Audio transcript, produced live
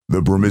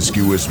The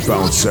Promiscuous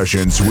Bounce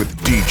Sessions with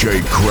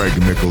DJ Craig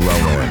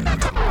McLellan.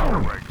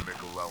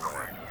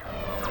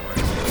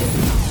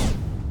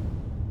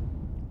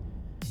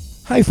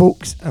 Hi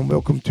folks, and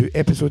welcome to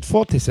episode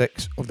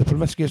 46 of the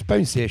Promiscuous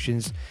Bounce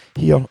Sessions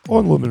here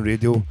on Lumen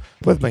Radio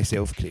with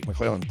myself, Craig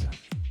McLelland.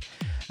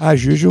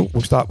 As usual,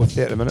 we'll start with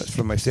 30 minutes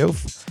from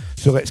myself,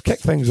 so let's kick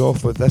things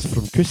off with this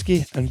from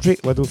Kuski and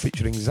Drake Liddell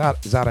featuring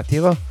Zara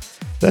Taylor.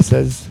 This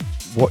is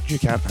What You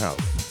Can't Have.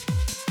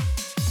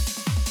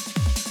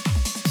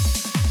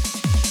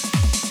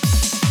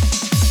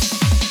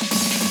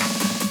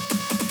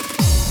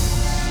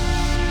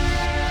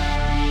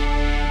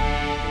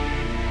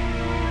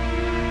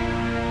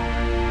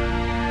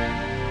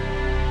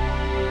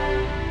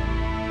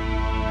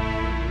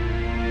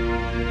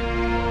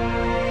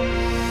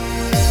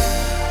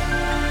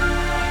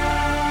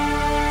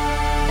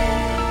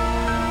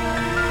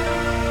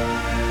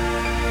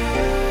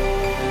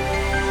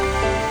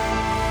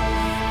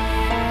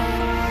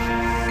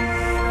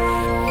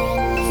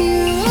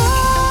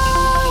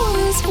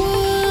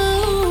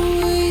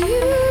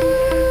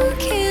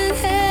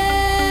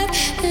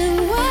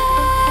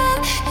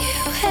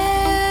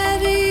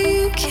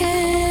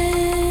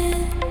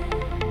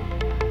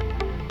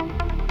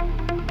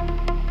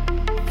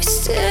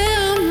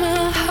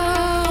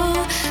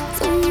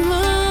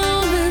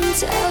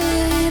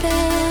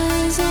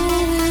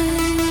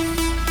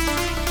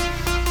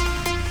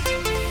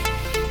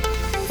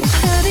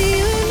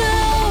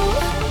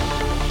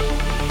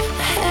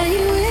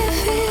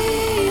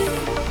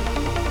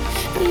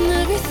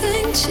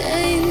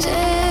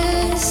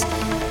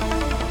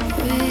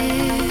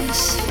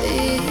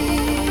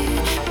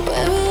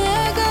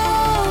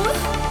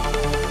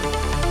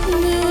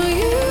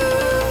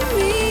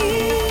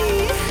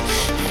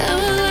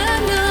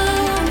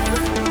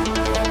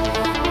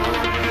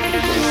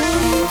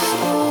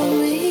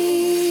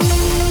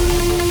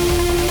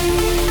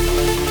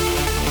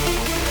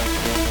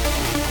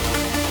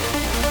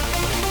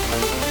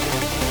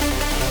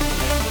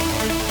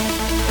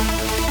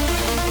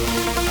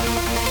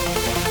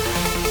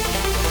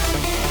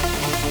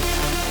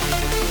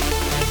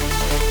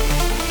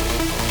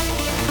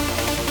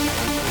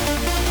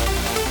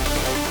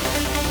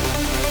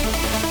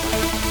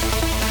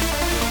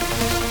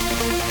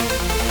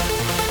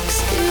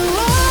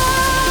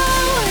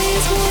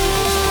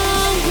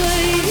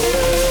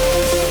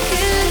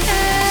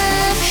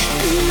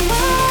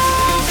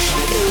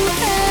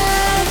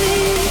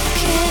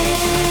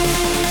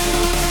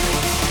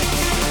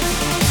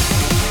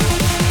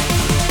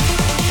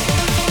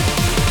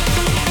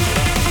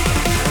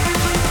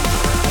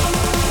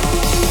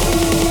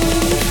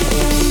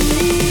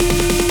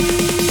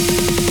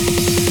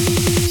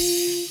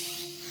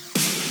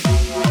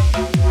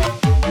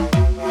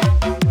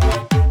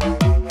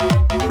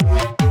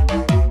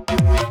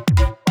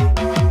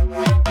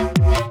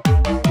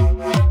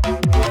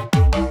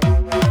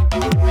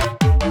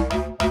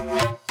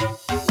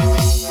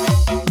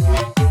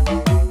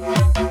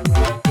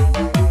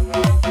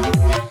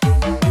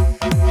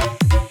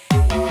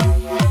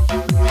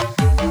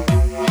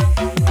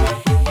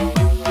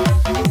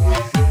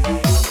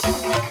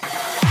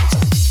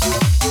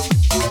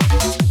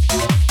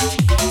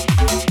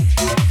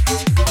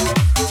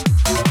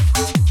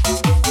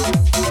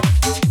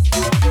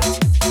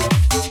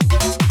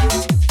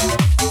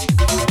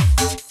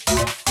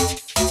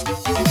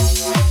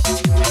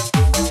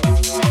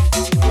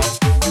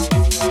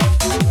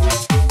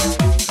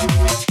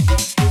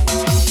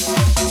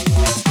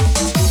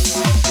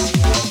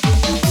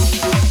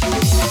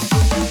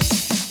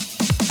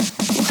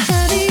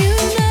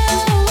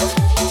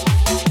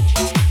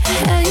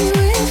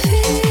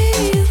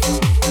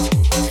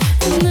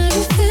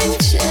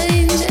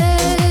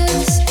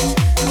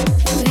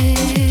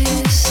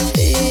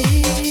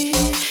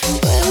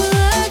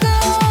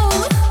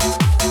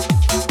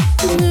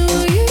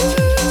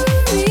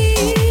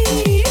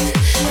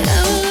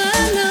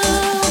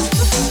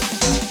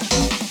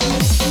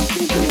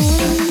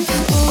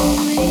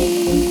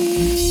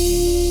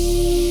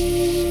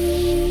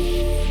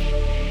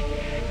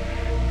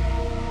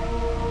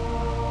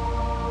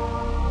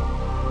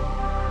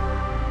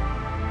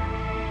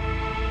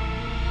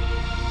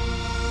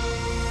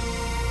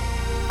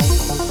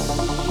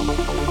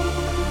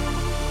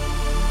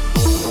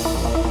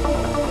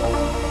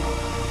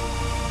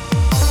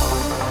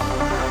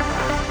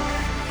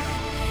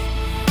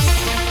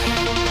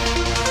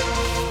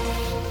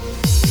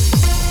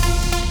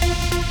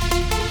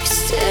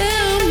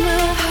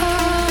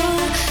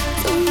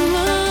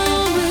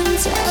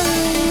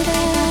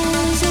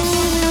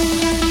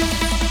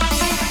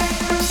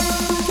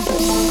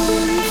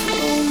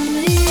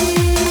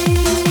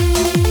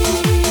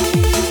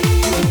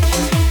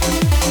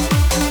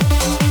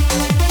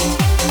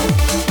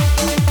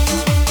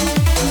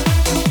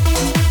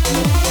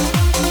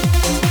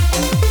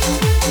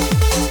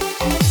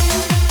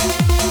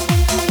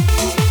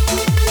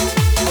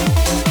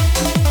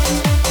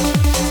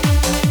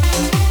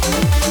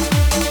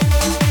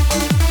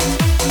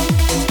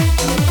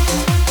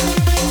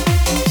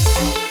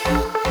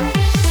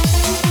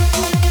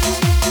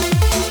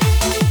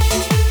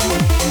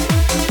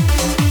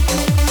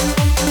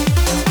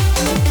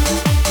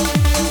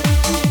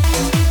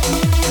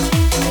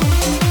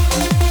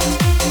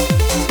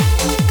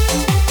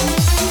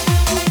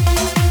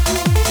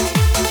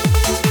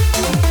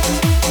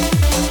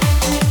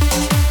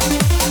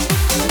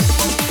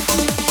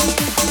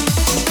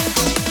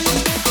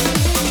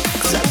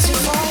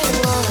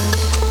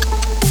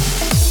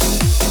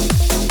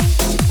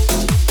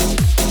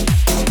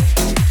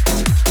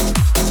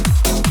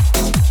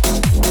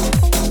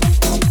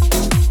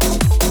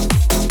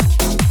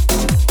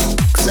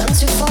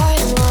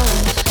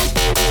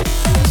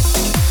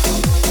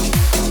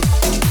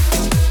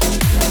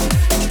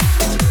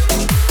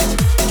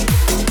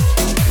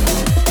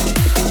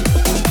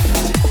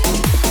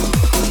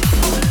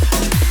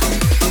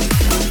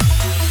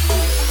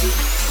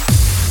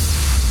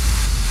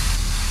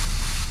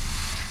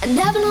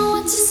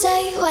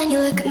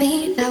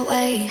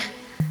 day.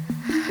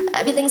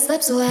 Everything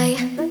slips away.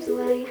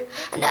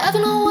 I never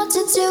know what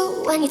to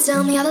do when you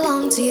tell me I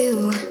belong to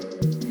you.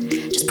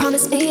 Just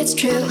promise me it's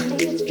true.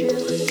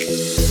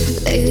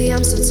 Baby,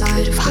 I'm so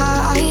tired of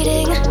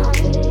hiding.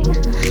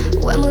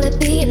 When will it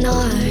be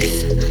enough?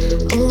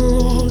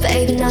 Oh,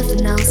 baby,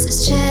 nothing else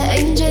is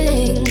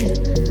changing.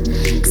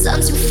 'Cause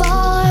I'm too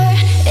far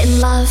in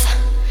love.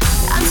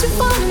 I'm too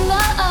far in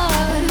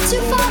love.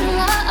 Too far in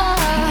love.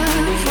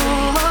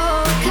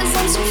 Oh, 'cause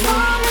I'm too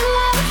far in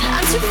love.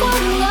 I'm too far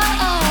in love.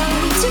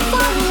 Too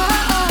far in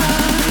love.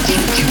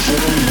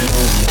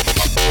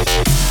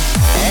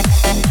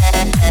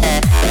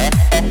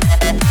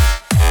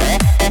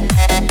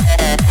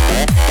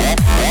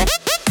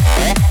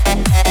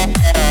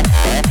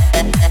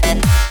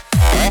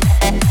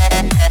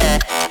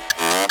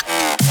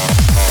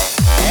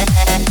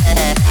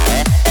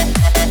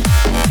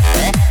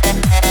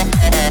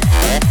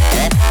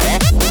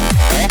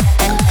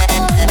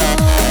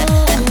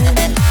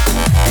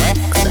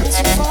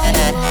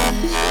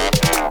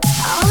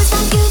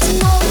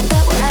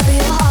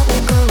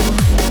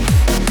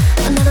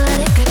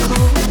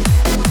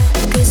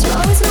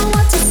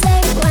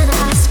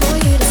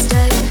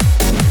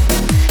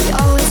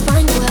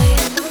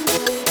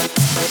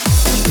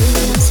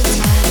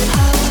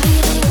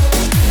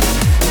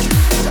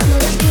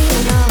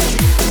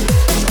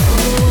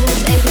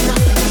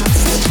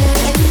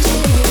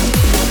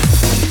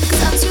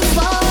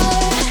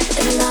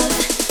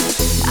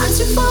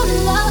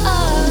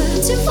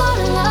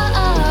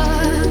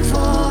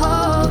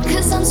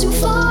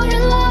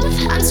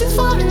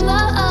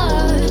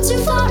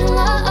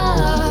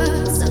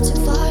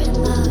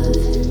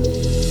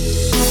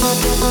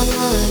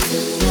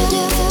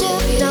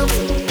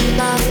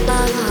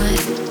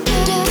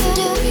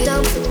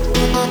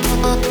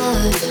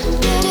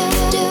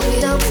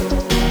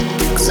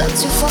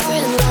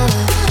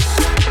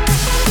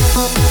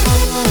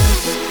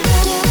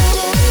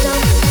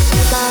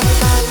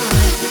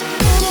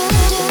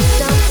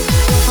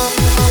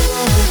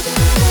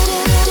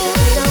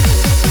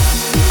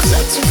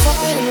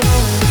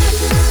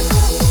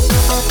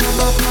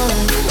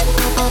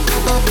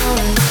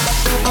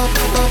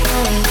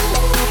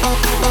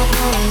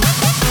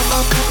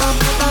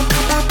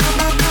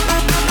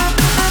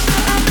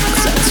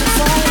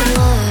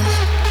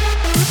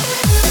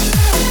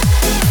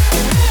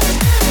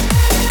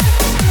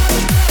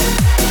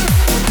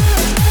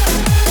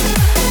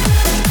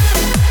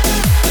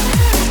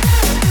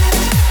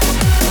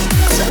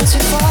 Too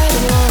far in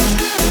love.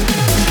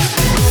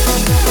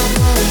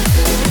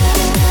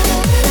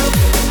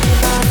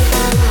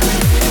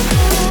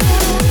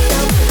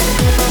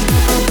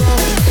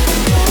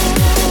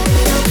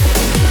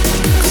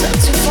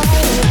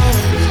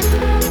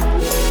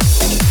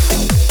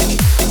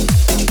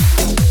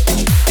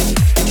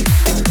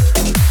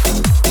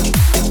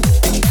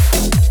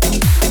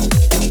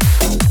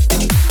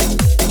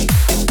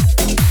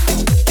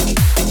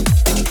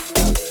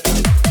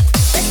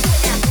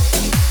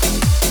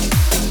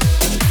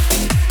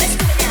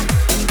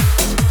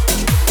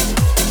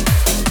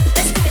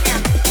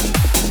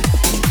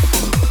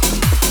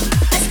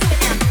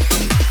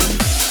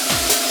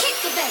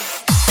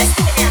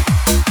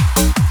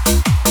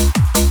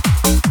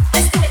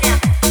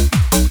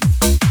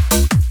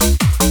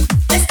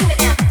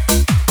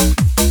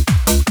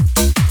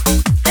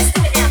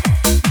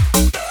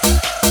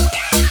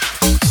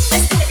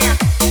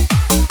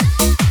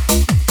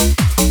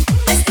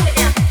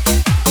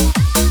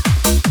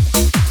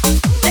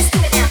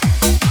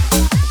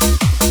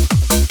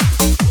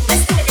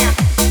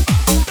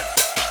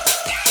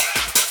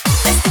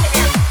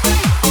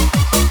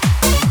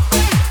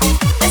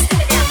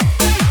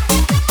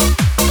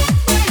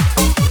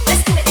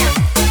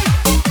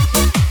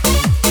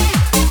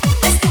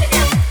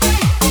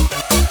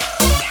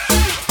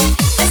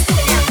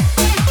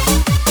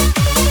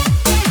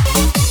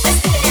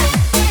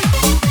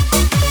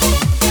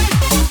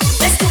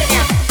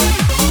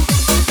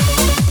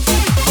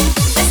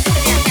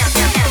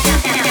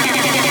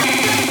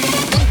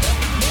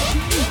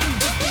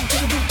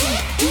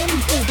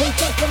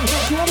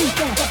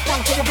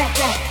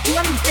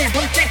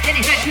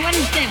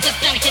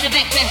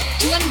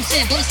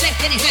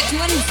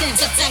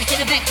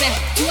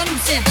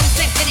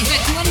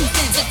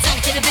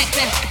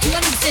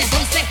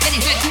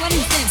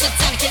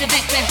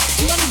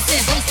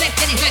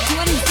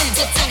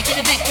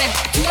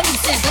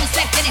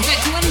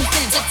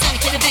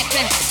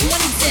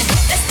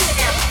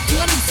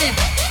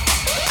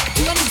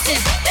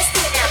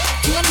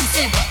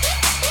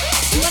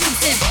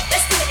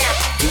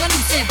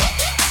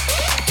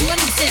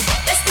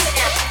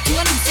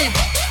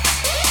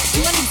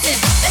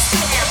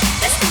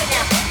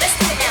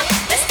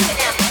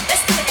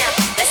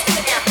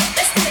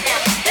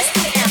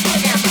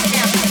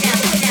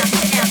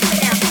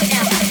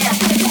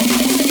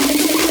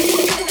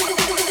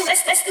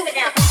 Let's do it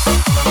now.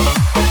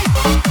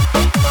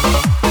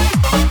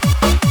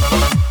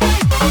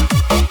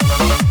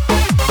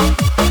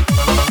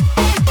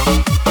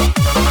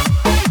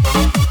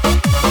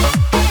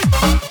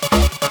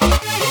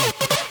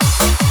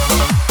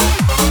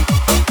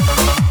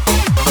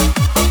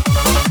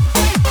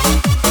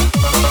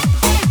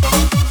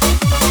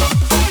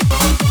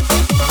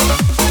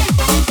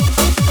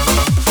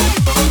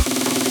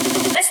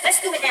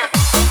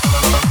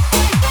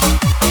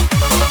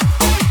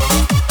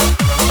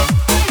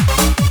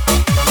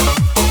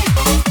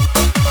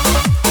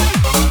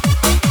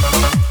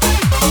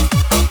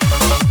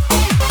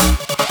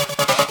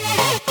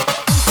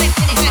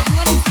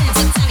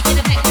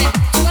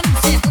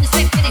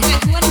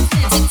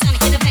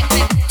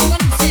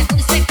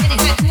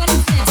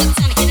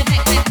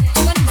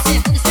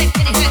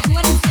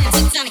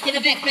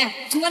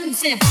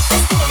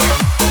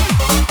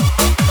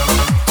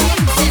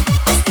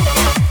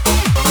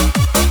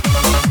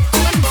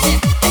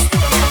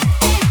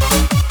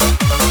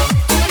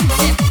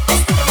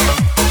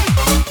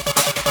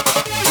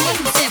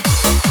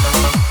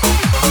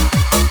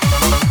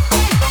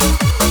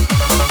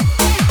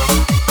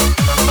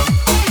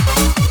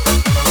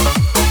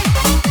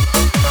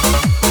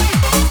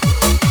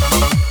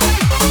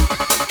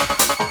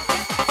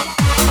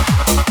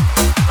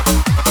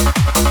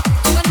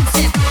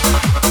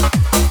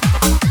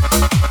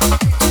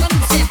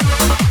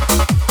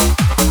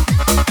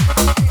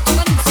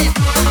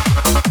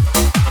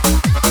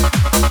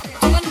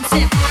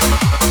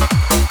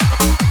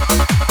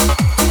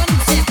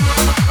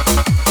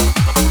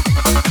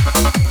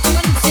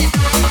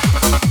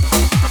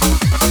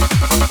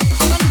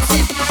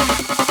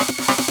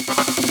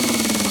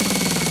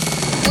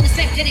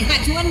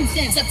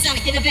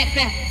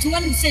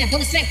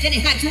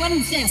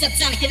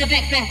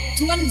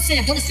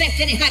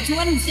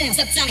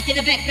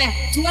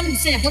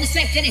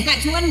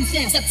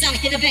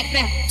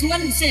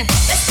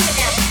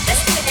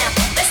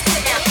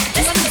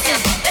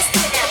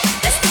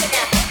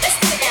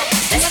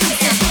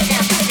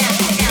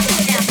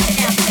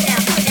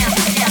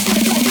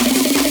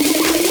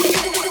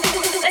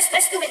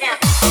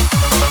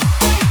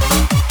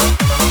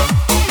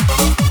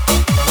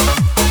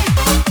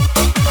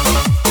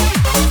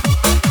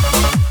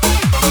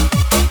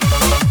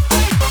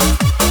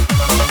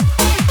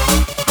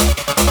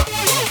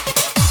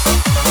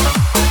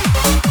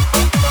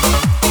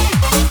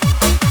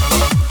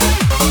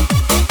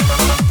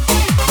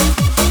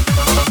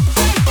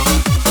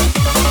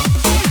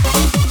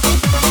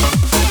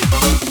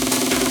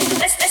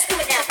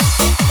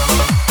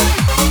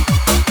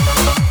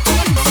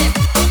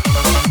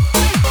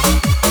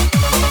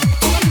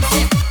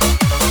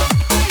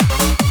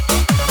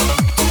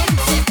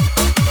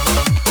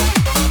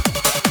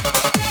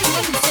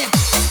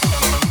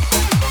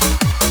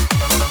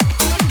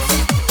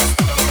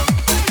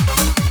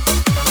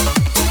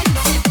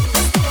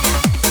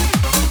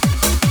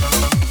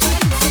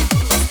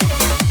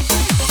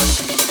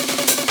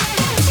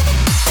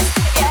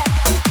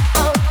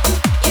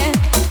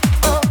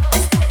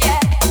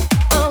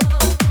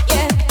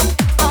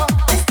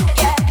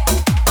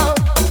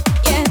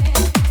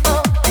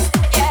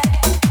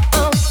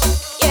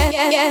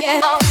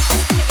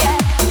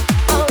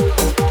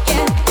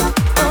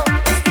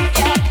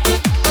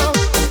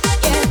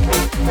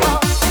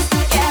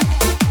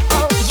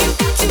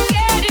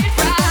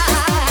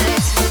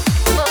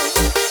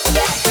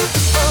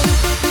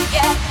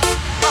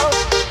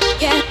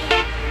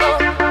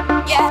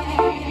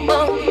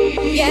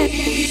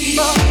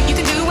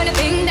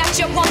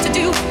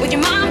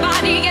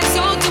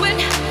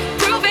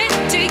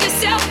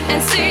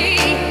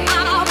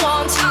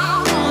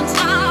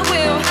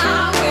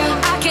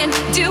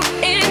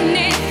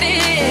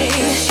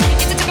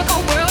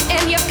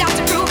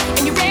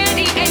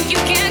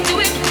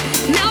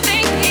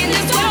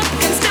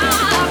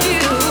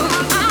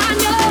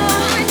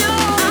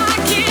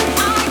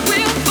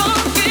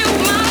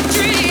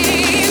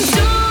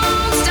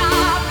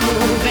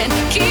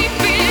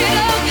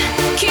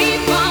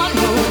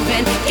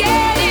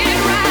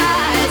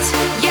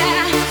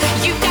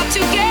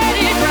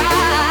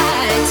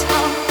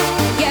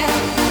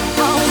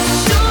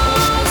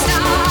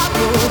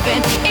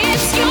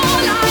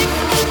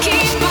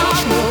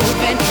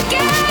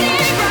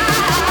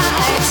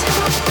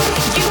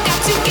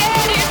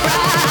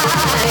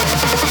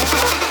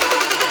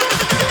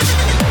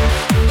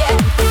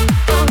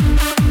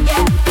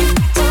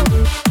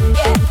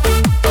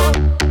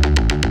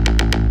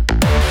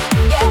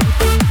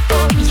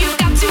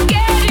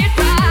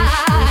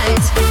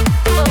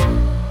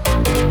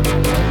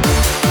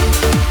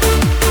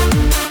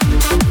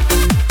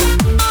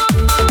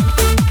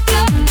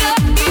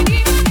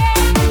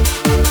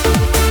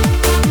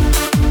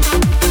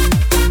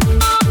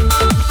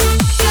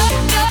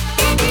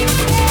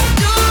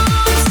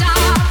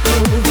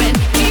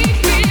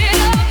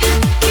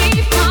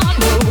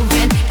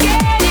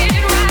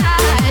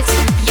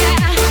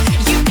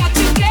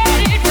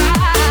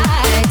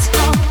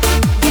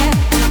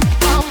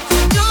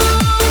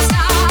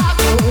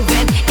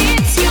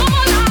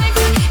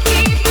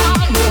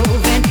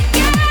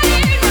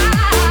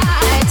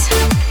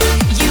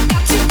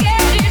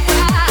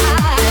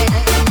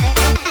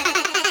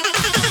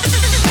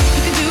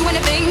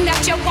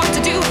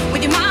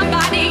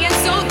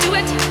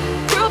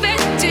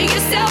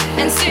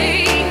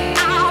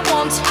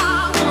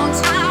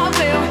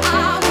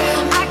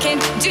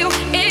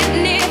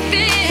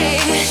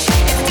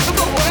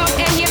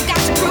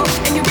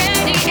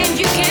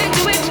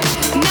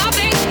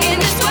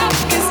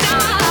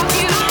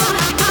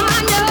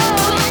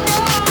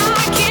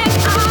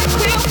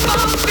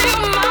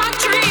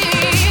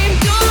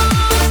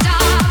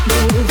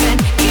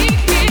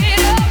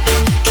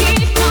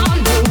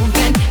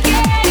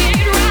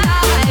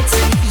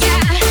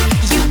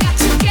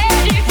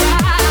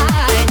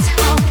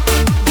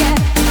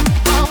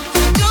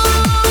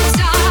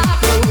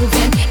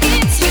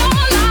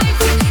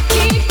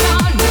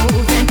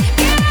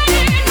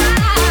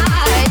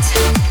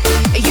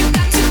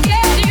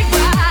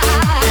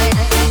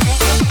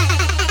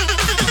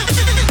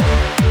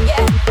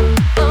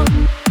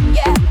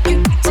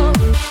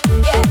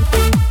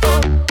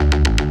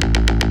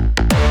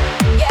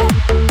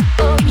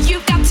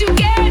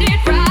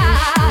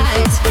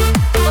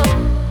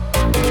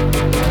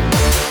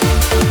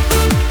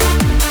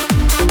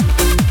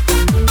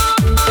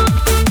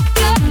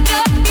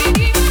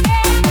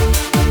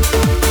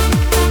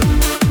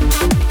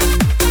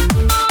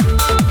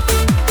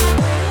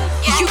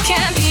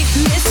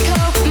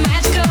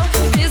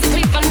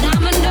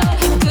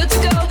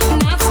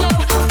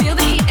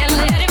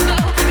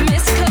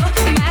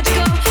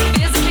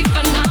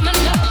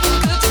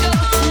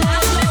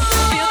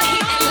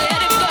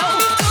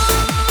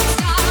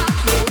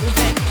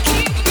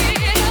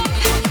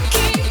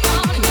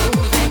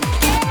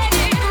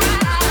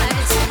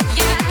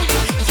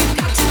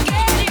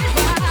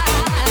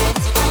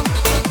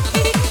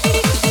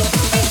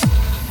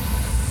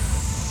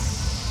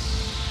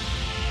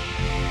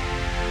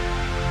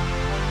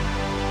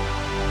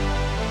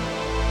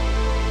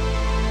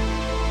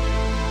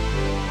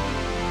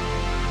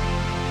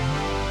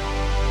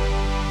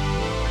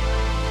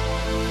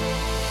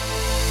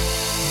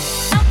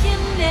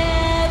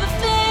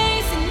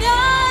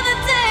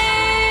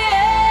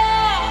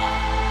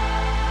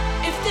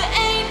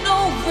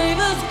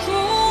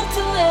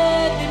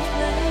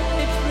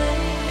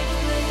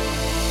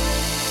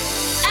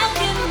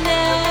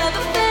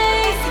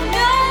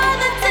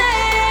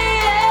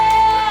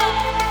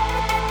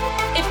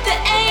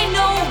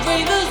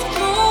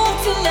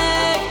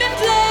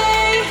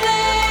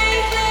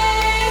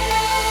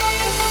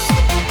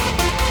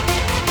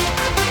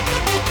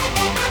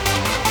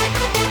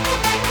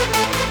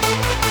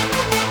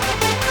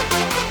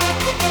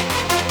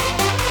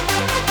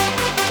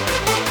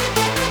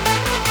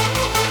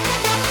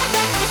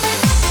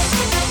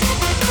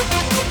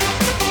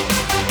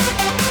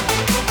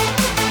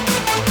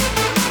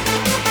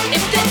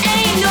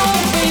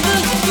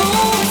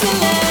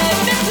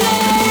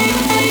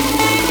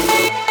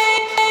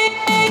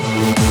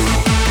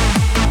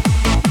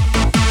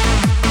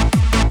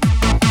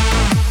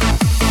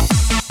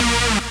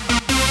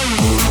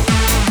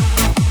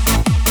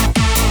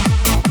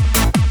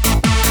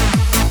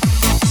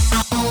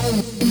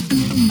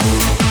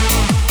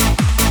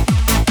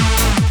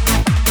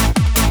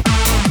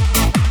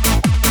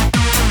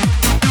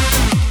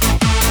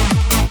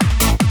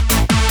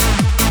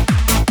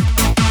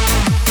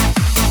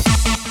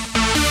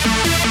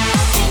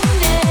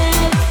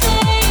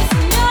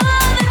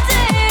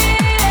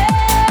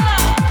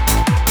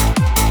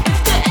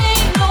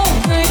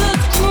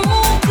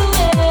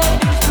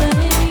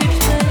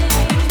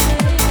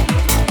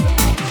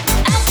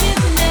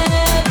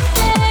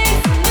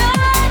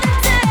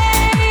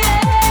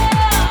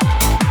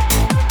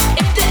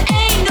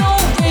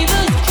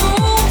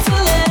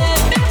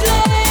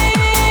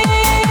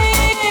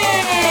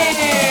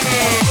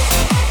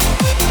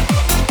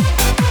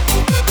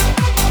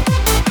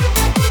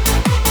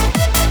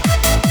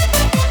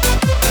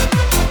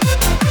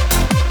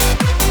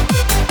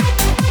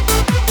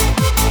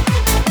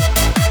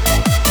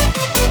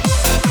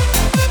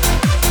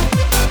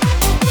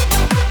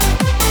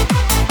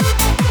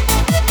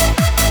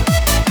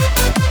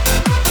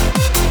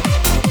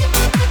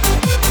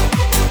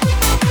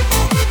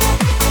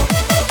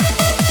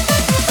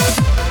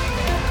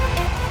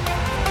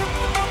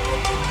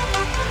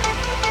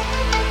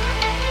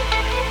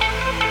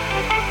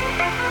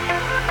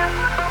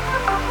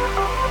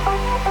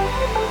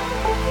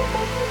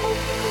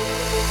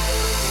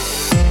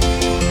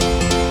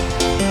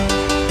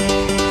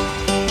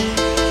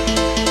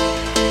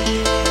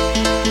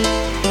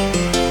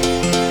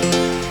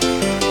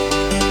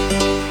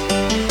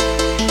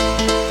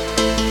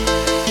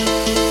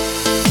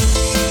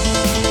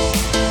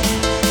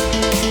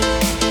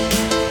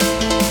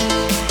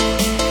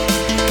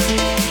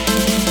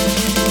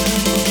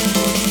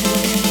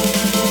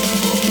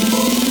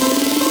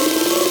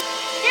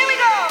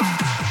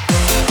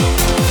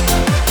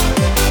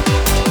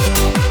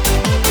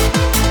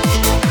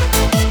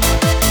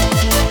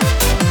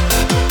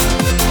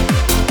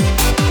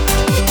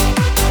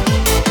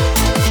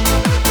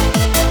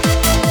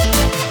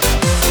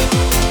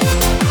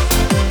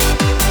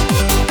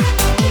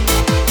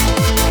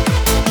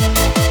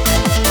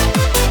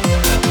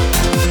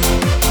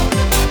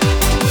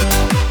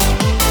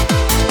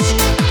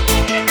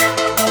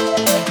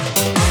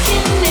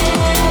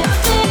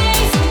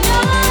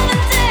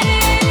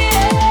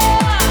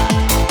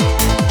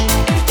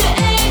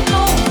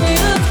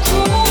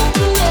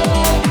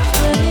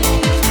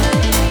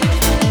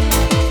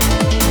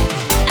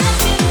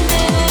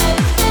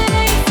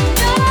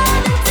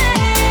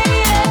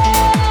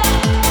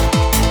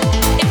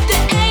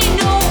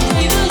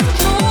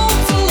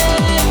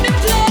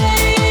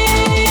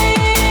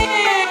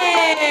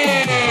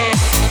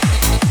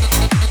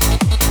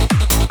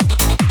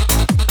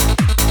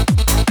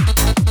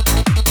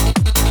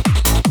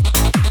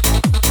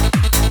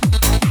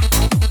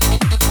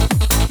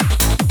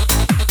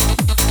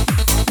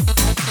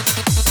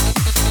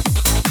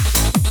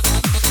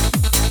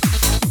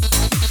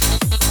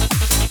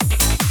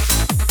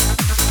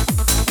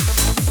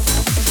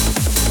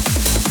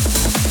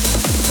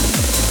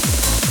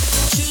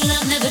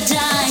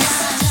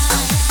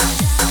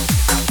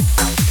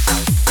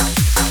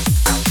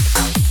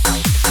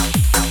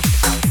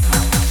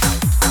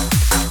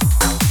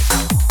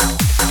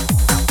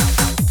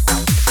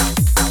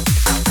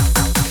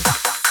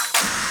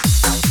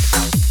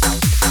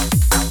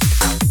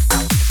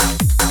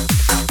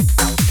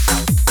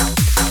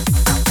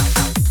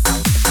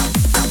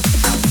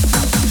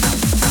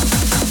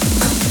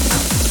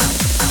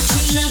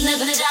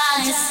 never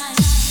dies.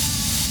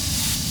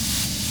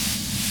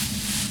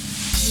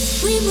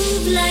 We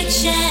move like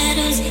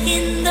shadows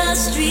in the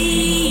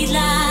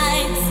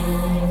streetlights.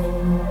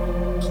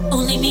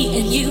 Only me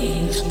and you,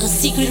 a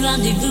secret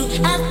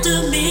rendezvous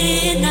after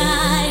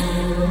midnight.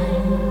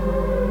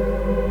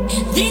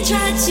 They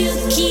try to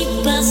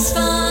keep us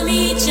from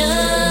each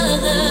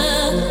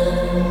other.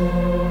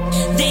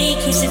 They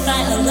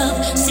crucify our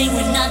love, say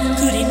we're not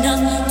good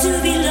enough to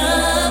be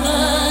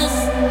lovers.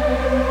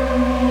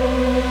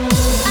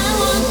 I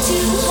want to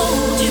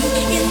hold you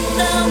in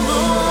the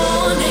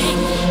morning.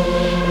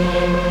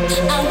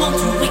 I want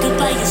to wake up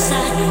by your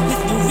side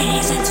with no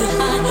reason to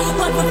hide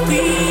what we're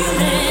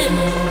feeling.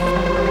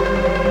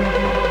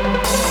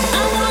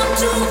 I want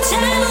to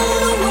tell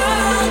the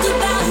world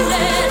about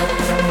it.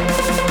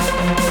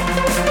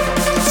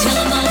 Tell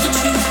them all the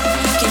truth.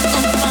 Get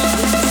up on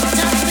the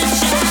rooftop and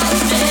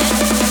shout it.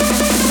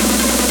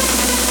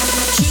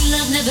 True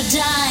love never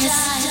dies.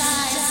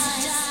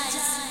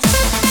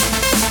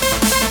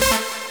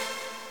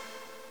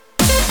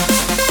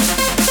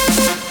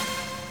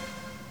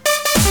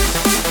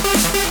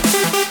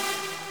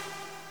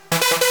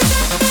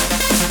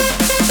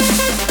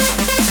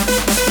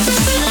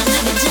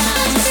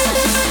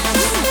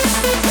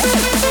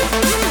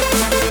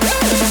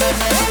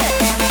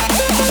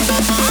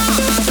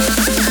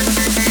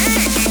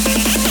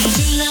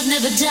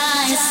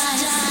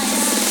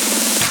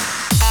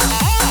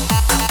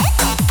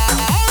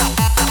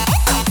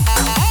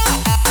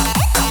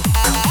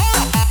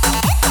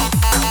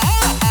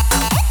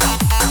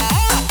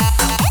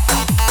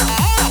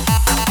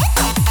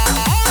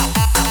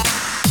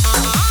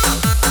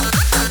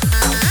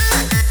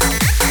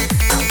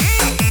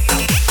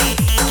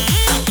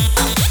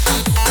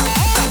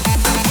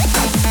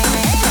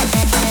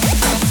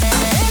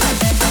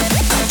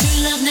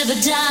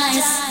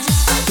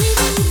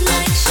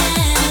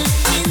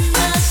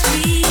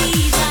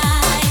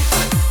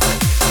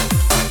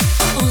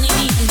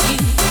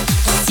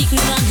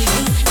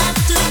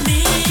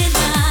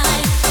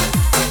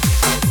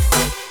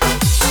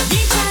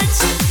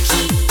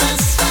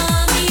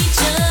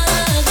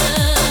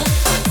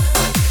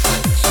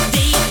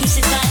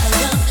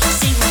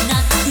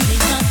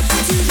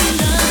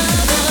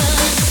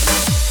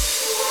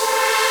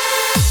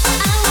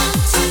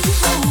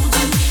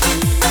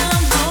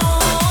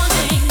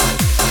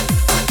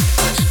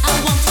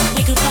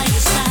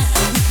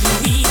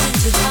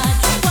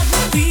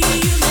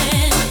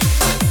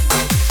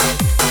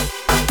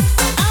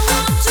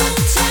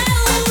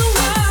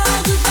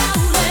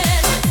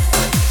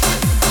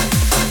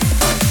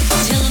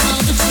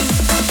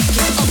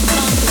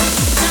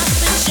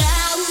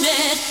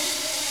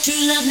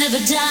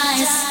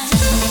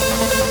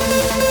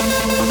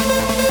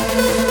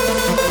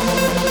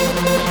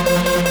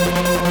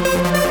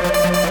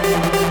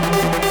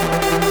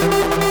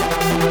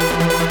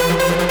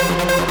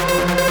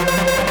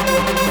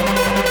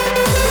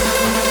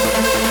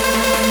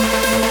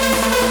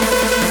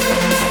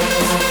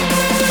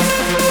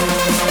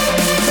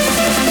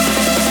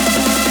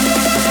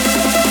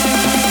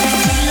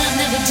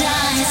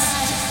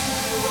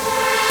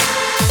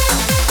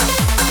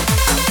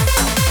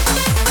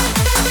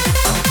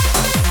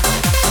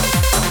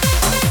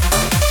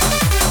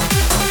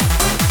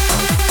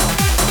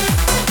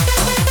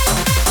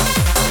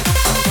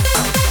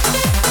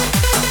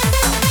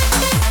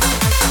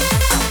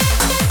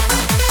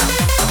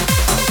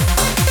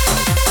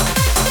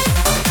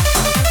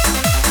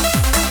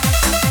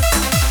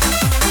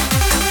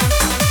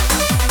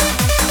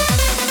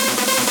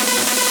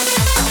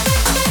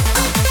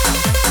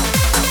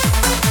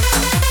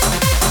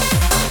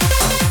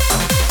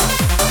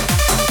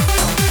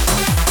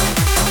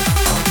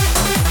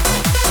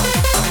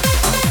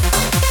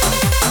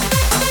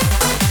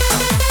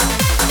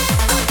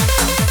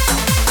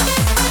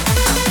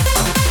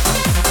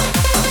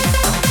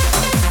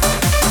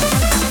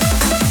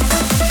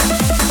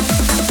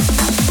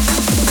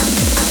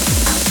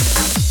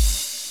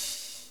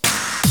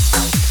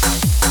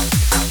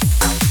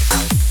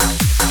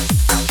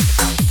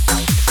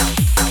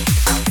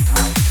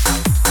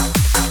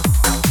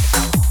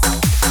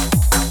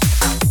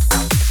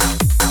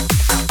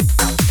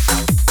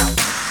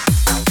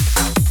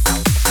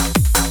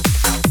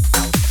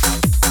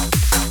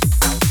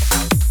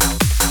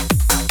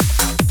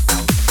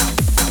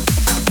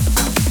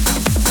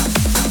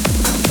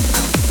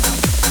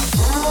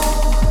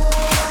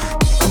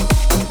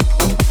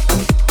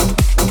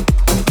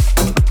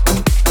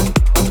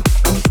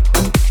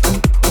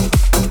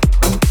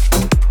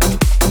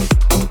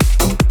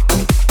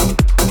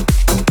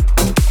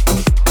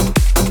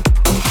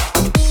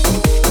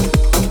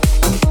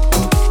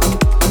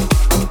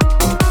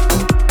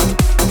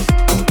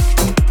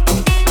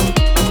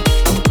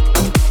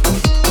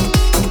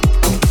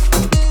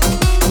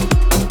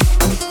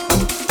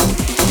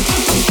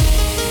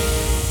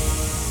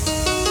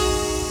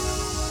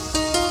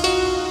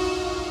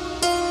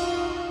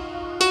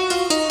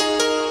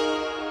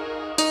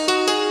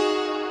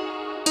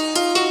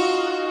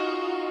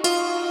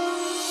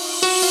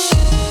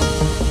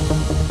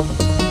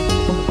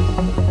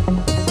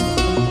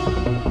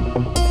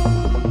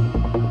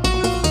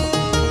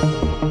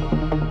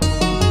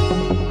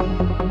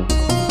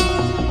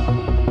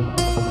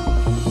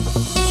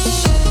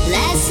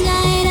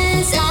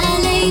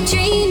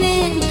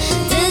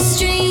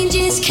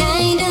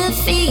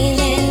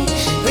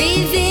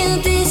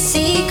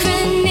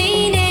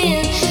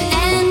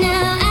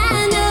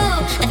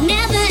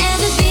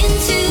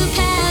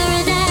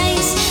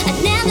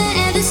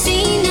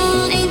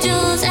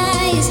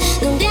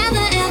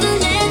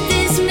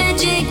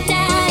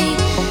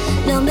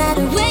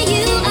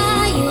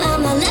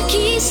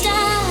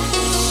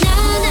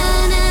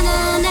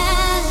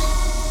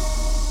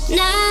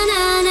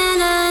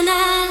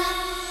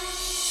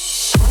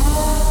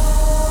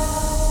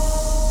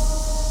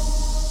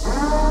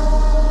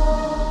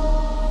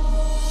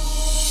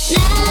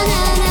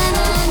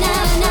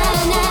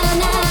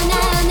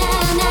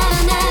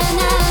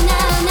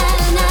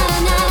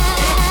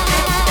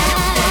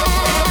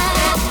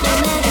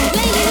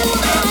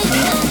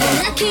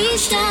 lucky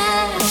star.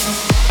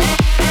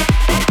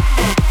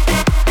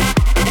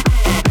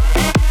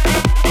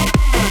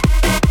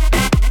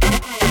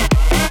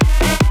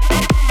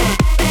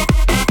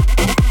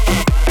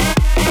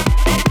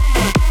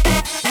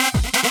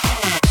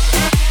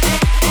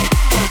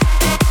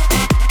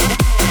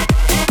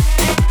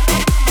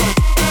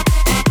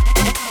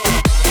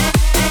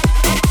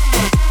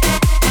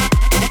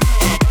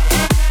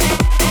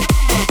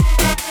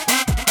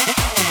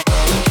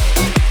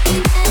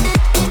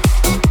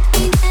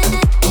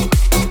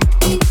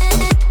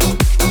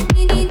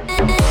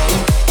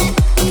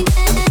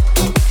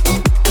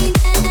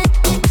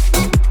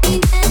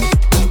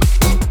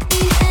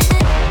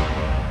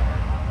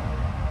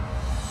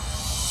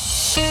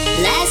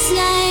 Last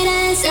night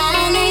as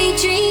I lay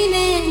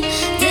dreaming,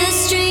 the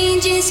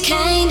strangest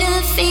kind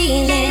of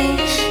feeling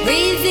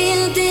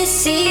revealed this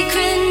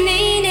secret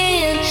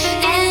meaning.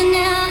 And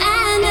now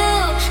I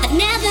know I've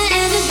never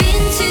ever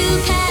been to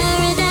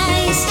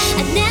paradise.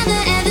 I've never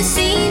ever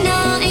seen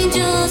no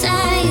angel's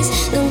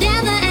eyes. Don't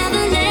ever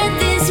ever let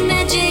this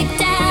magic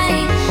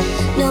die.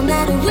 No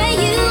matter where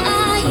you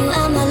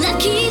are my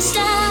lucky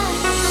star.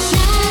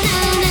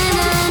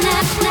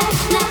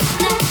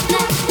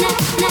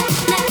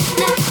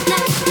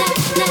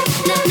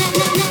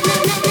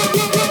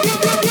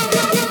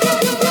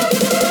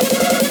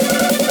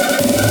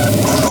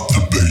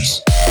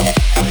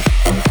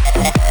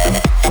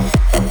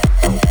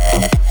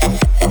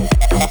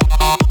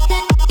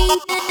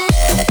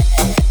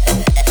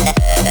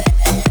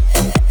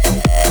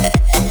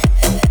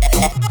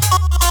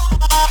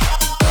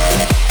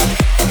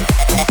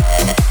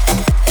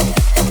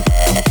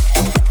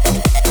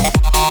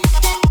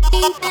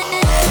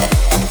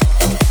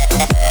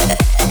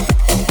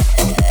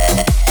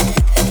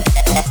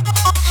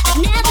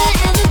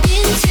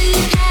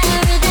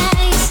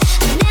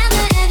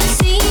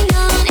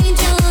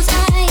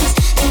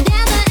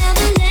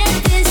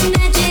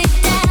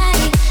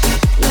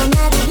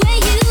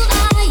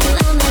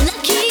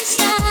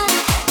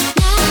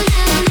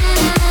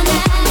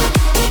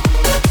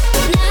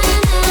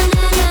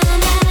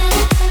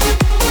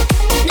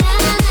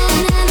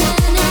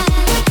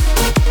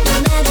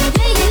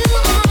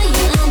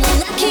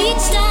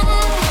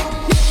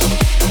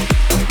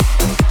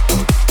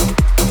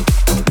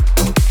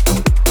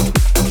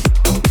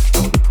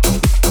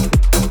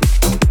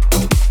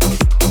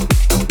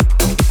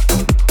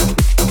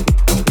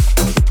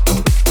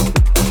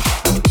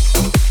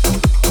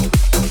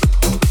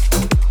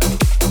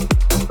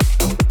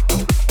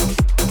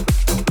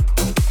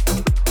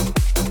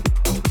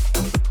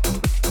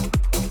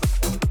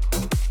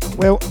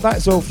 Well,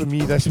 that's all from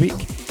me this week.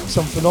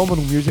 Some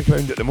phenomenal music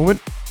around at the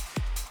moment.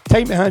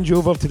 Time to hand you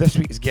over to this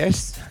week's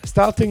guest.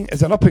 Starting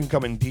as an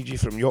up-and-coming DJ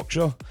from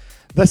Yorkshire,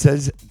 this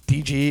is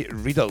DJ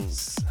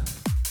Readers.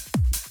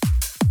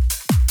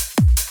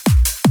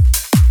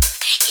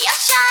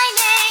 You're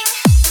shining.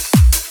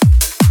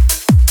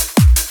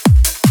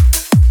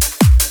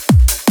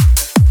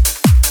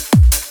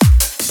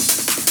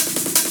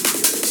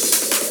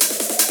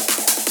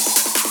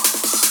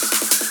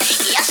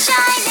 You're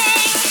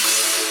shining.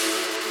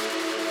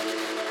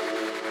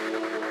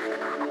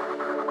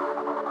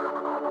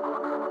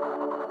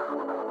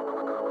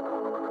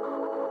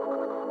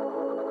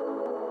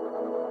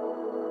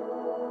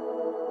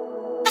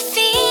 I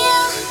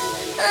feel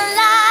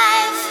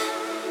alive.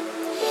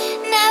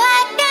 Now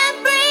I can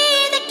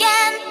breathe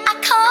again. I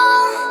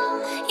call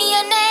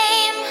your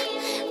name,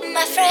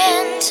 my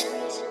friend.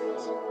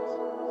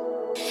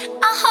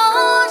 I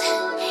hold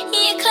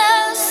you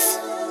close.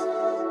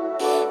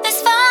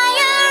 There's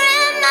fire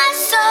in my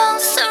soul,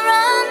 so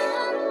run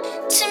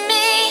to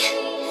me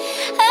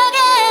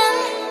again.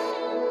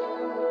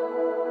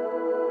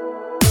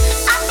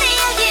 I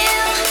feel you,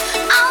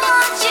 I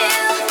want you.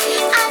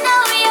 I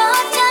know your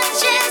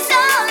touch is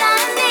all I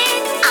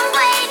need. I'm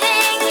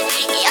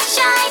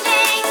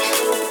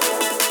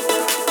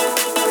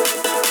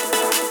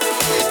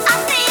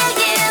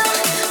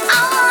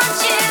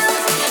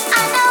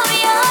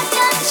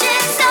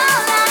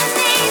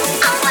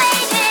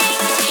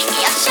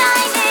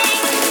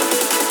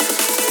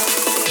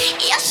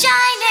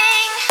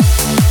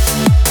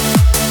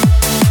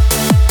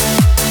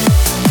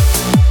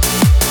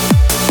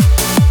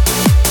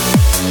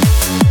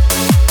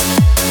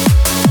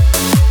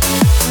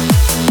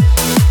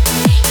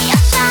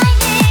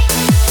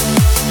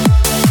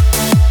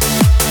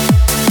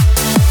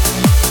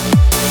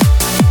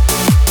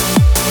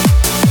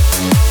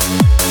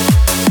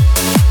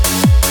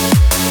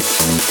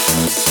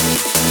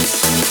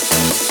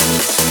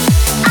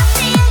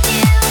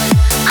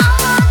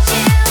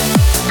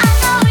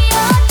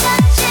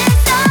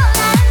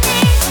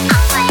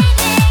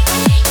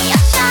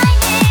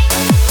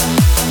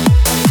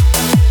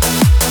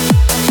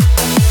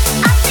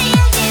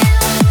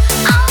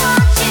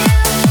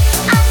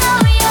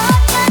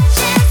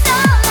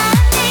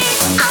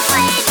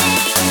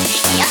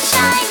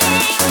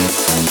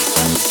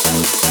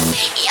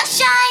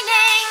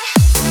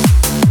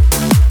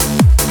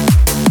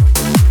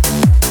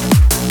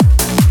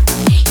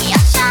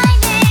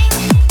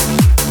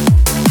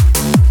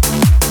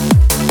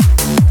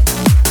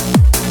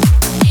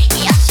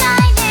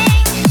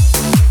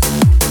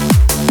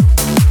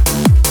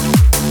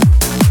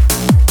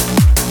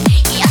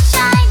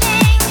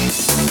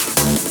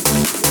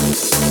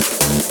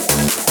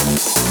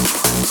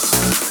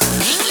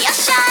You're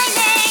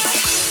shining.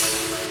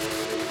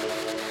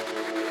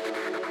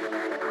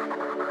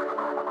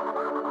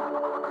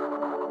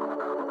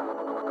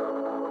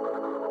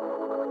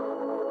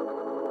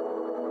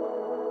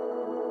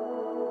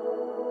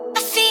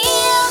 I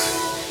feel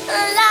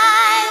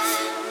alive.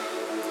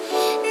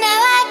 Now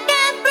I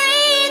can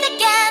breathe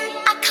again.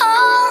 I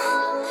call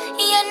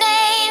your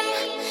name,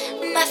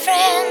 my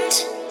friend.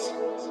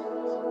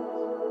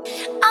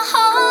 I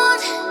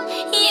hold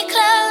you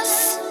close.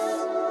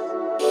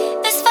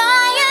 There's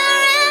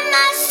fire in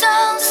my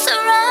soul, so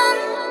run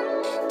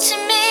to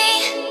me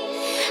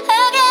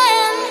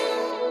again.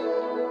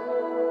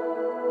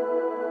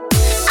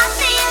 I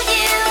feel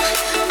you,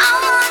 I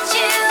want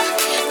you.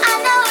 I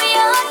know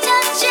your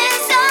touch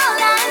is all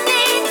I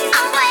need.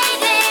 I'm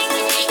waiting,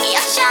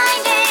 you're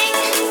shining.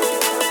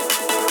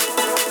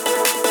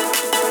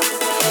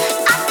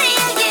 I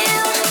feel you,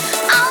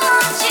 I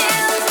want you.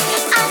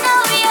 I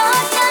know your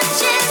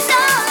touch is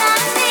all I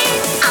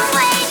need. I'm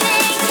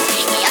waiting,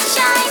 you're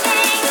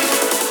shining.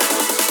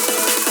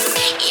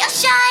 You're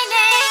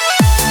shining.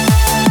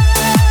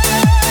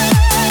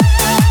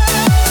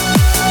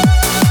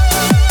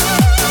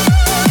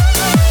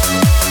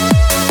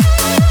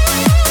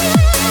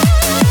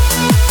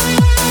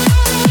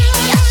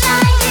 You're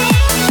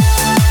shining.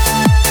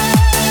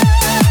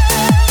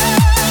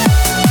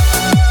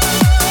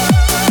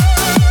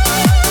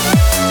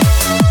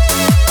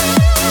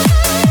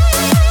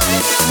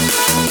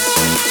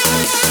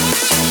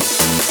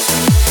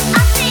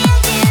 I feel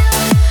you,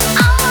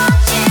 I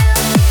want you.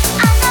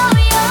 I know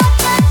your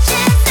touch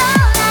is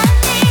all I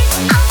need.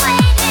 I'm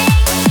waiting,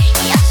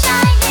 you're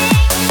shining.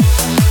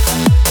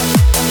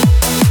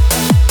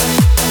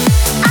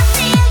 I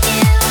feel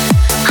you,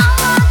 I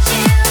want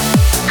you.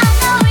 I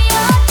know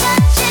your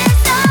touch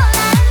is all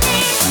I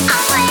need.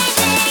 I'm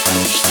waiting,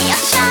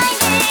 you're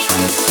shining.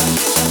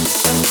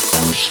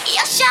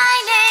 You're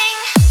shining.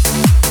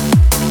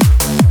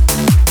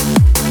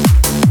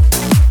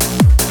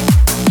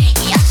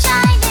 You're shining. You're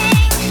shining.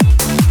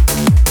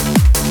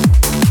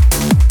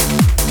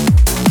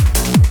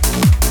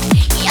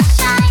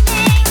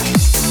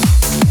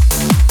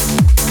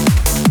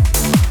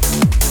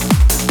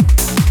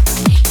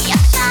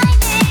 You're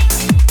shining.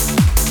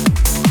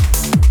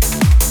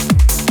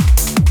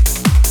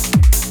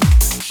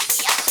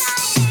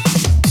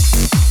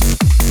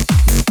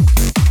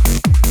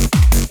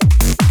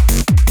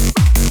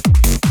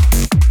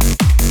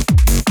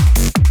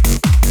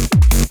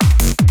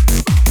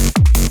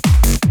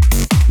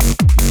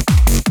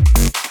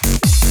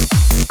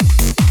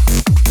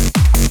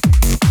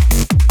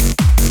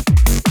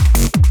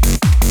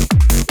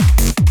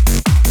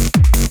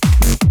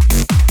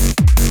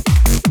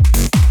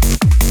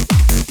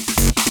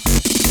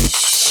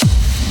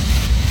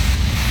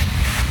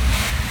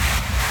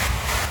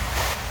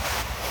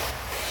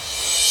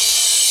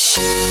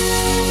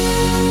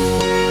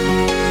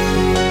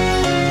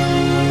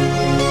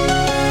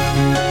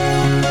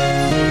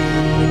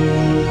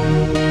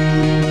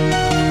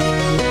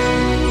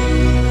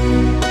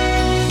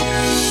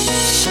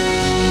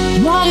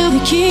 Why do we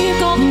keep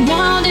going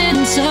round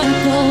in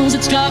circles?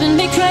 It's driving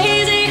me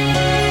crazy.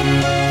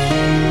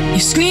 You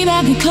scream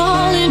at me,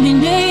 calling me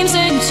names,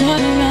 and you turn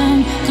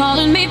around,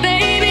 calling me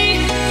baby.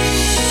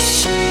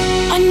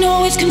 I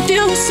know it's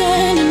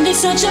confusing and it's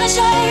such a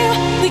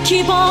shame. We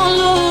keep on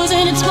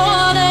losing, it's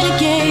more than a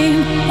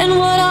game. And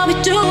what are we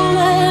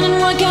doing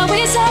and what can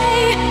we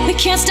say? We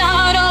can't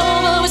start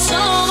over with so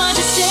much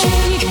at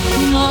stake.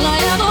 And all I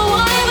ever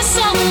wanted was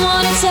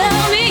someone to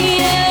tell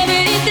me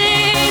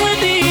everything would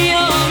be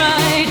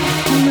alright.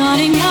 I'm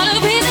running out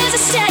of reasons to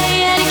stay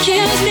and it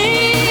kills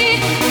me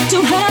to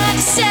have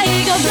to say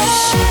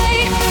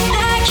goodbye.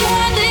 I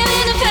can't live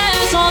in the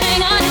past,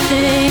 holding on to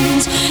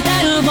things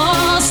that have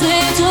all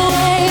slipped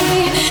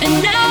away. And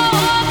now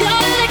I've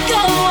gotta let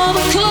go of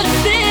what could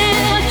have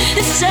been.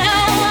 This time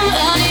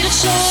I need a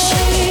change.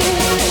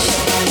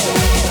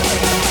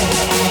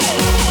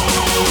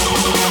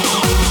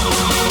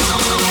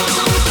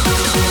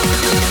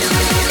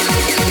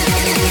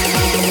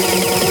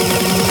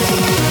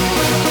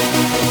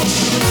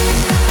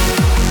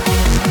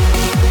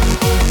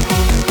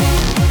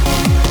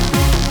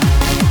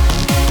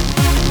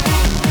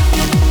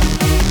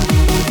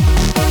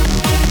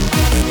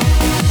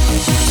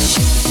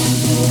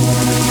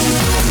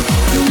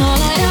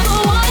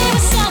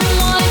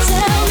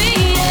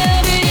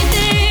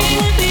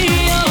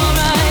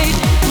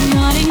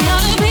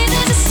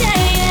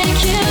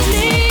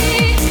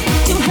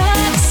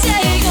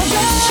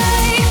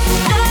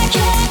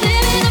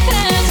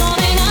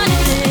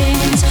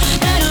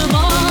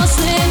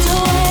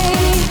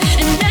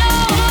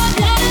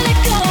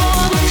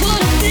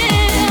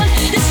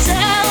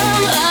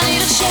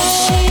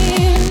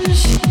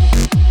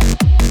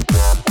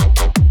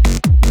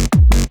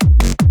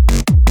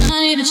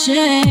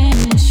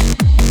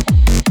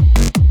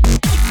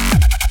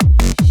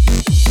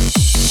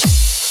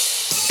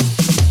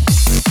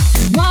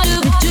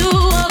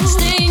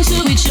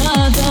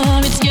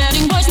 other. It's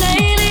getting worse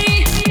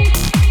lately.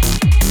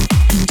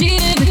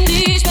 Dealing with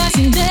these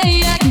passing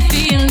day, I can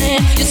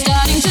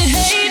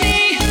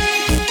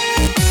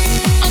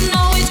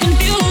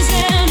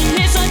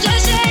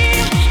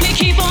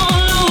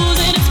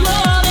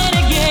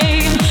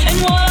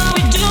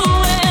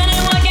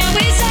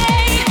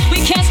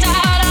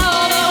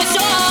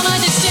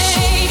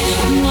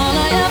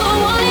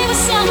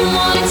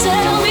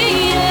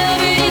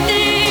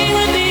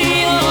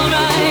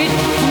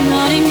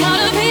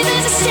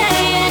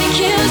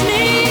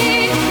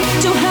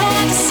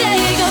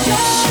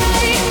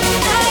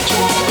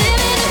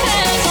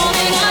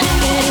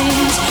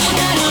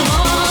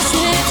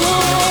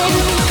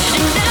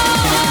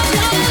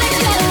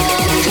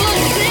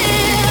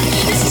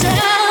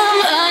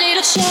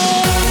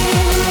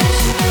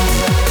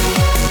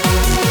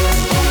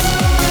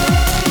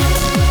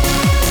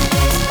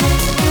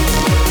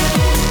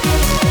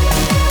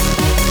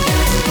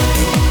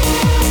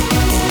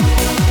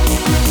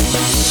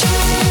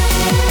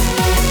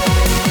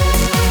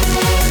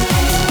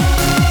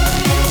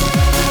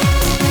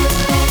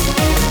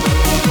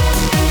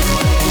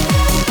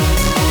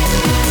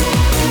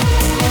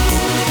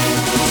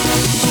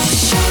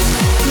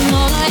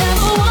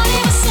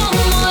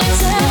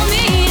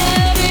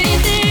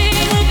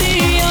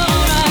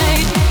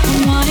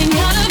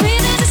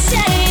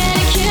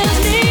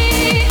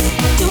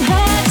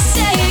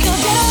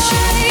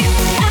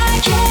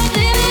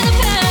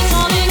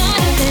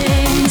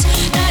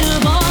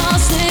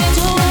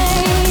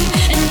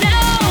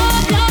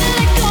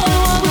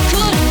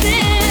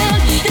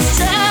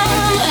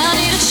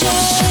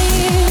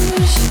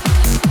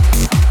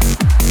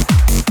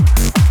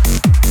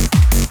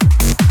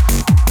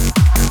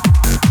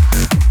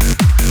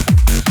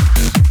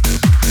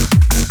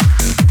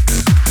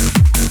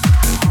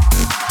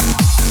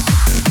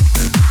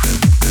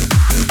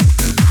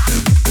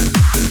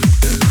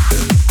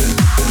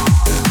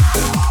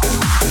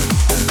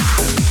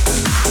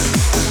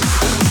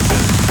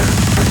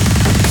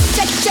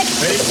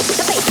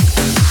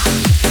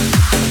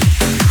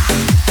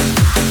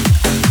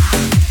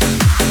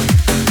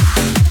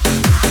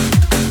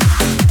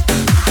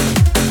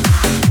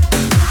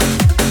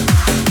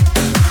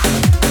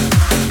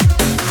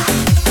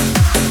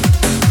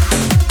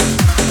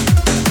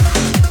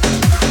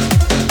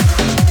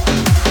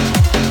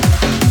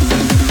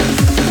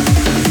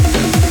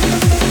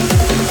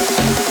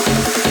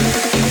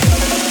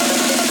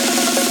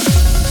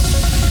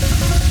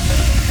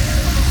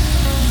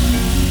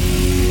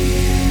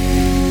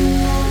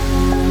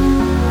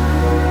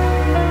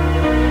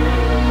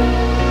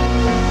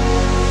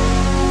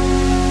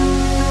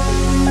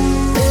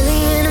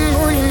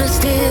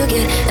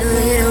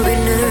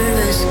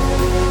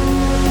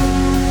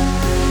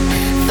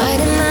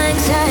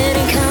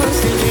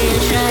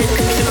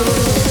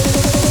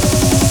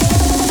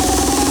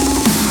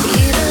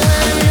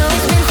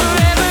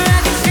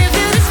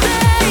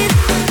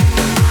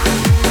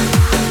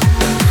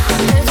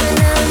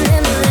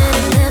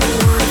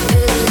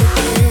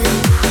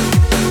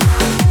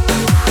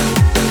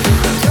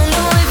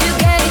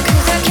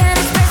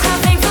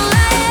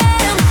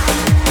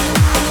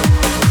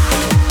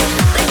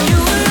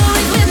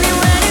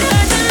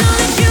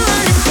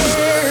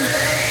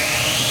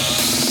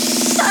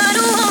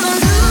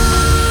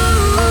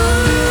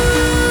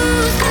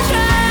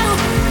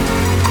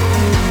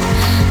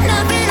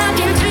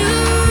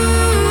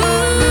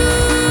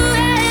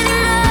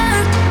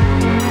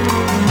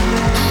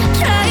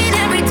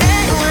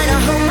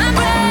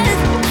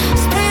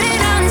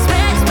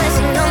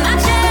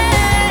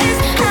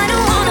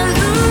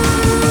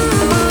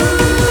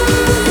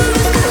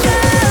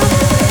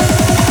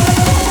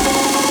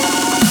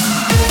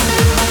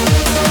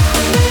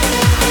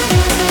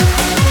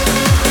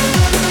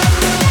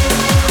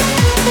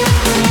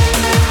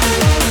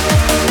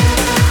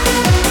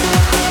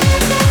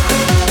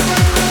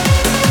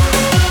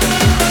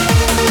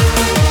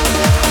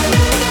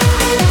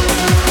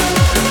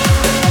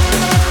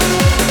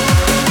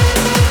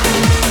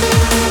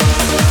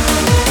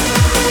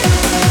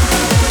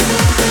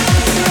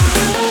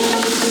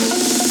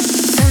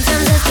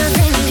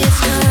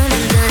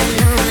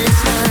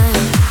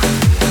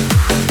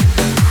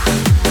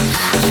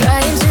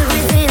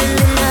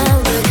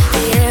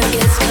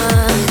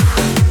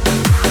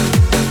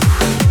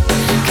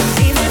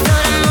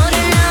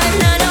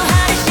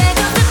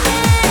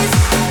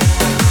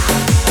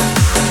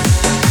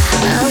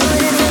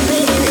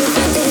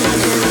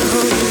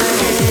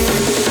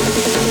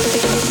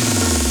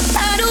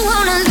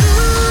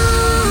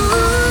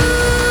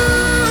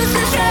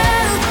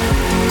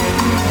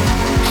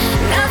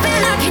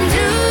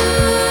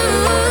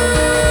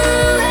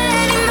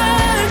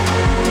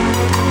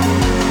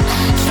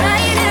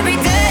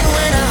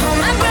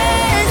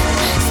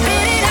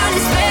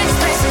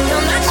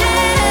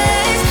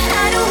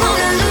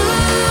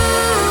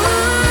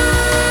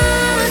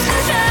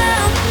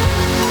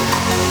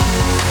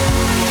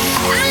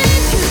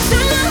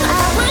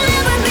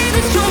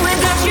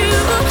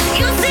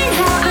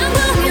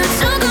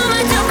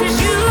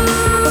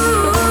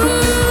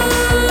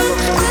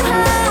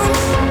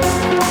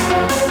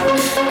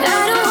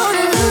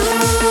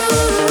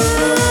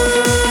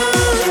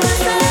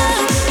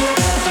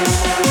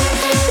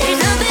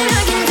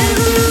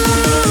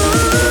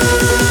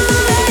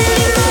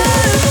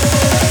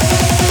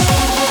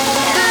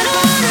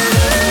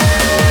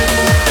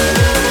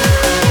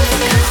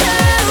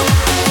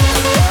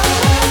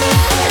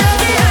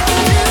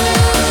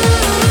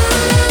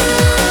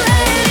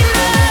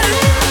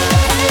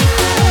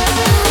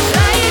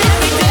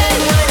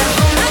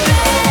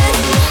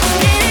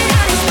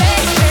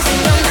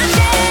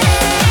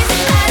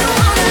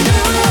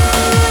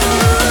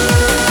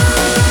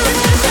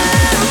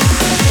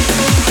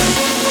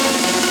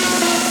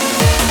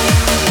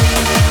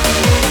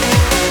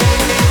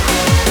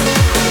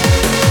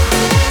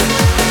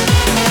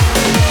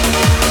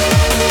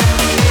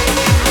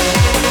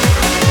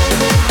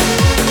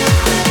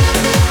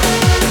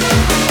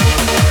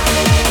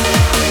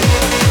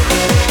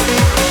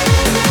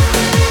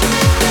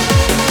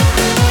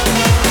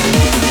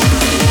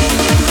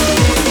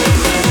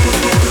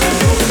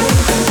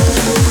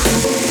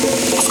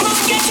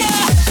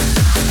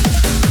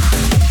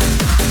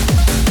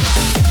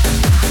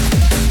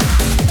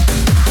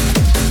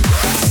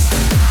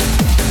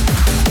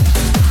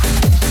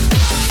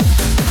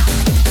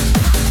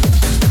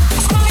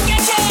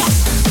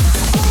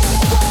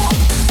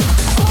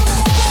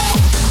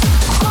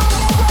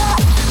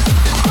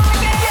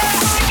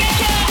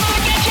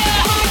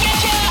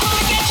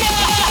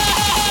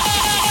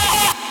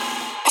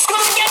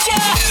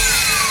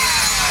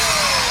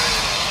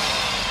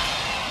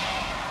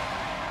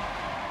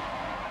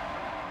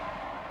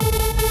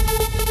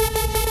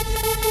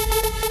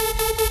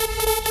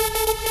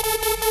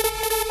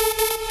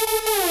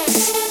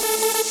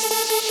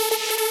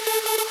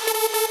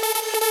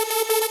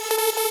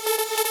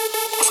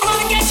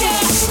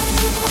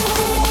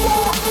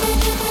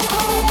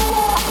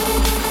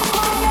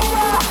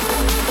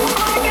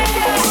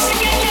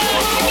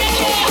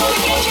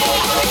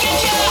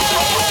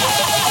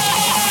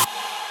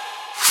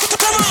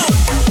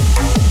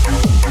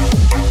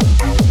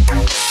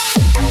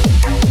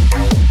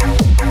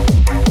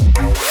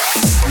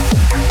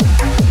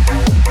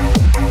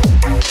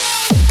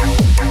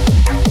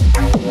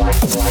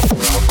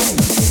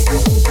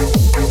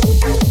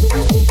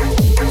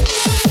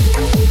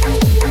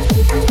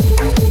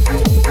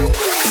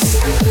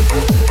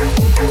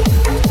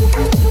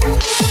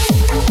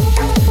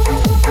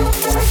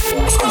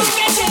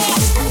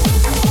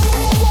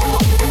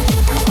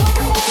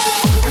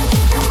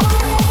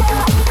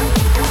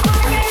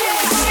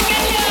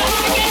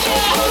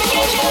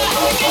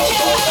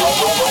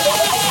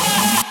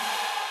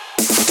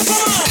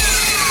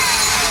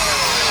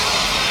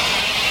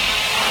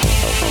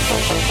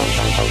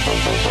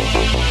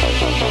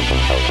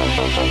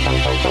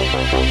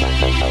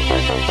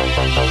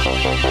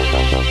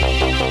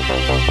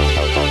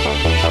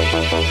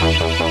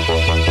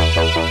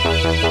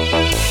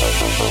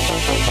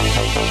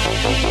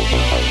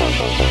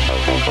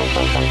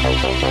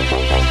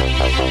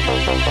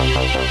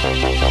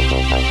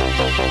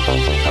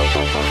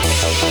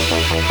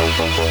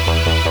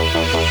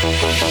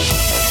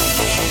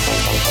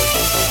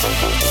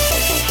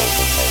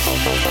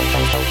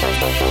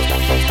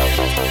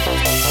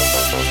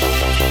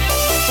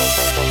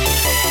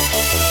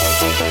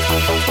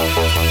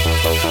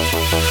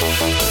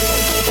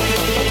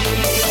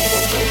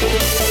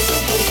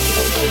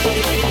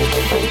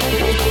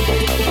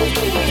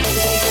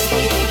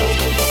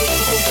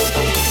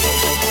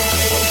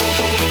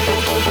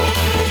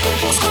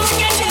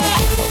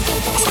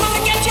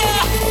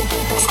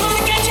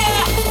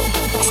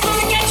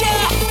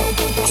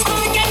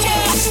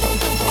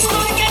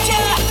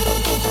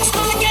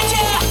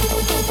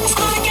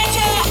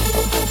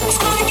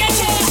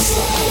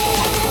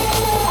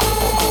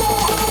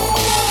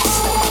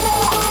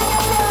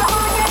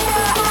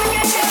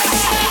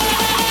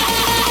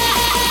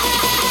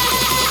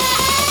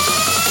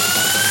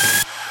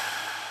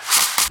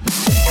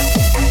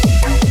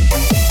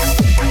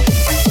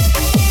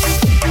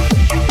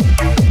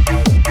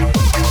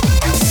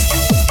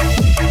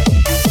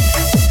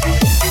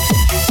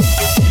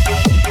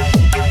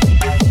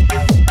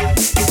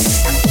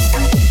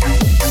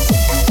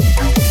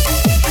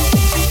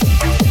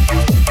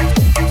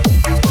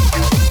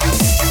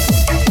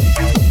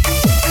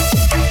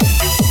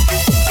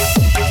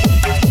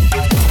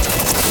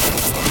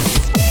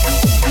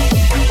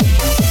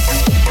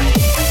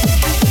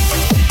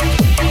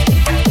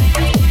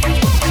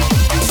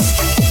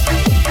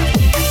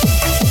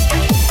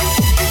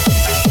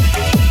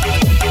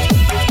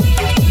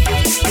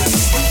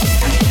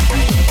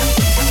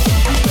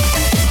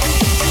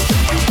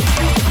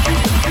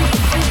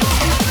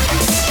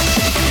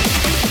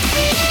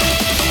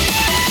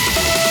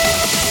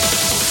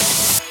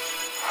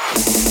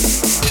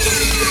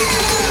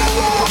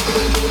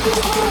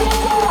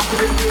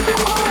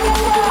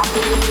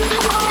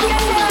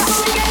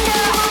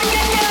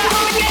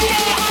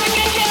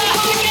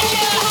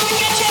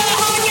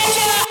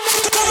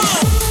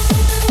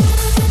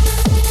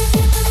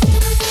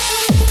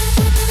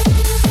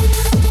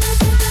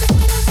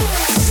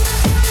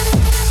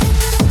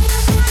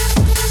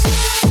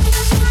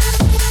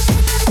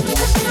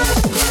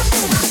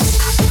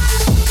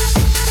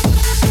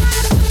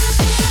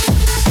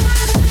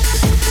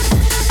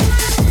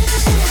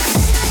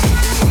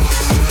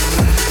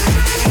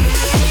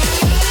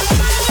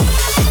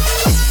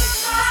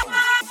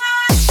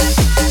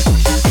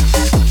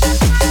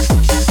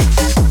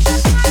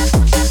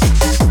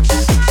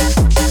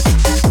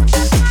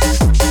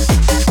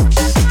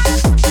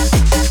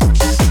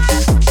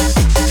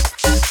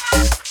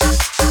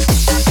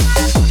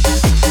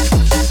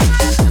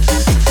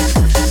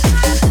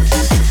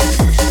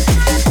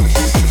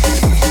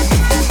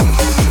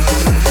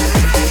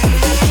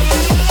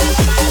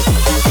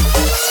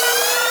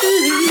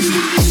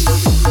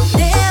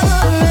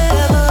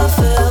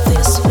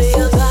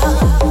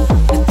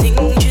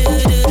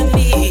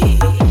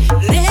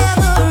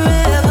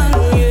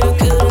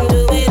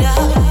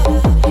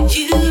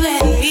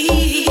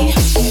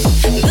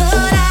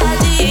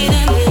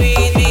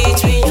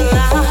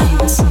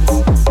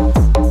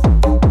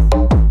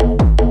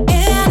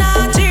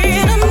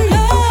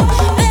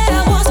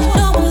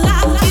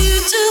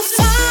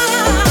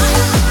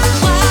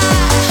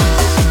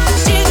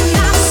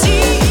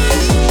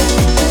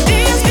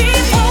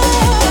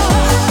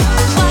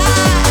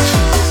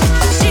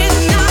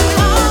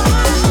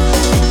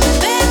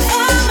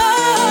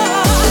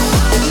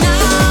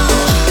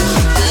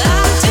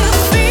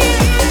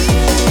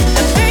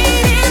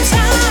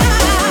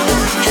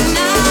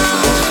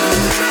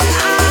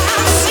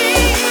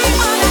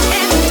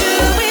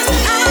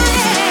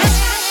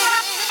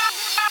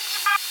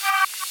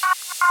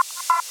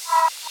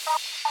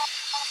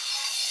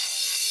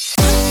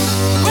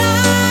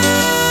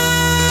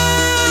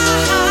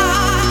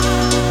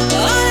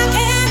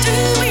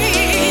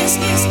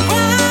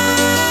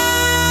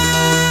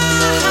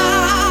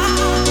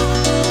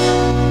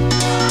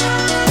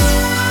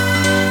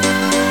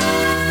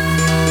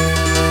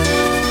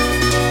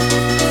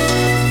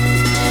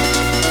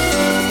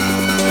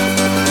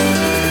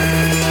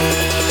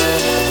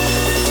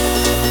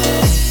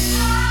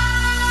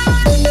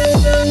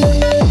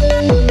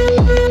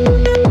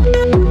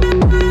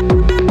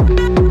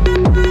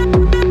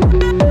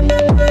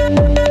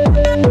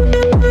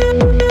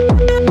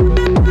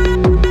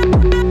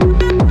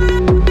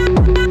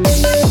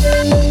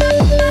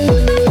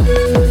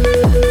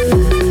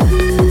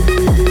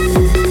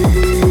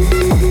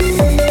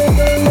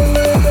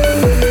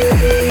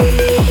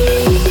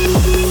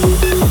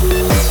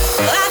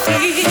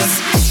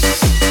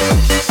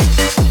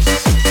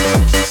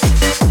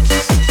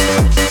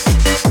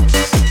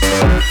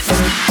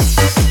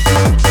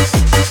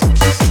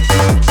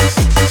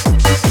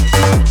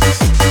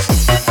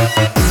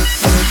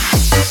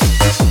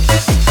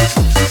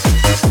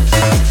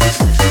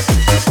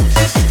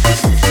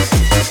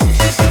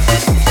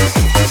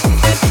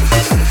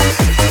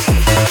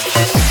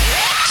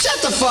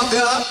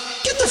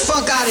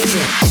fuck out of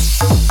here.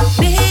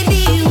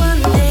 Maybe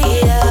one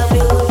day I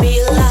will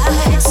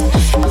realize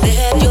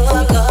that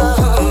you're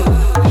gone.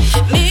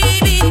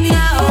 Maybe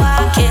now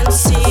I can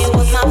see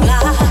what my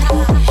blood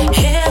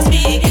has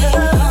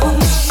become.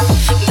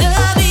 The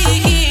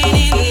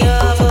beginning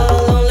of a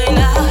lonely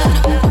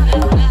night.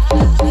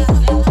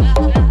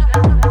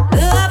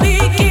 The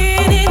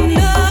beginning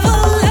of a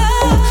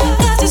love.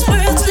 'Cause these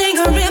words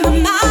linger in my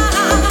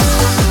mind.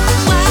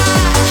 Why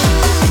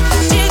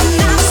didn't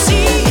I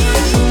see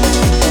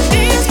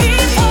this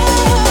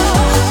before?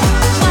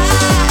 Why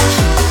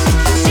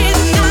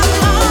didn't I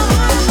come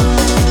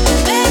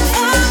back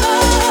for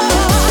more?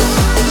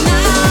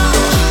 Now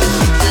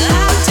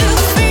I to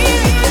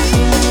feel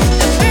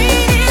the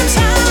pain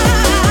inside,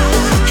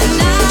 and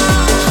now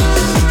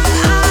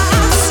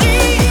I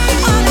see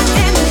all I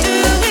can do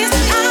is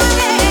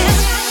hide.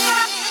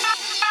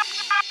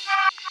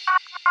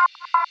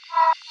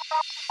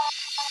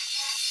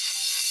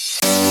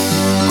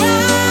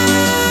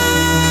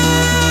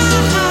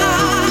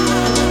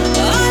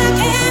 All I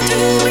can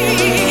do is cry. All I can do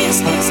is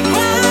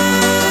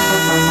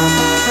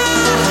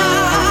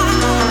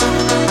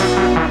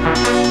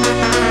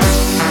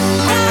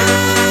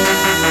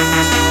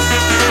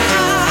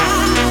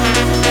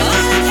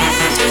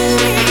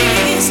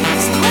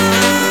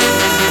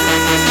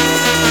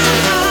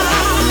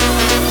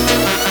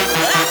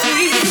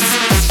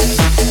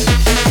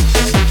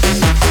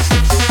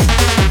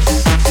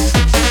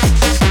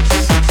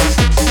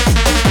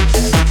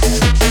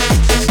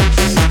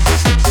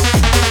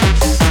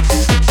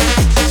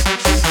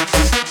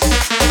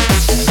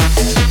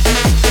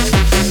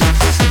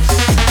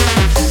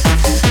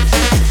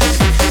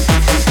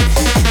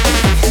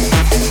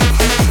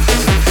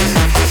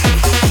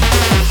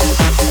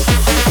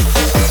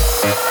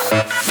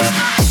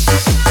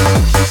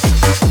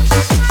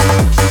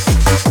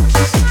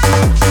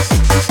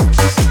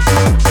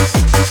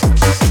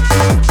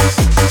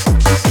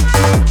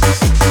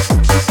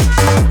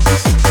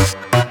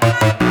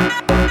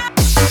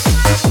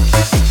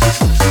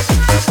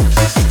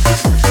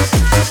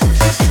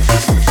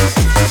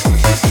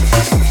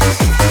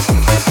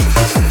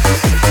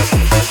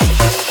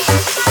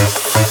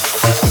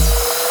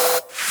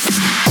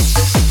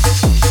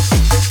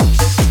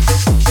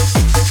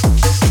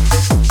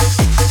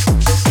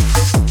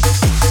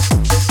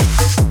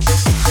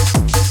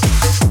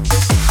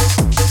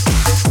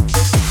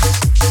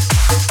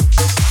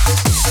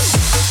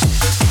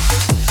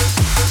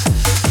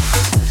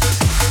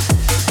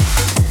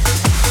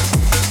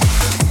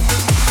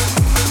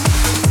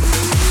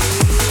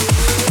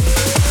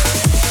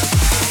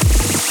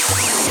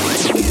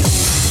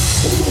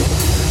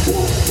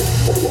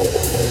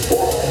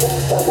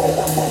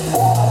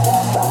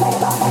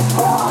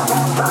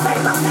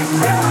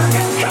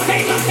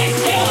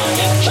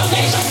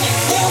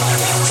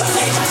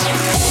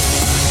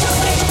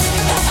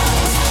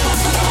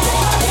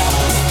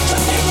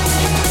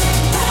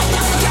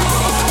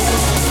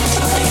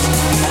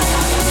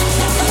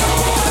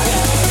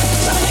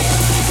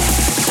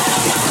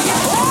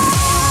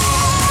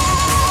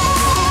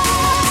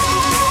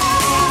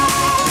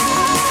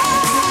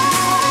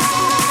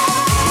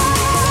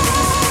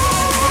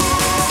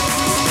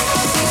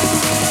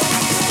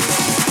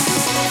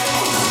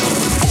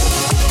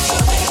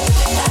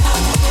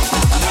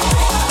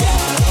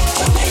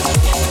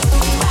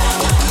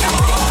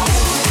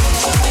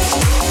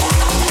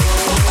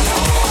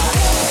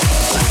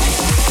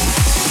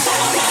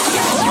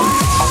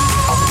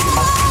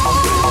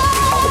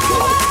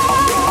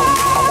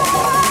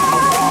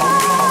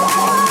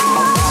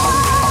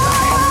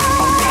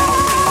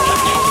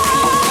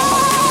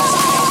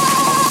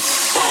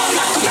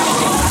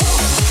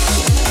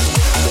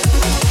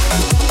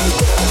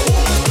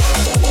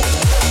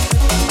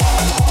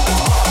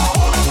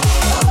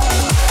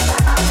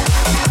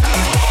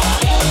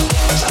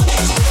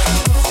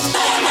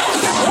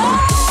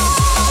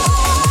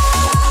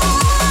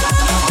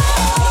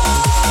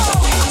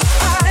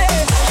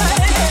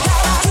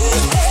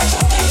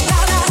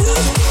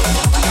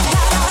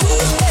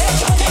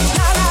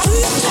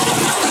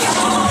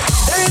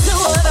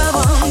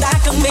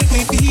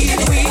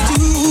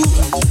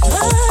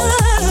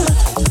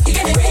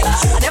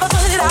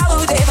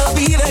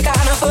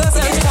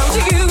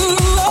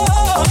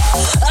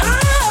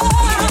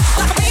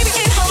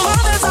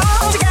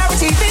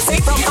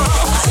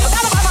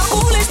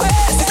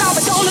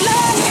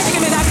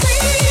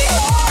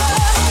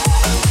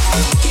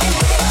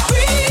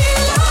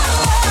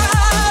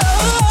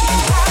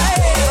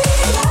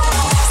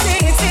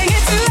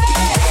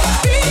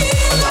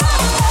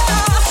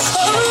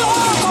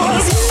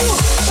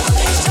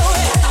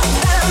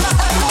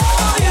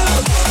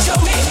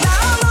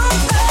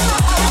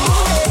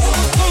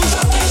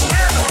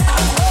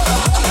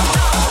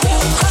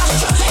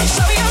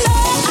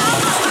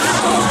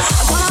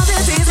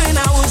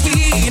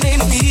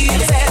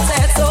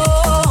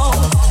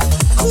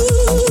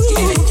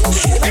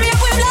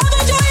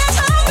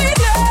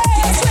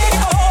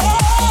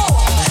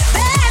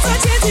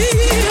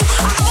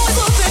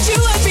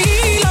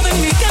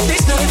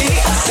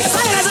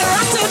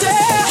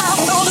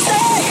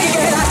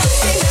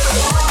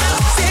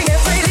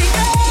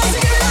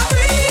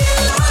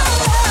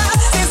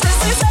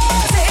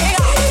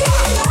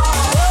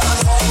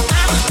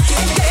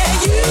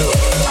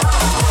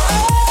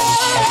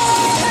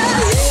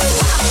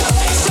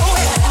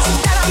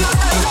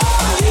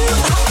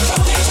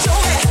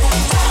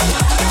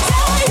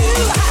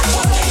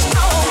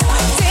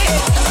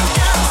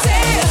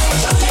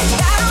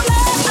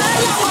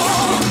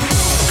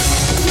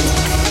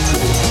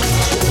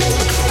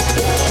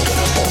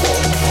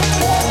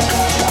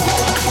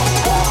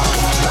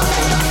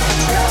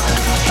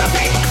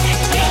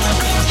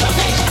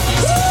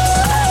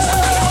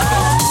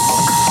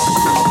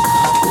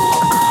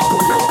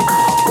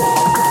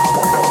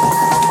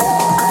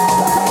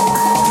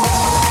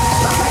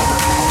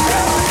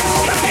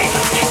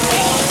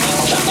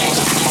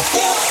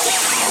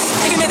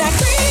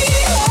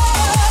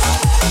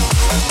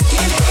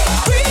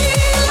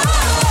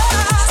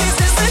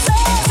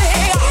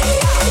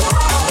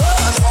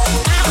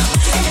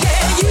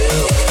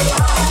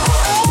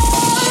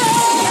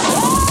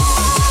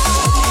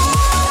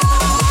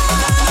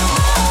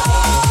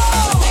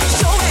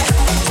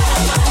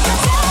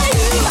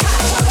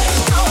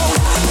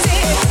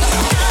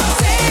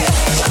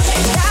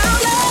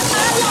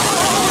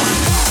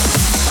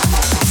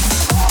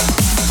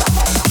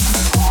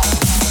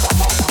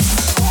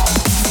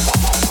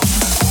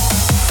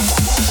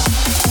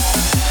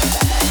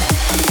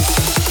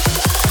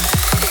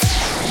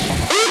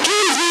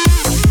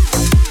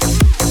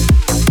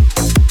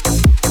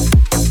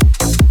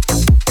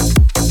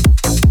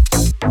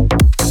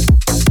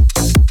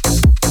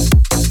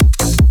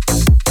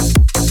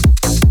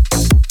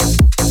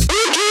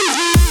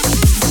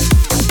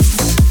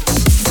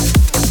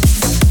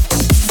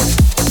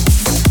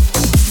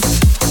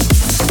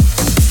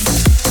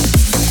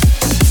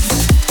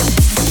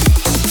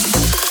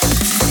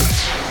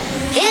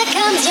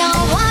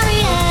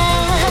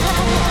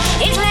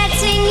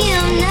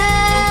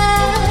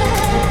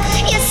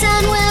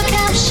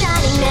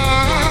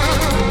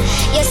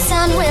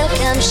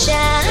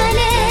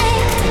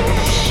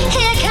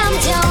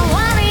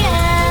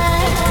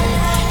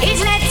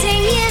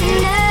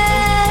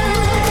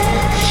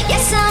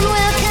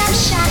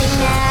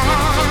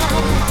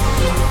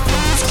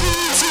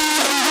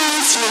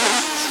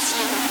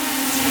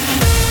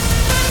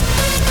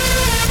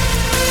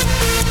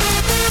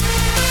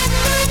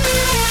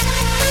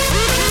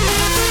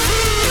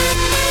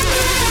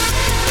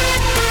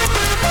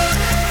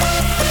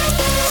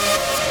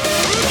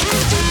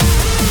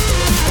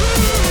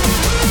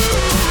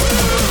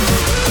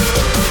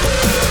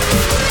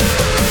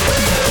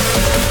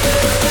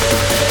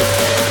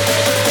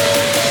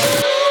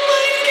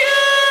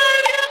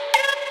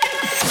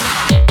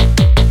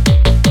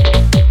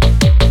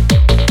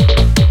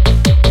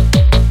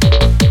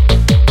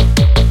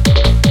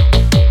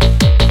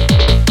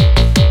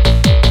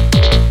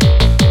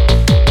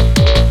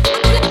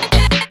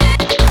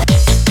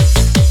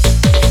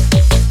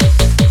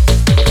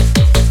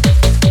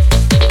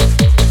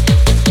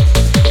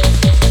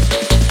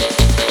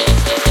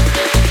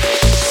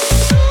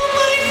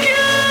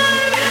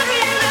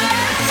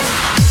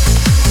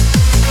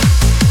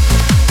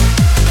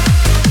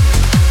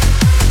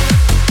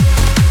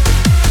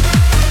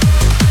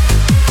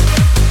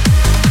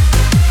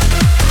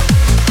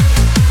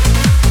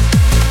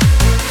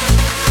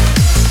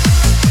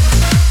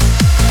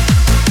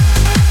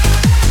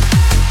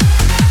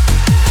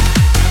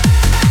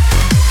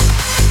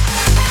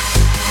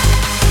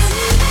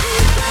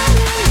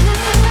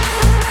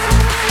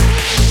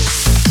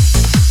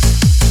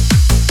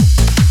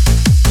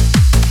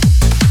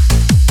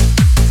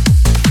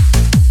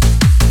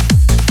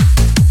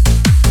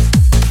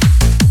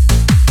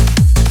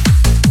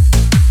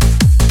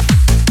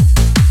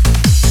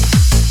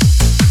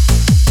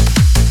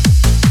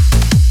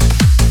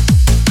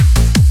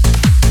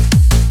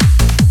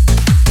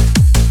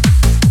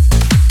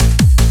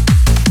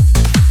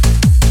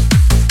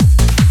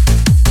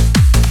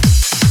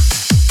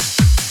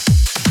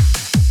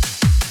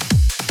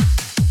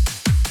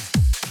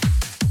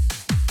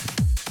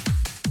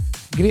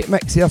great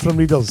mix here from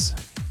Readers.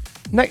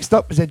 Next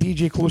up is a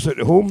DJ closer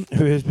to home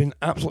who has been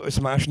absolutely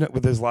smashing it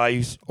with his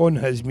lives on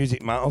his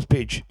Music Matters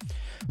page.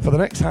 For the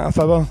next half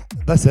hour,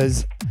 this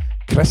is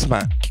Chris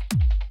Mack.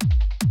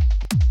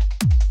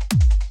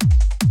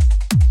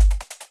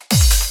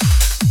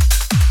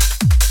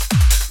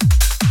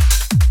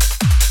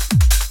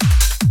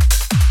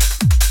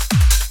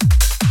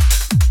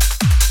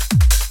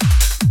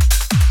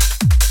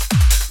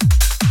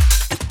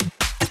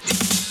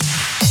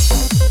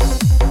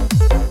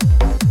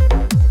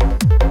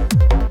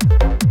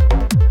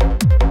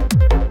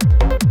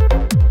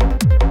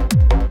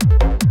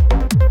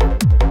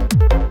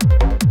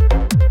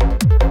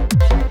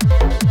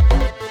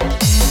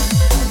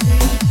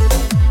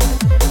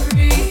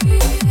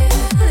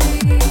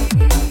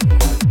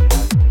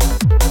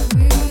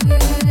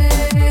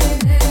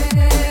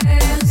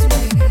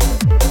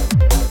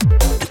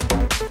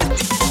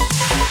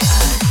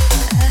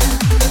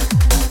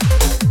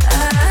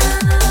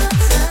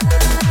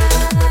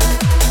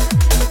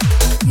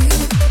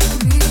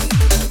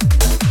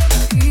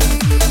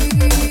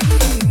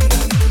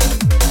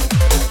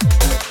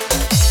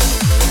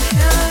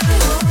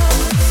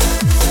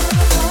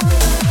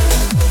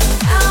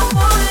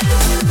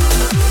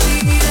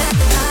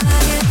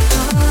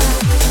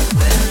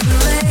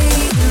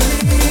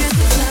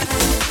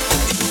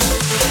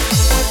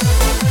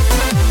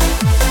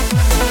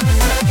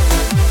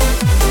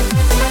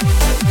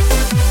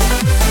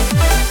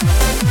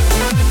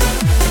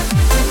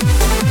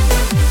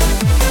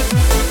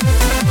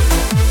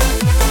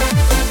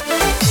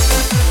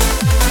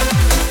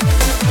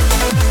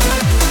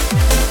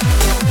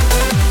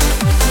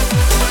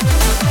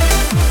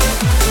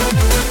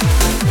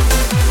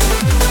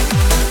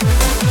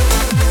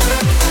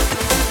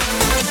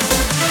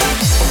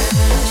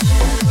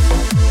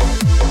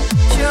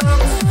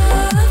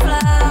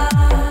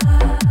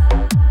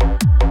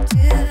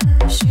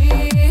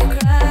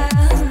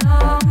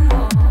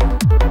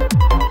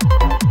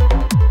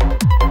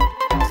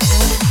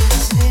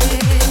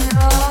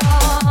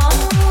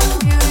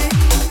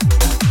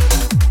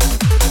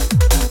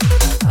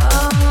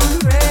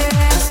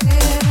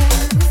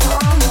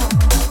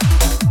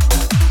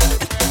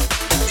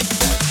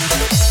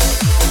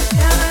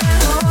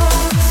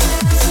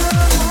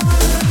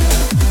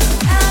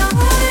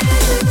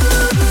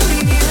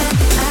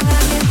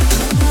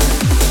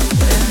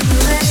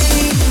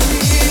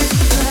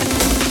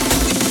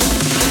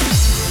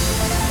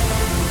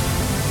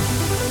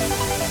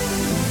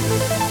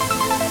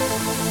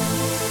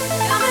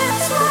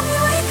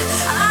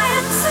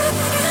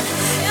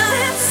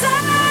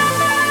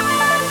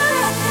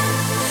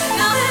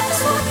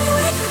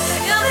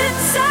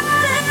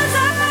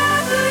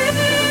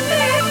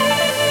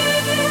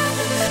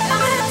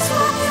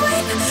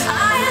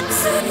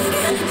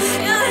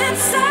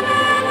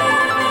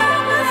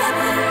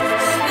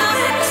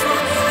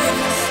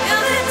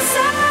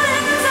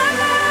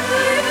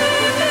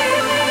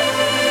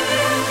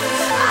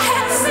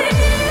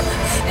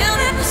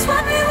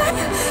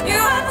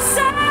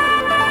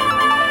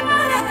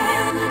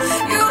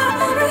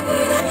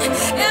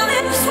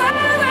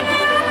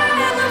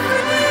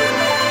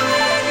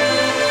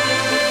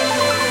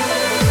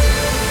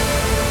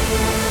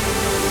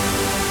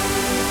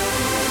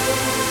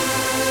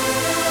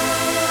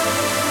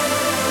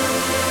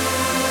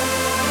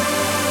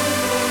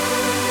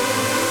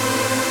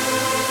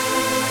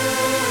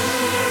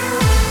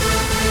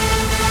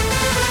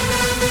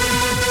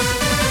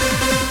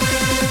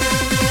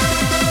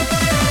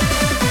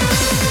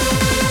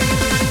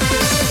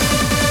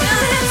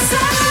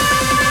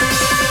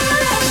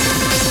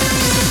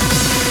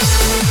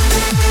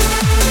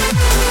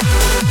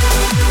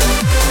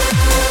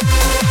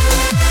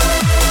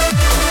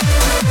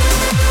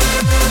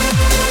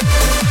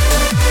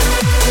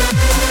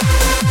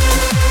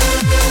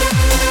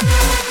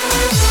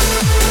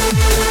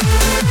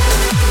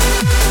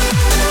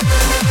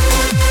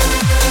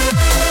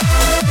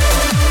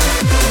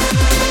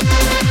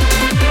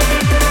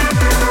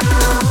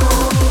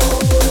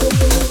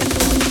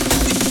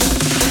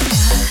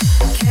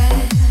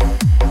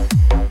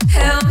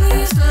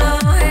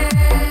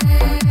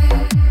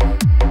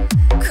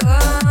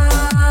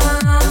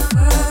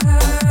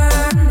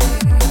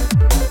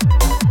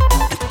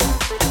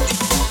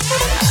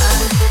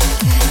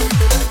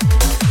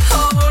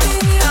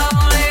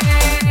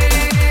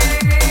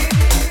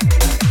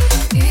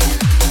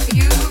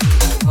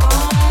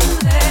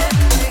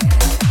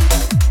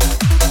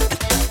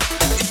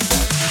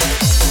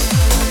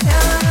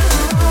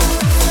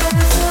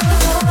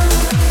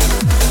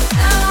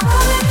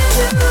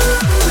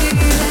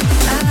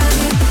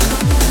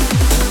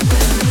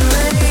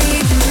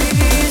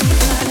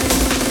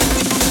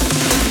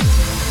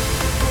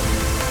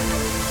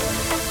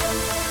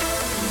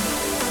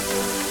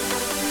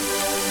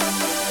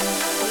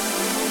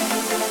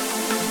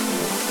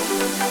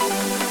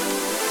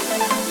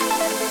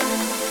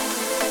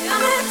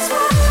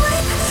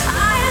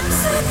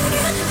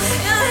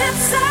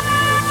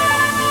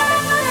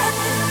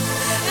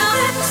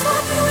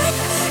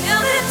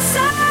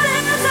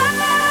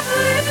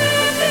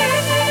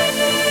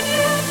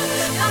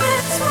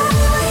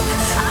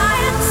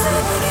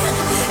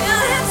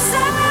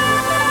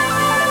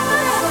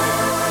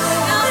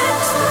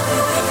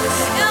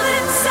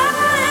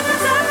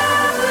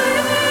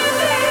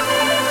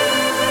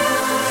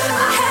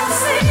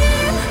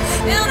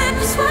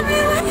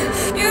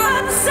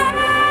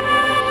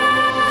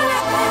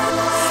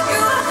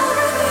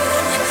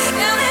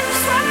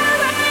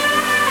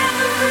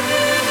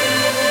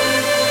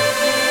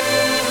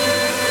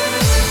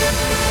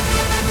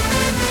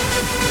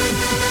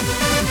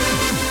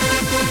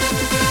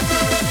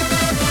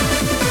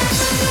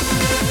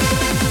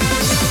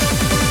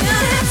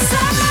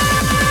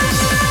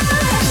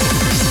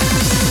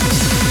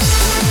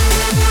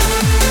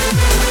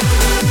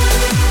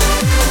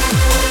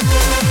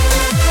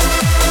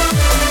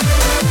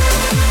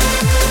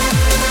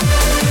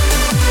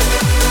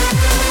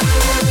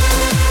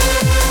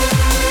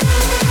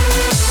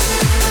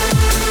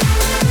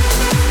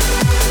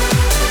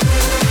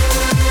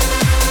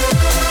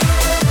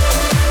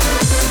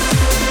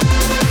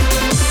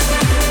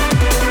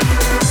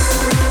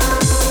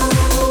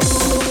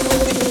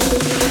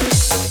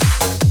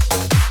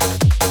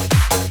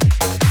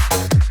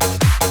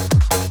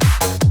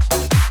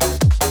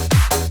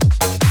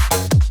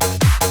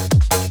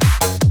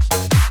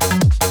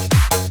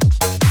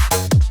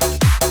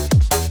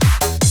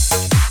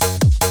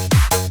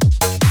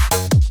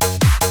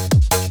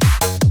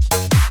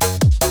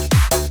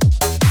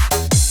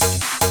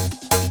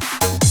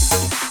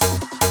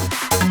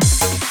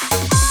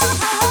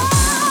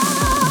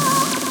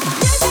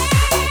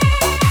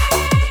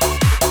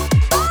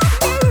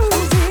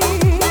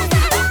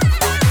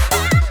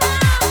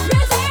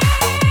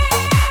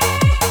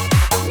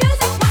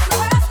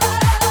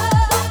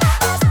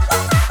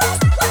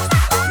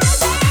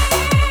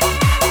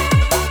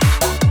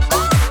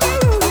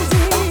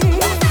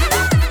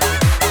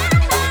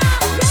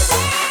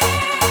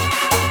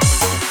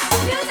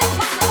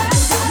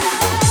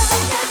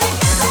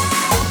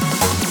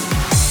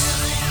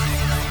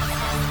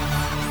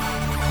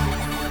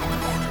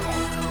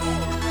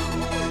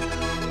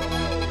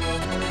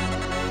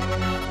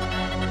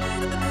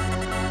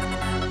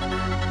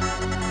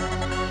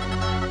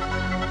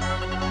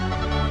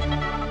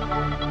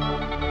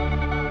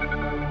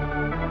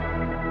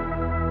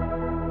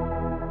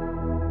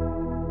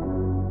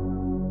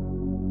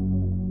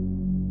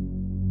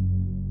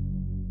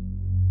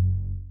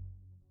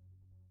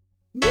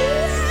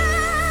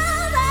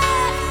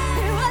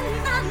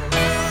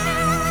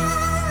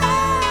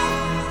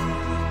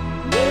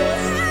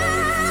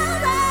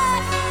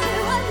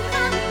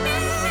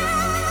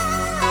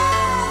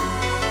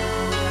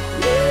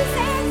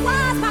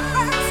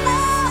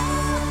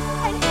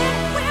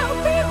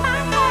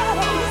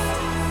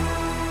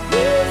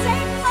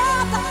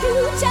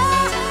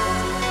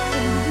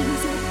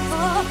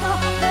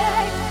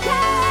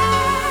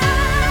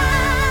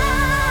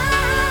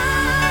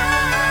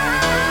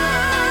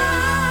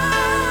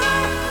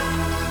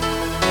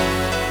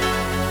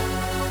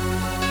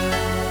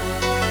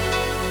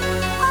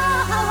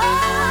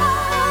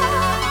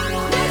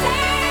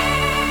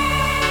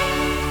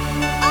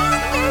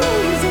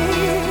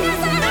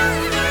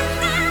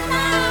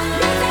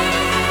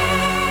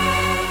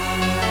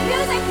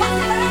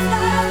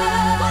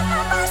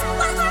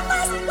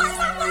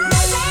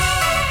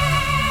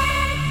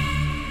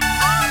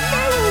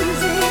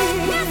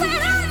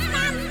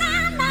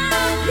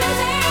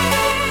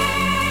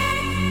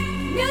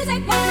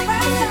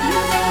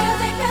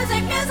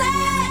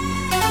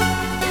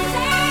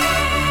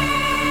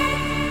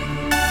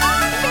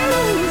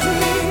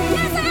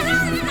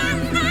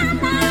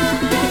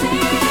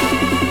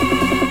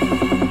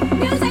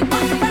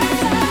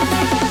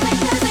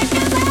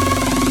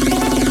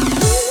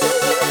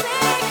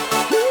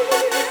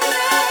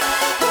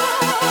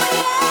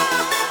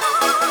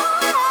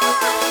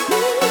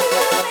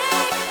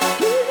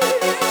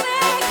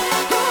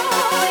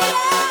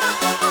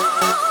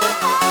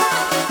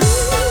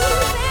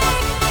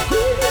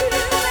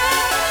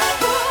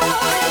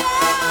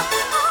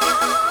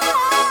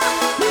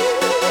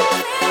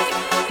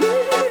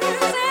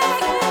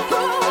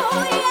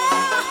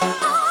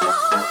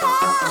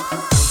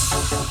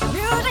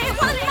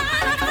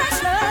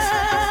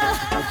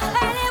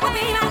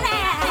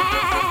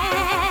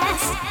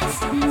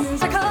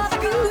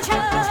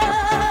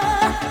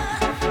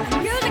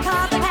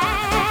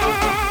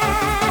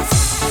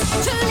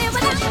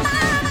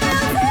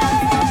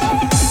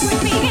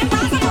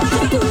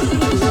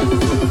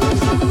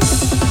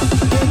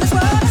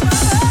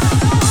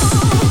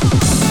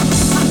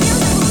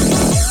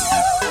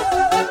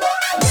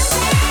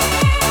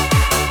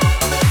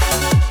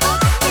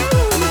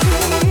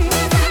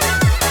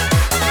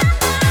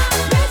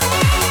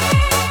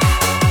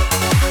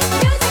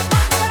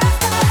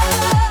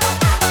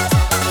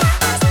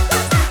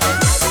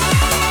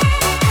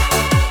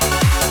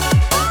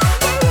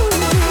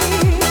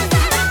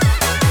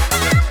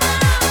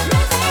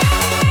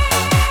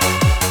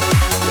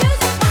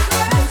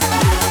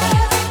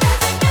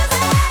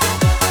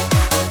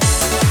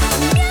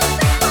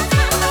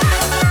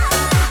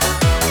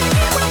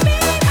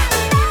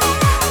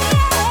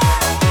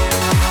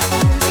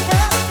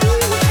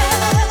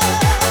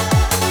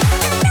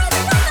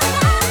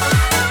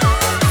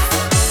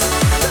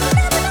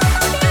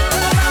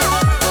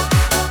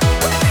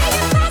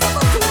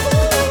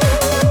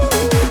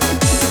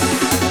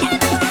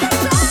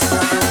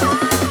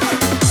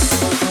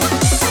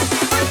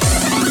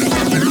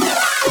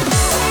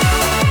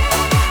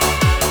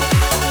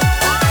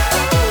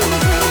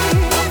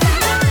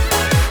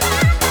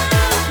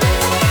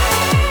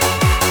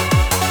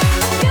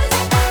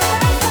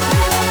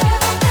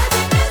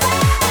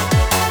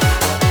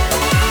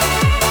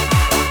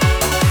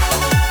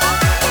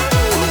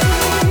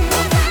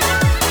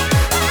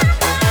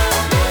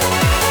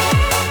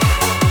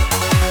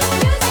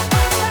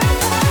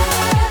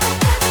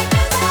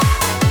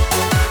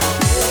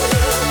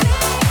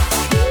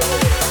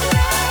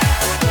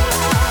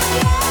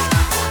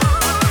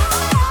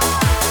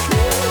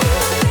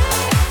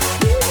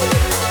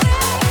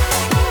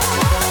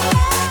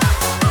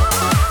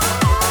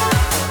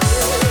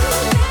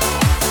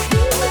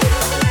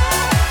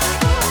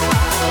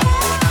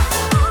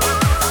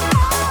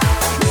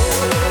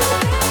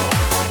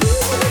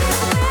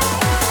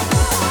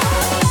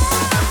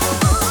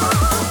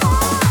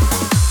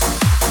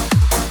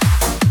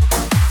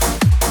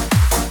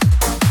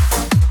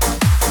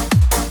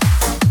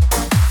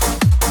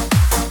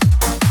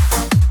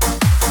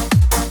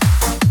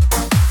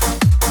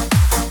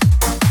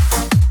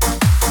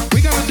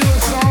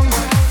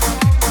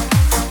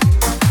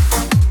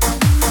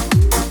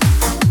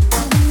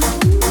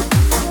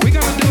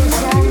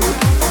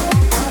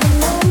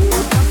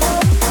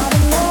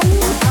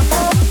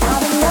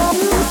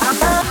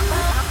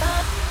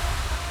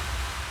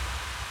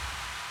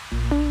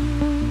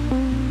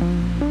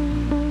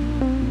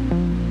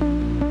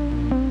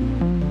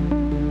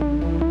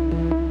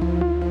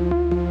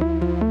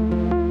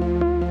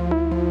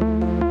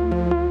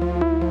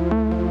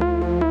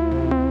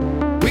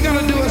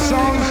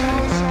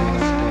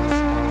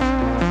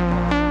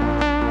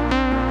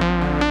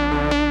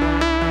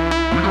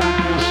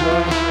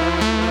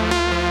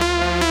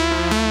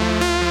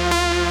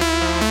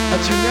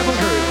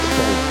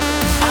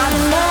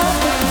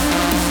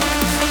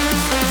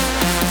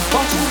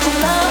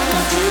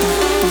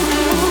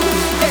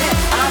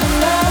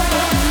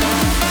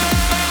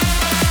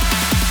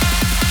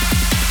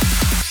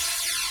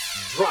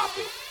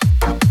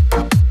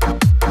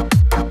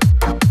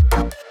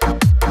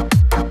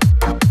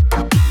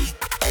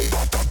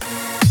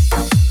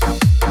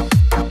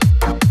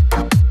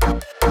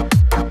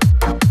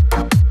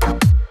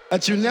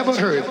 that you never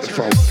heard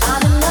before.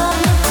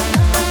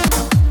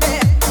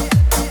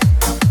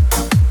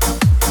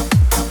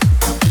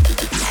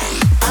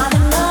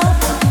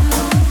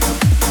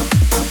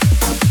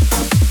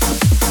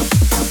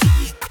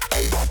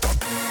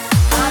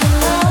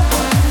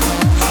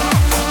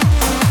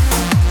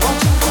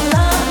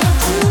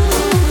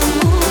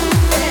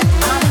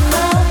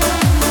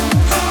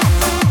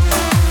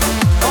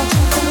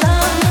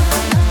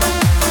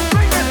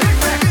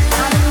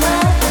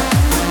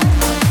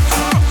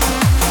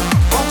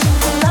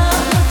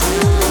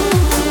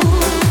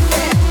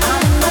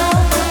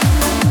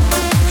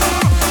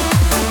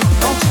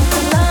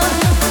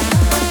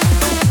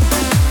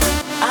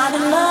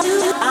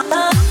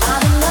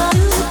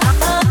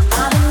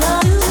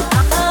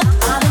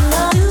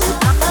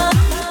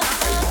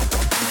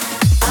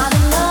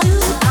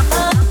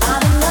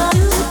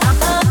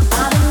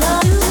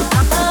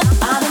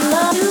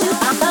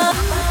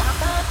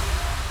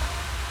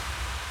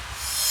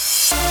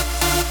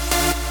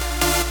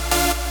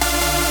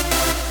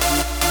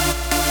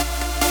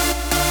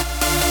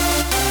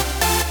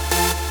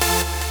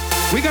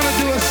 We're gonna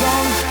do a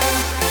song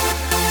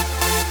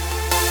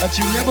that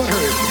you never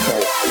heard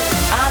before.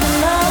 I'm in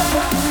love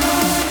with you.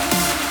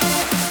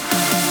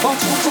 Want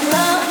you to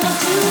love me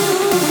too.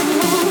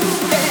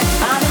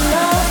 Yeah, I'm in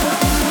love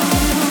with you.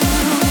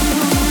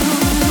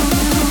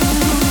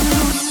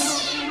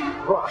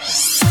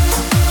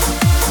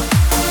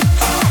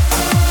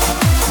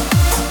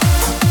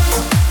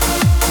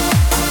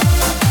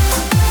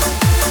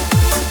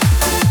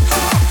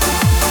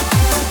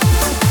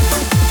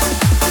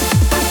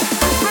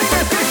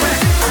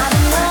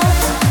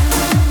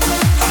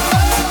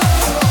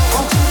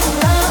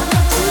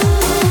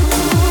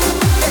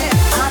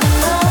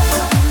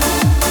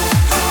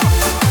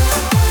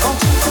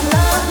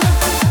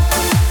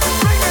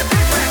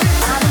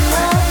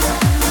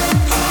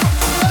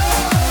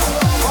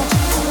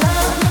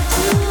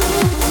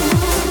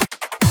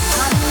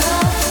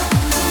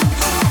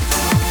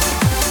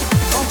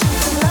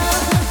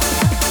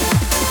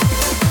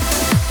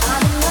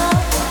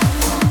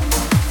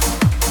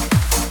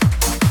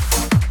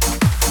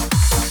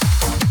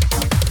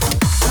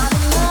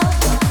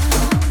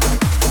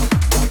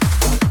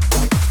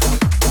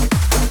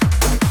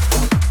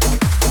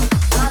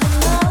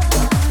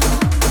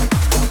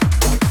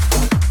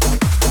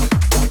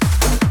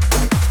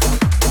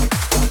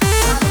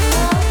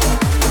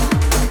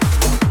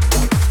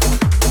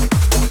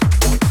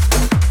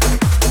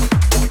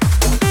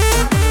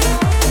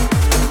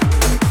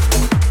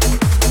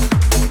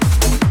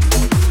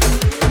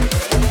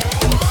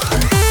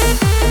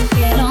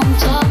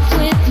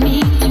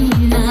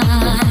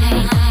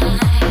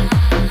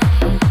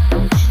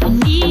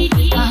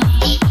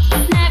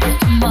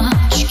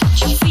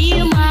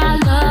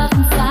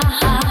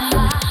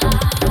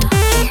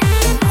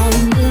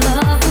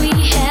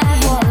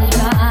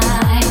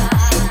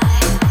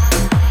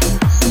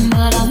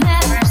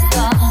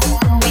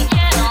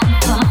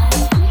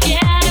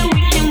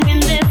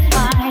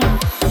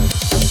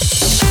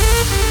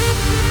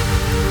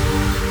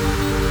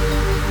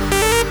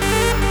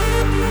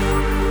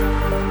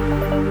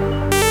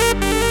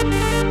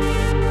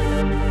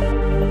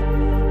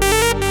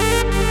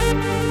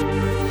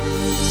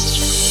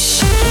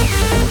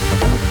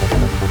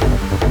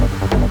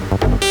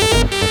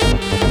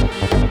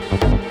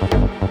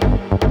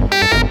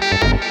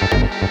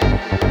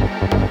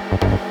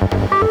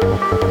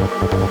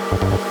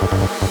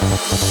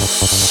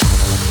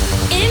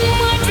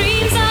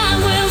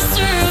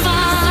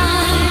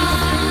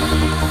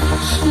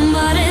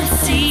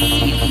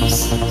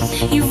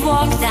 You've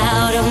walked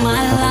out of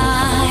my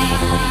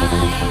life.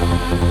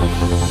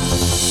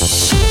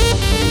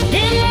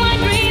 In my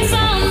dreams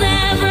I'll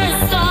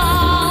never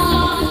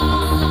stop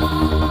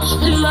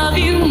to love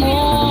you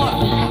more.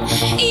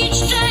 Each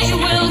day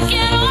we'll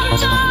get on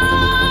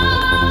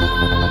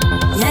top.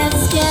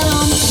 Let's get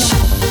on top.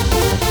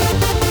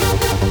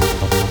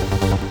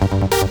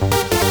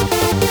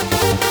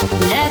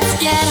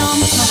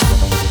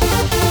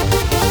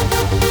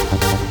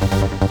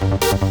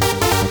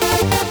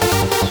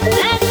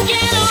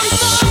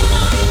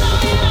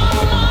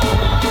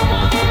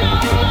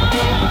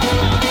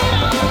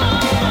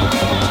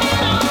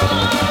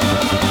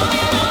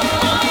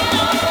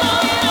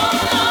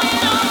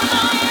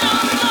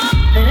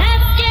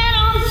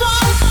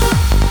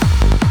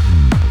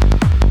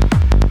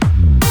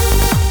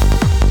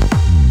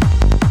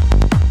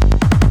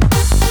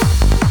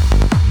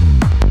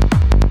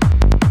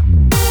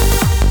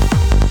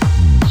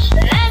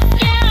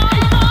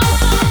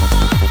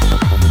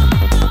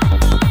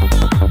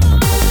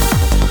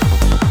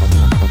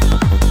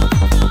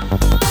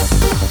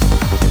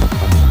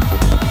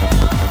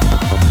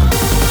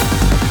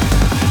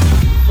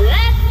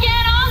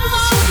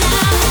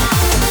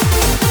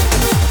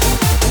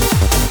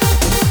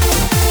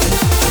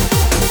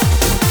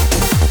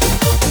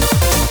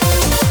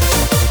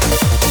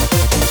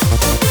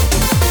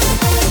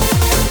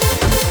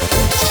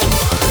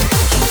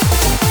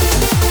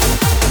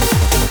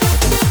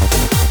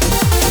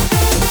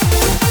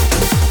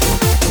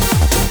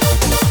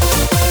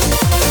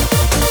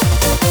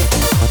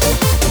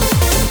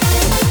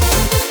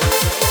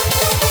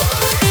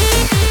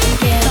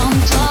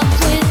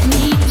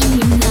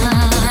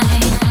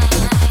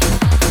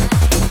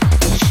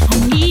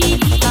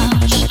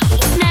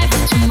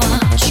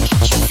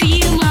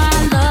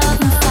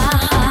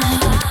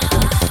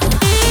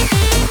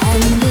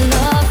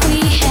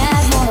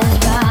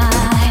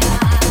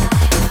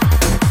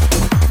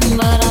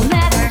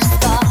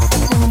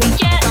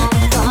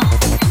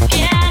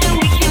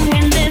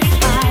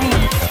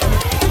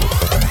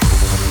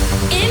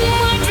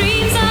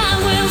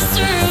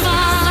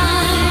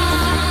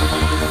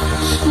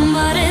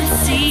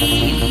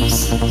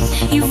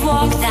 You've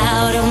walked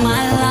out of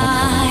my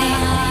life.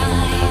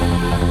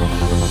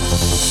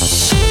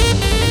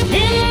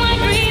 In my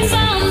dreams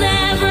I'll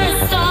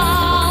never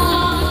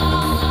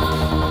stop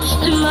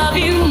to love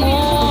you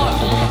more.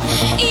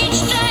 Each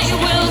day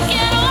we'll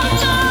get on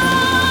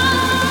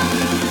top.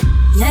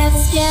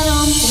 Let's get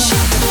on top.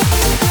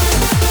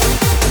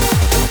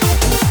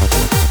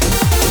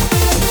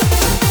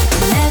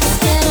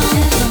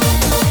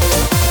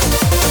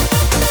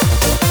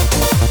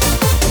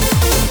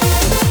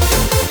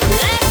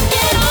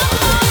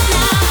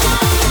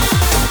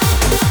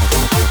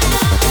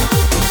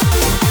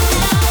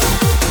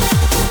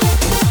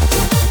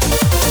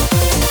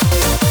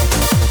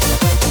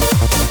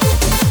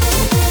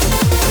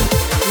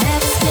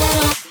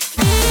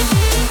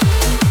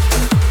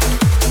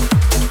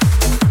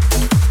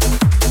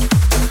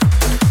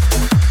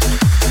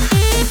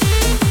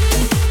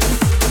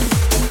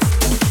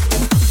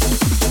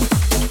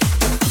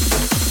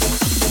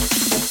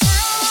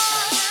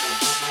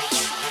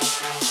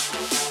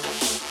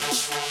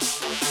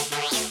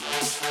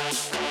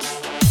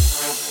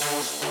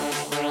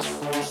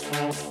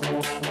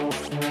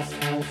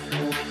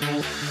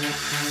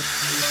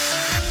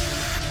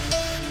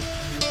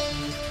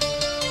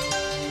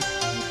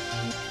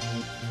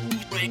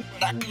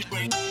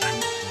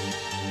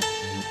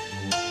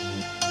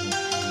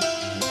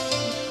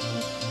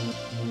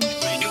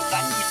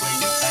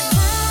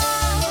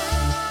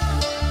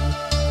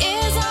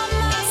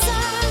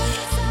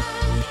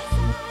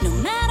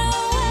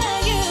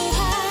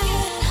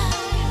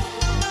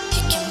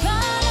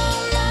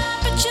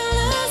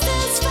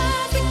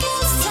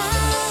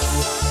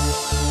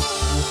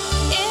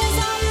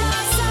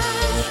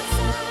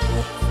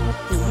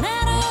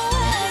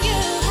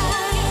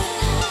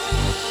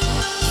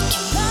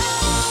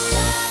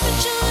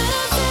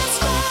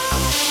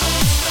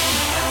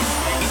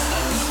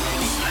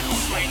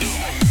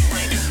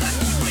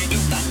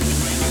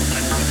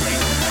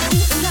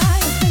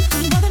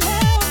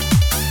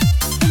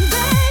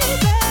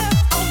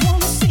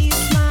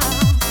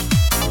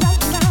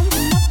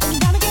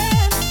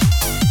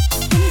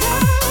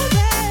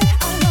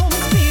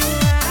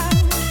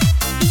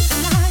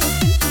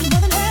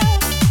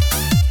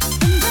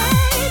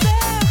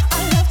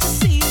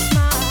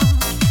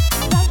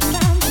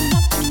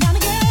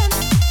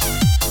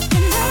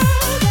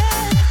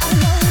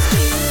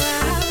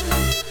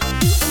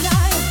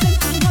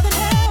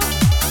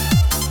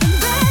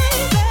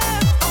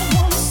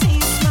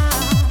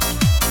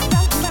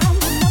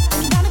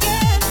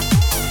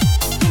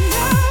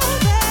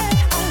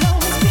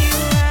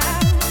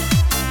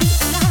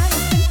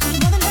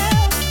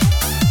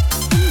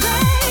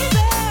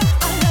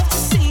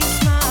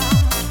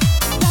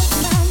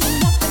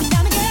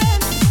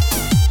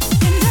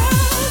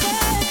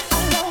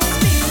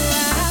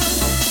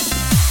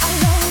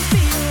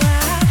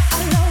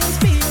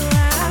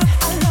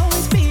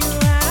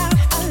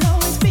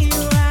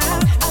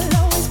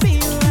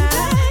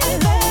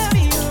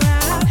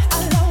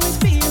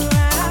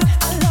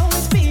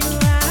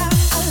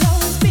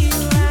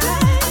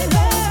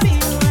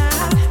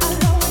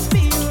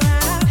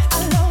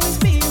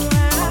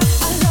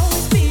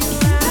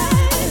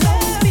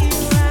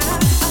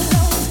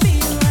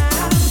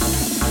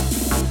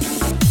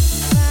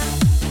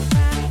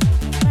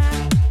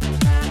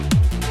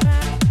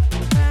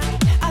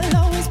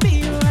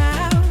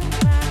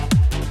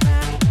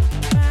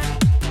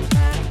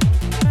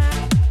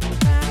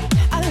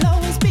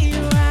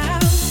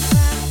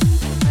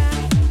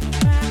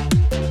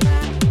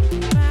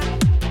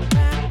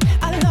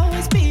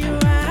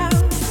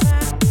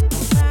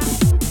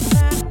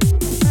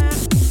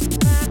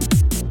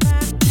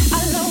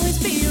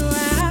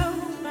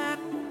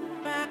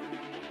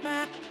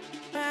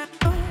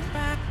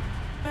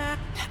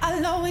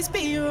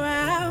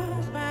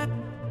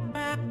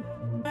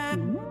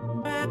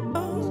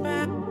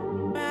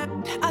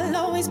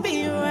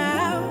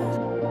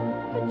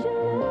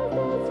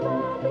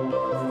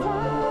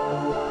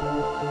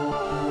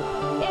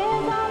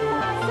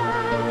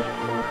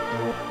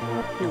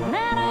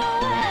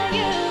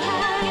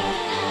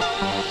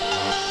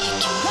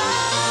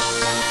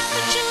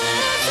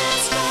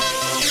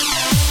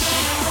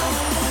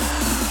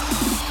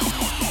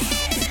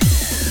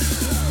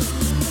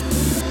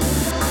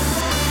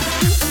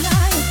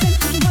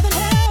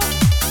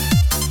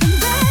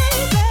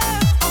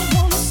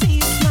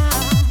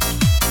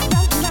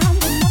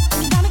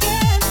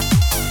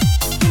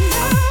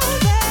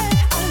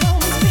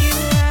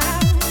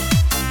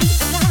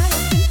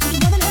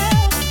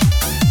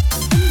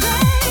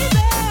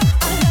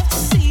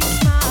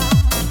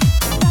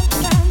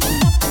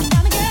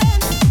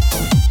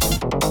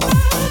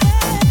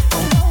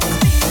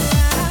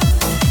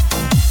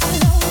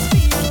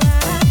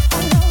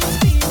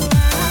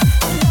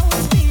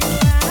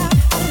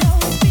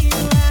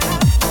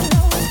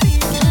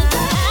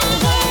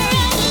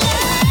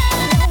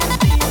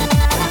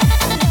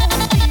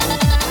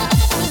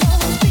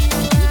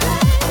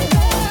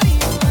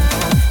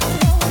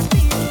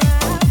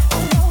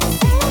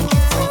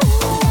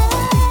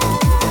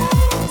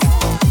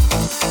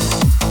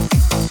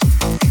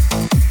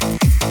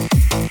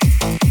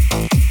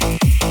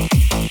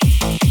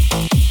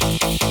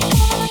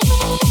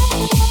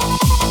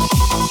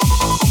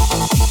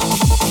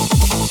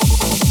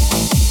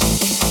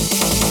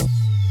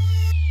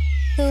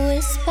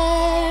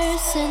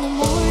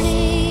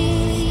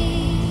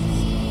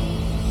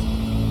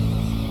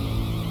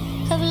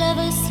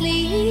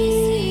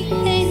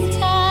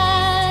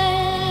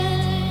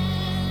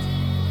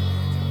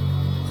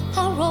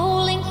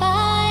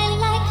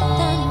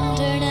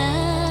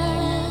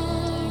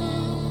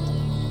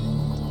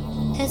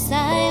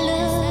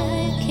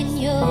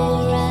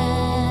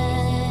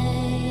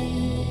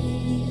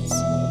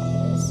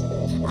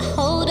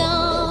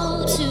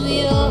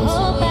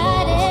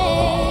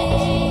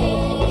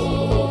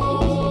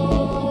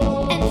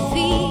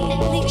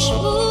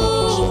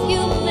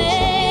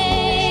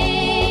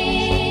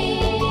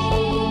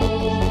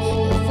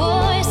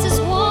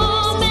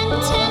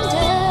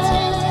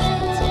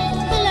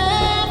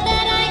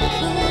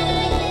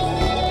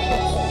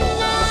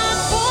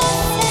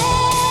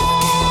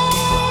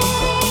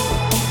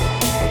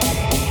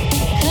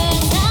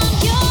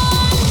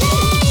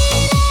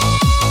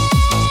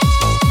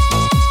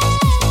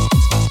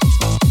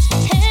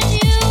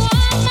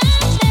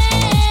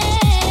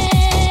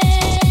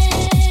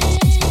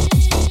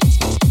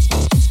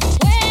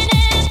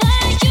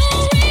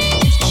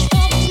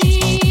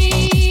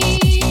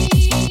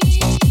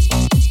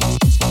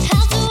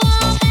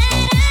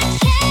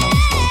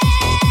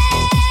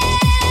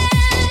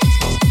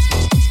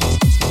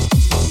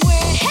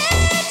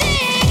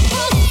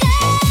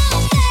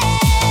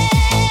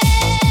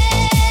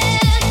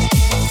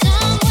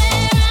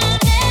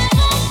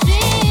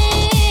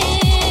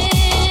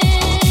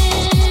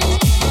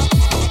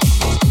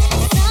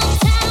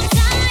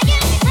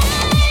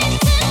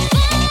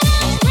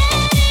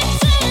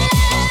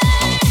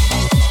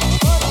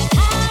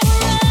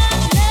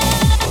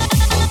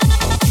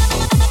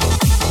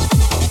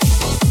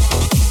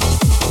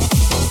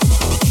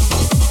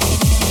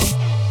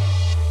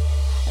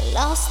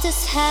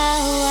 just how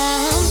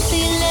I'm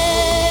feeling.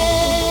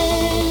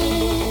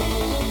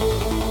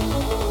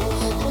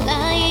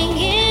 Lying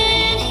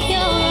in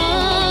your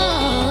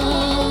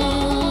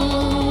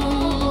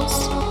arms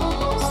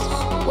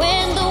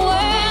when the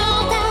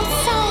world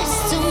outside's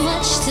too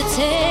much to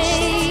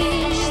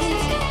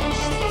take.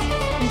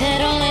 That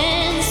all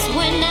ends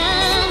when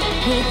I'm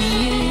with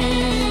you.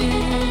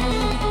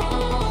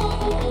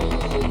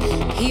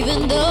 Even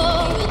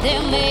though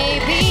there may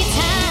be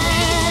times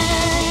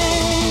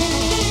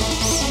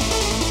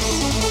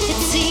it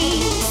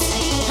seems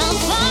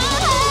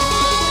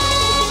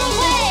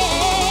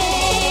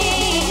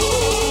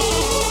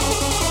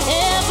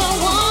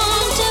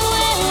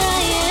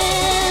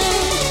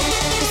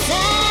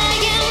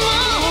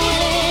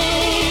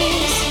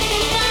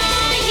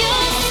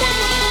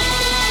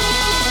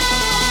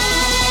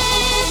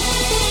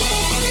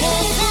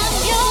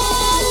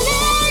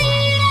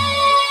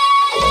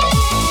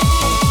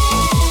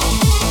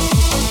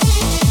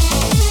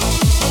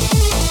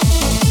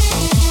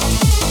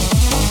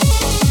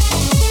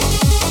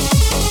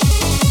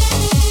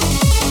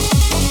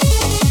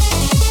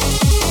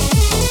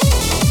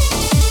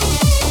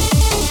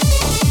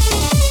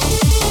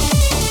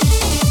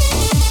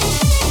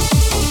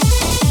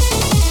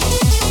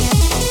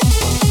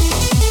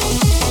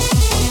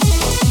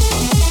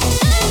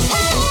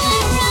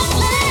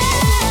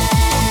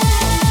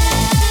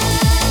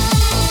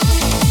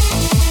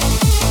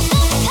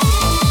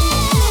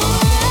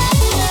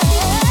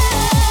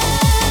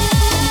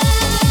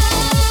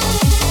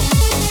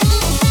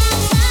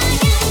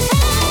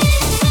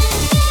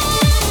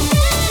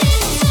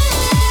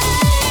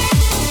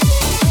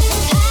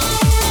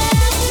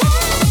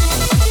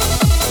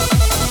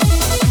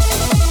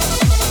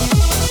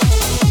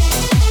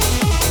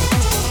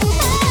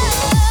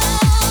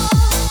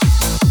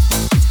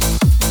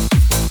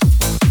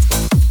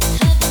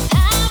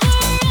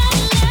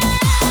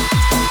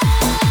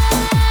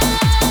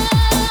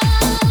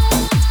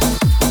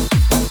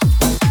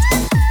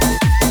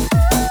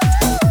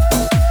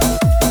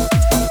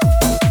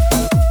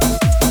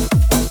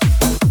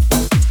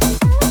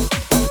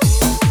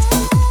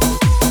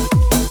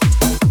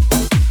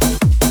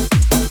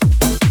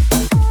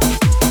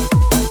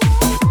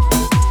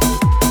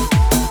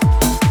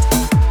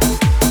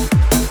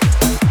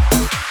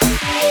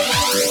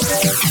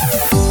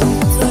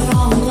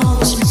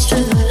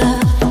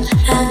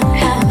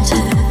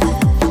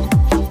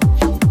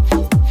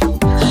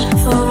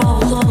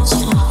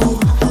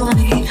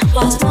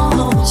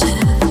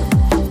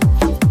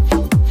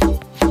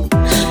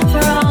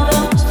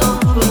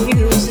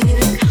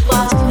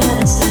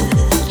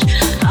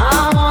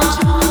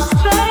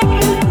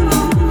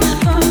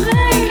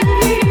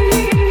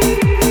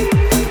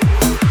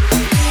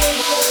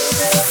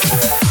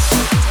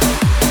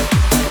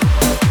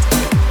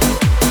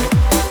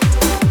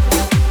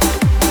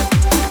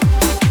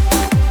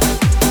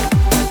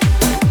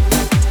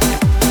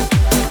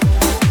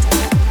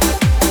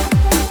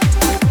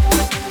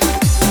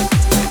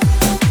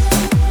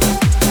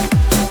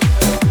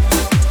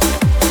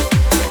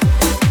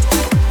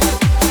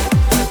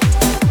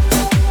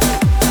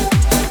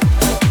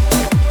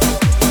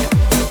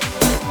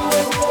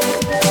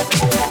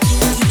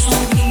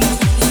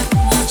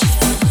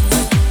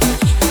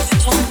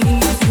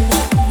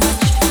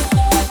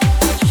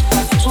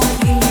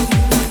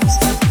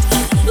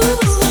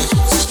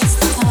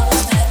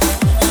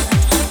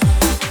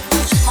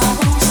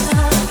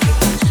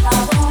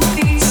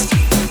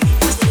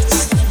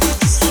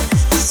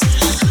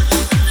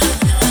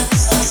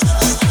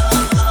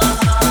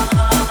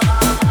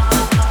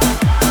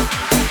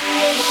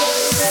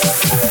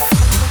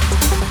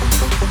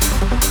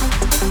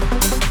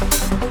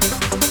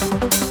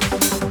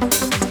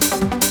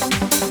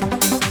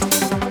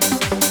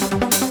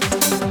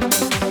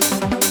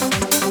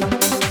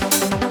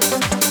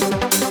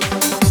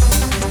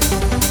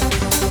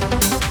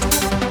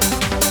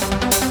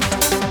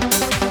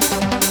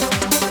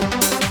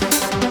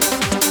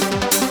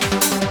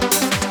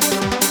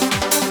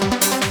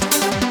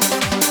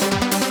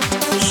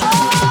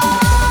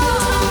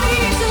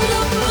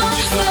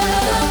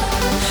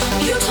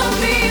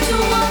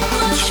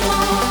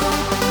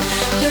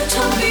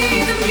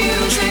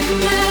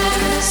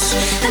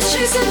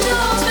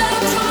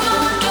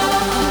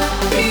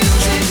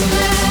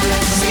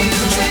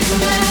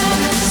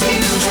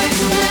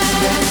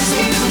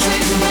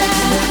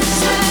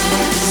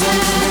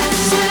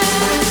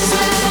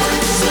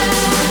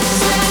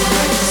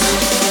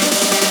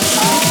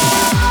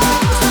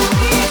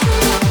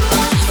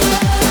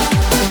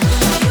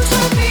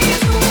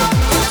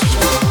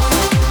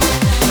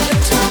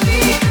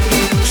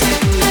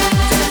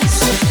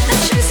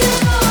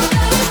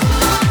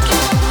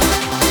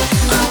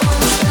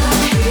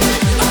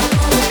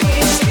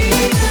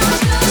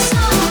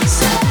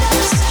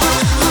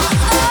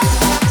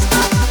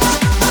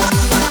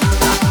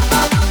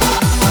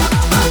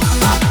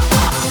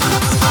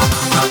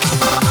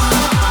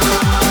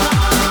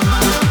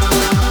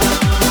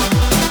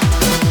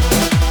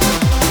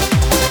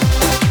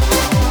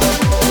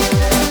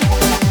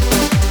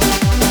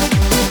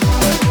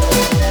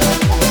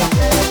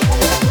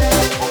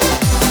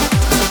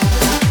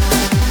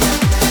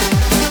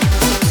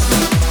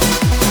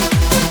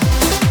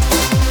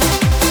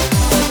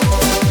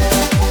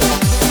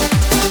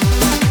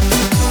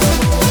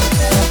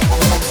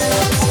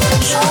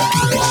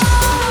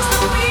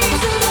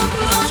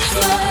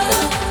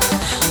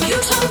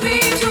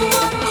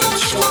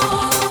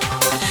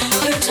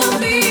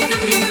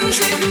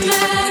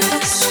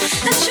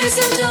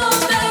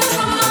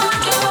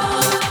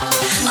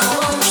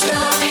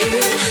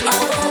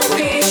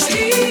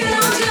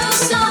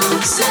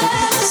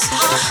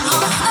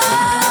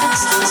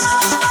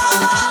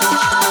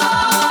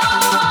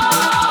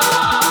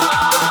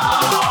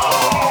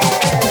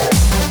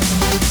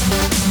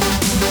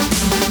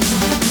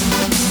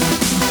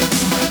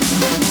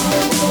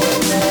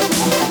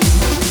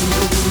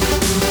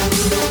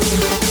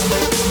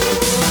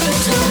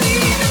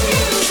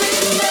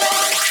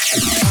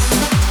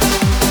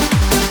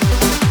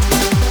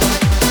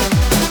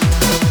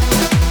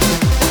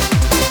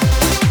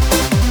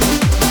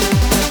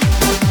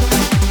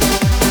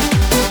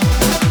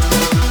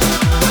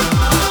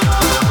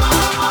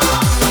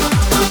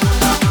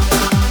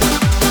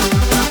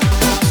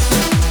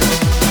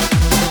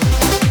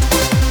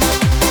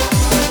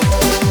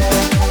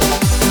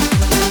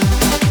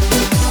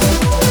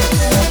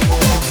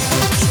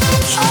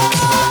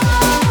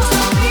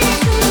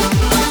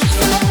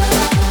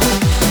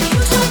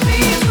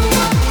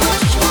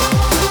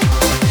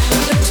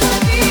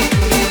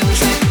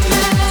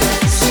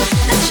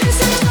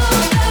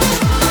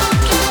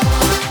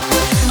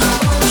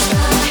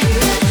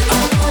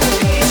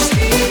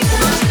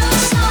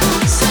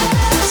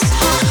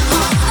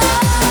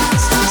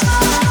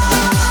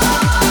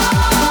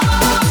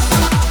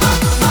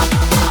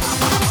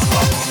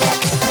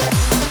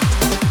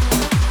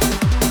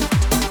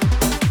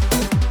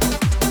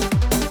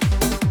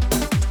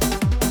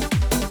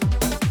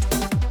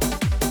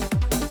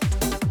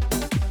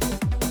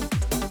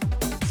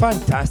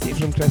Fantastic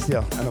from Chris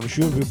there, and I'm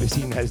sure we'll be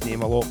seeing his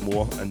name a lot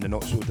more in the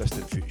not so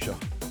distant future.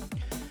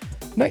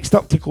 Next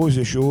up to close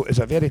the show is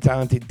a very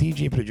talented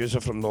DJ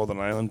producer from Northern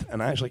Ireland,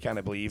 and I actually can't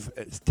believe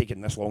it's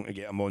taken this long to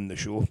get him on the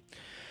show.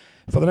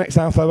 For the next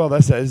half hour,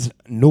 this is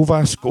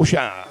Nova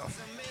Scotia.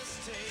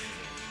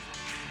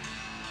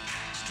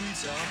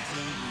 Streets are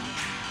blue.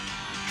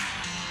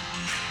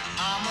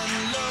 I'm on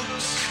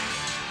looks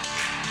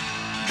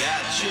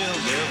that chill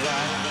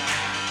divide.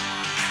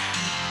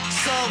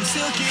 Some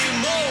silky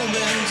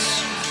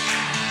moments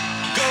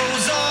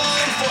goes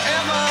on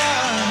forever,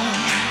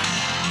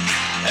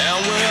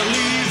 and we're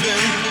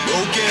leaving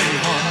broken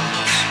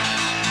hearts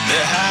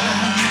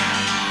behind.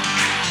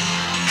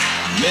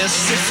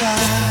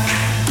 Mystify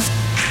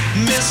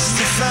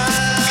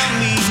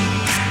me.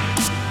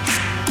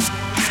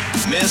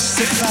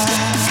 Mystify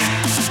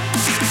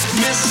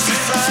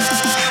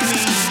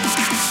me.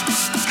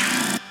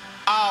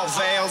 All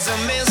veils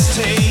are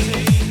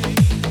mistake.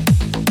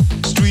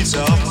 Streets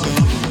are blue.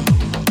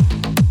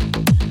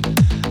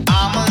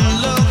 I'm on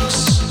looks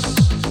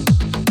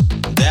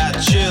that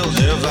chill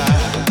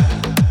divide.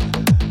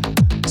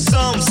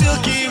 Some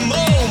silky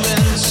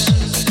moments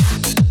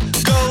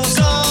goes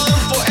on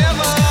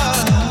forever,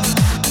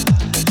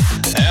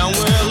 and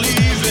we're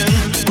leaving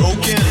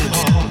broken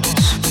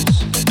hearts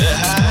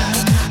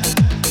behind.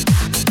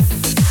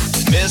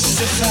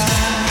 Mystify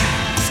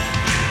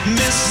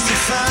me.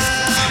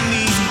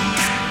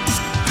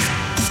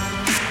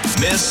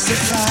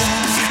 Mystify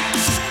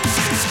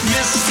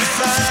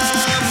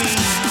me.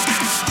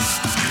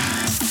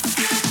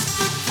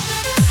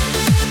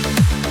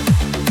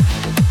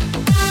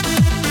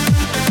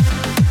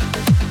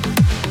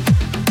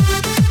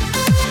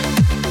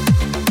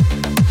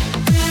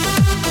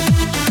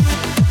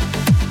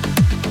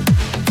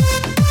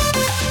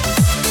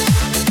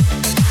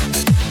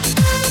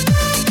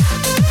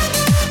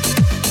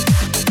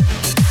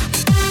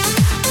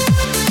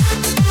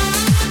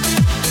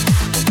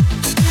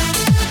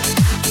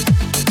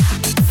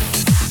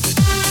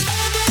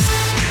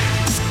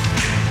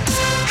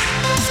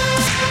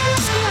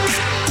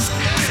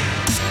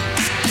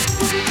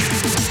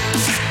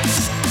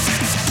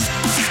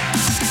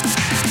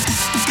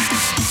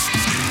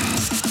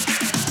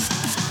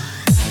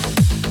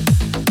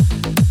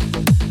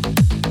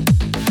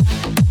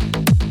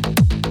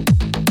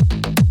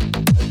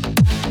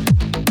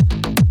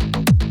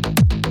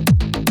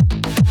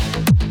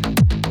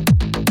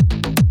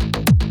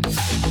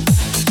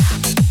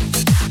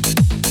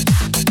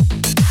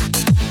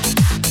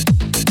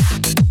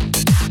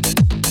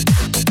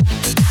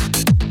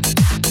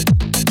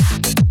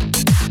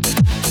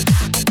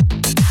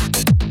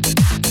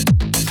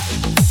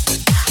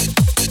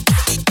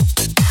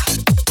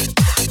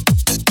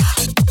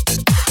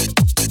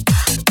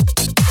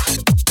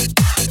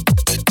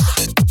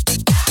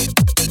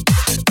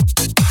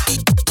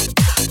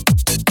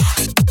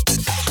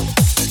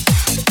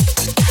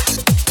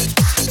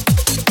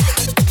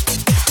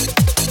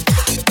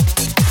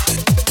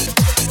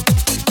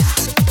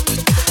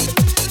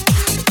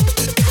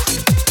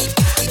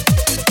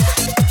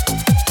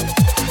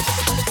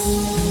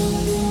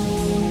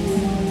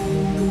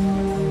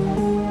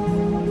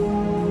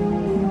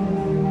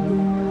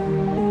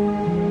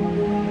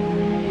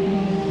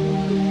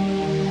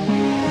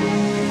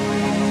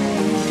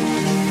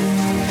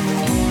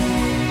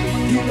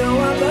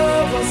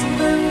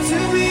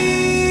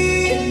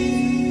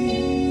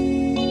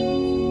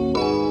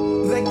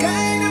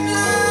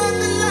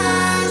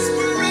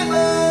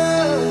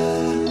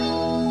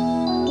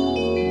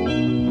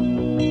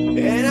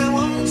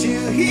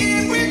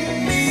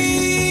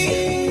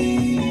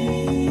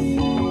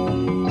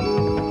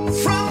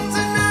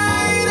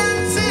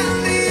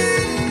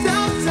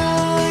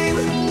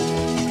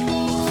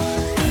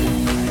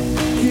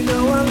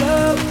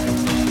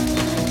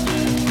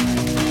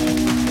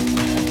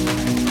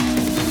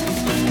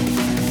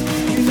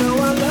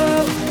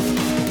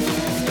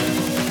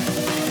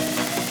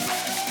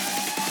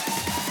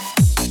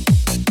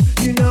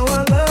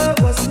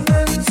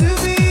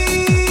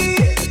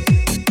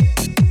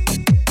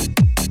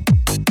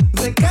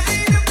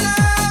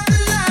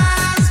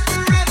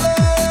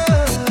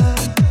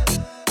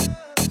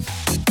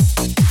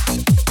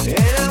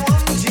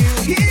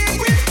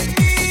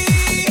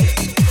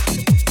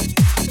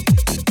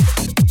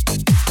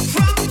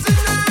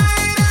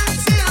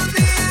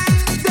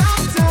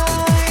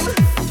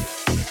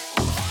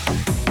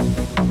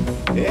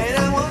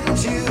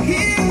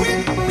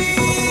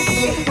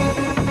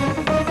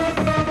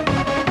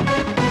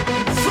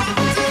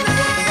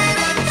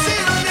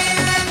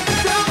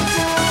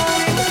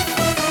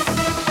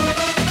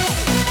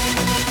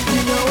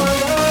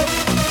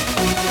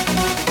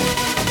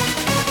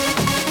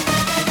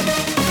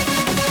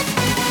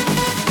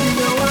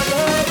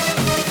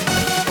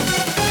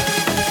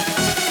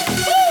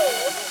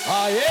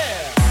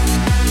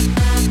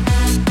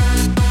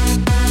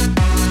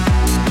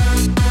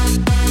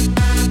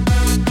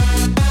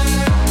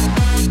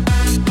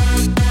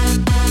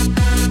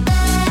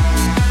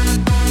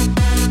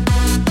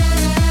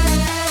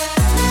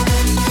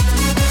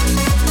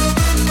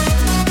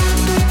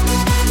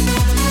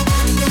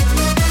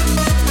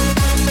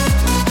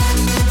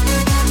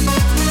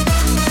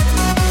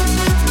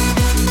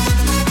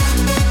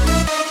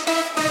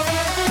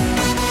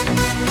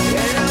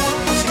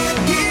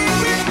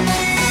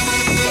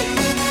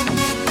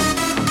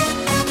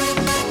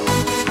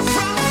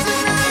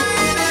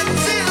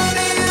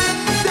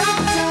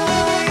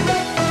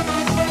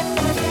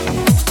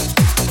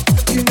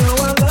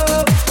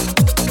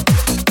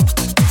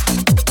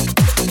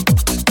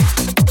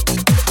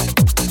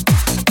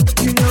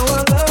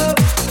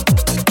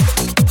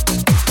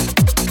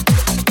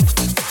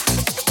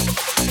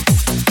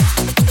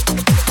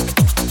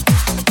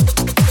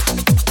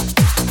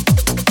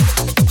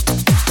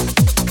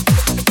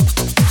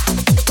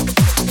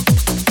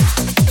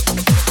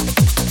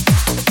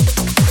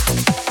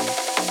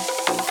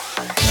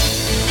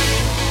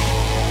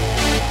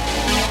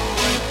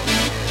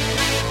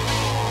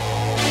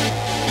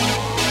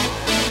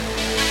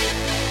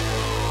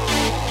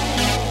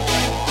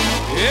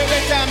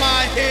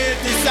 hear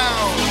the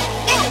sound.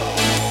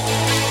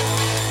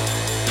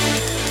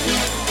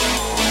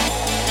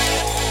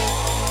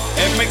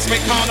 It makes me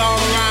come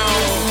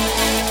around.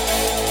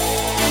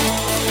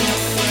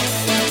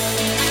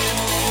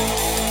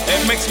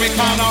 It makes me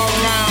come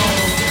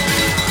around.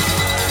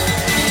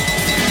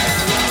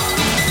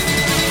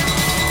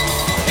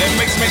 It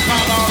makes me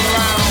come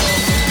around.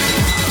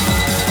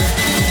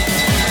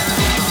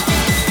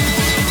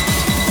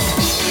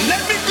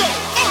 Let me go.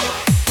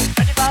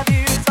 25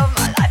 years of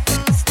my life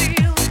in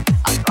steel.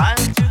 I'm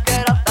trying to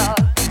get up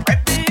the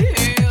great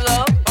hill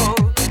of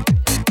hope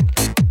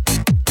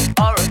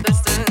or a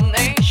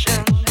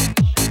destination.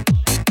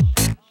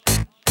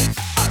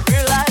 I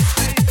realized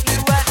quickly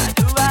when I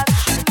do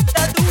action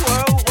that the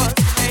world was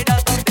made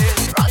up of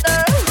this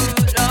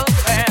brotherhood of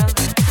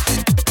man.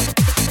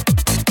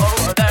 Oh,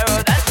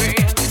 whatever that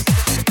means.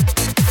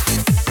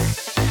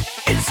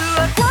 It's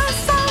a class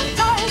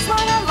sometimes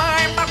when I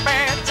lie in my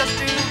bed just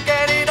to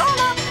get it all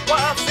up.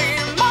 What's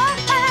in my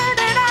head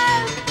and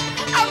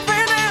I'm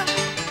feeling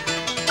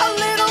a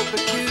little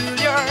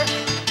peculiar.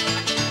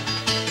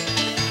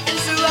 And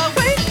so I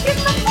wake in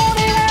the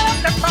morning and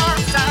the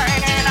first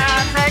sign and I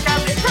take a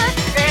deep breath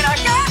and I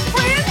get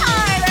real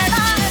high and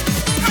I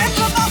scream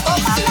for the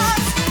whole my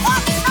life.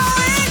 What's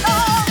going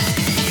on?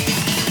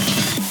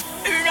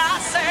 And I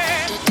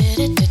said,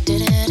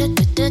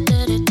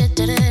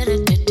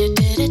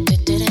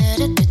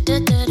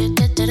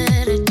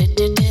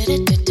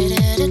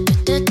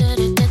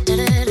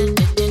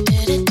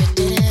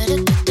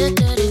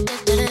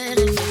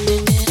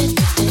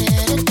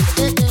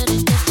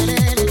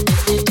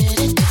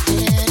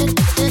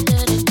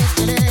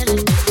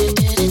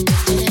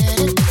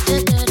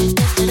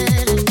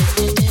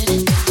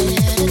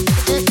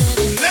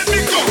 Let me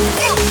go.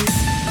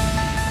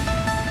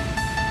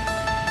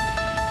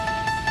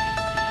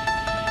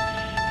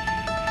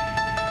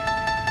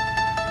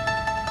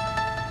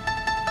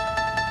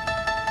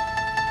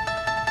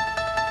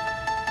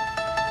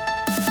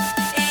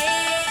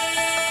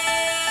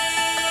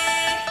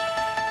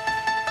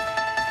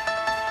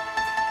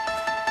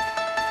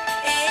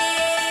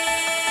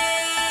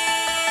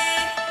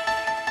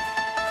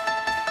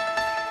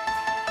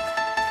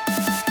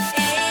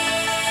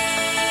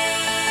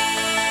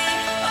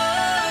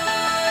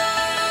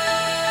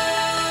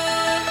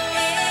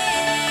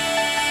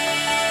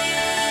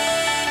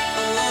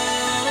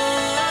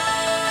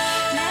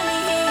 Let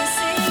me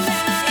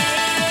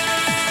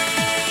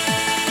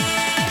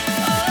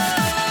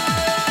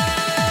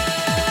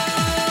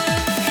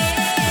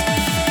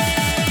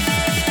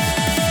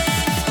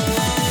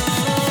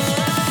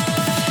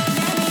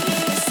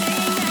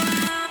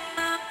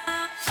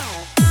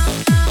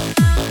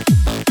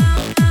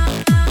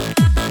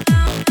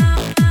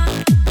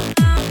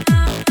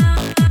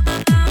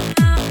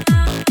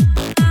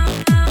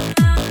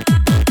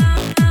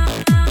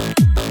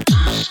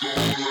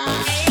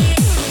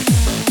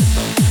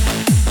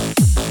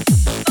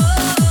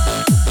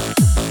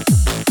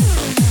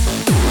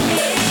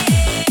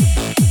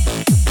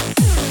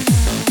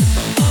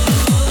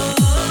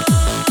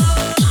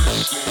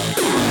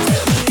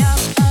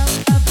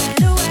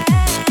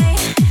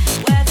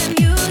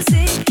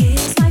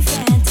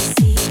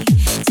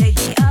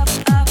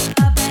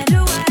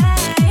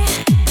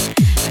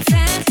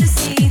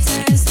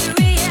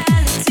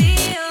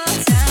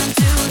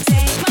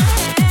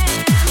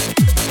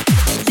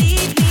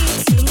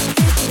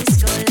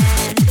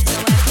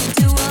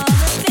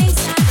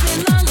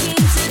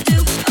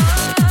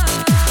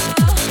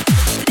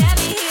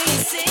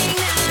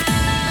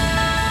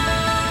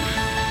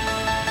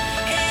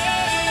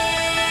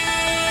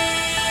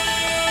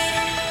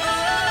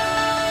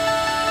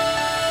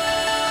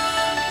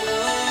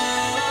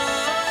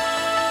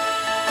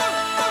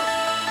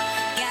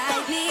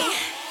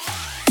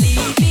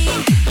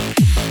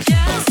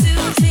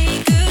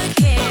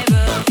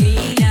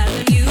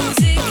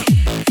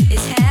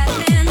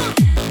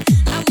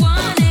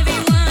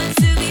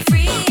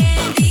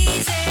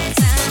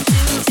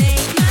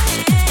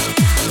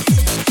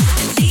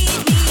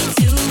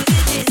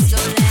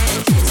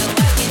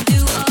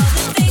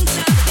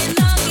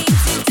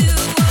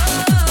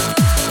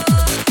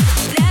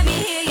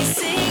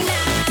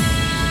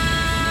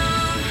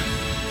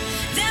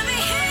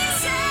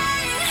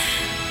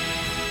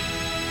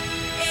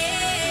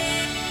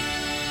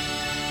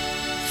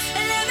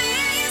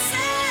hear you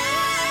sing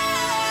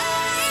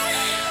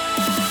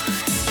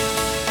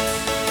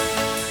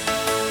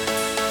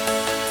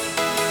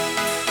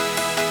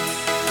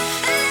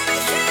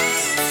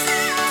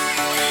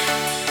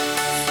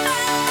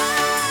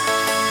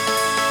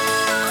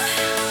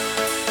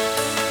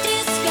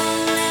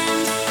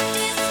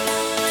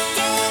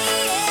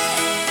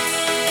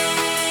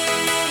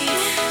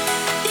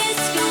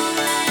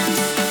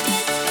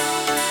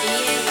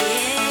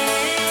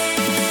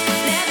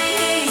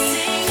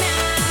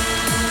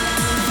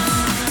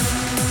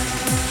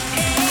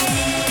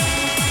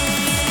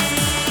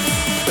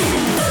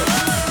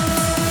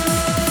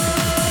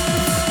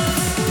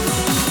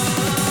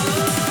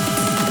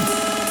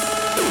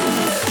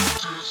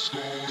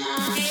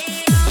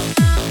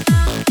Yeah.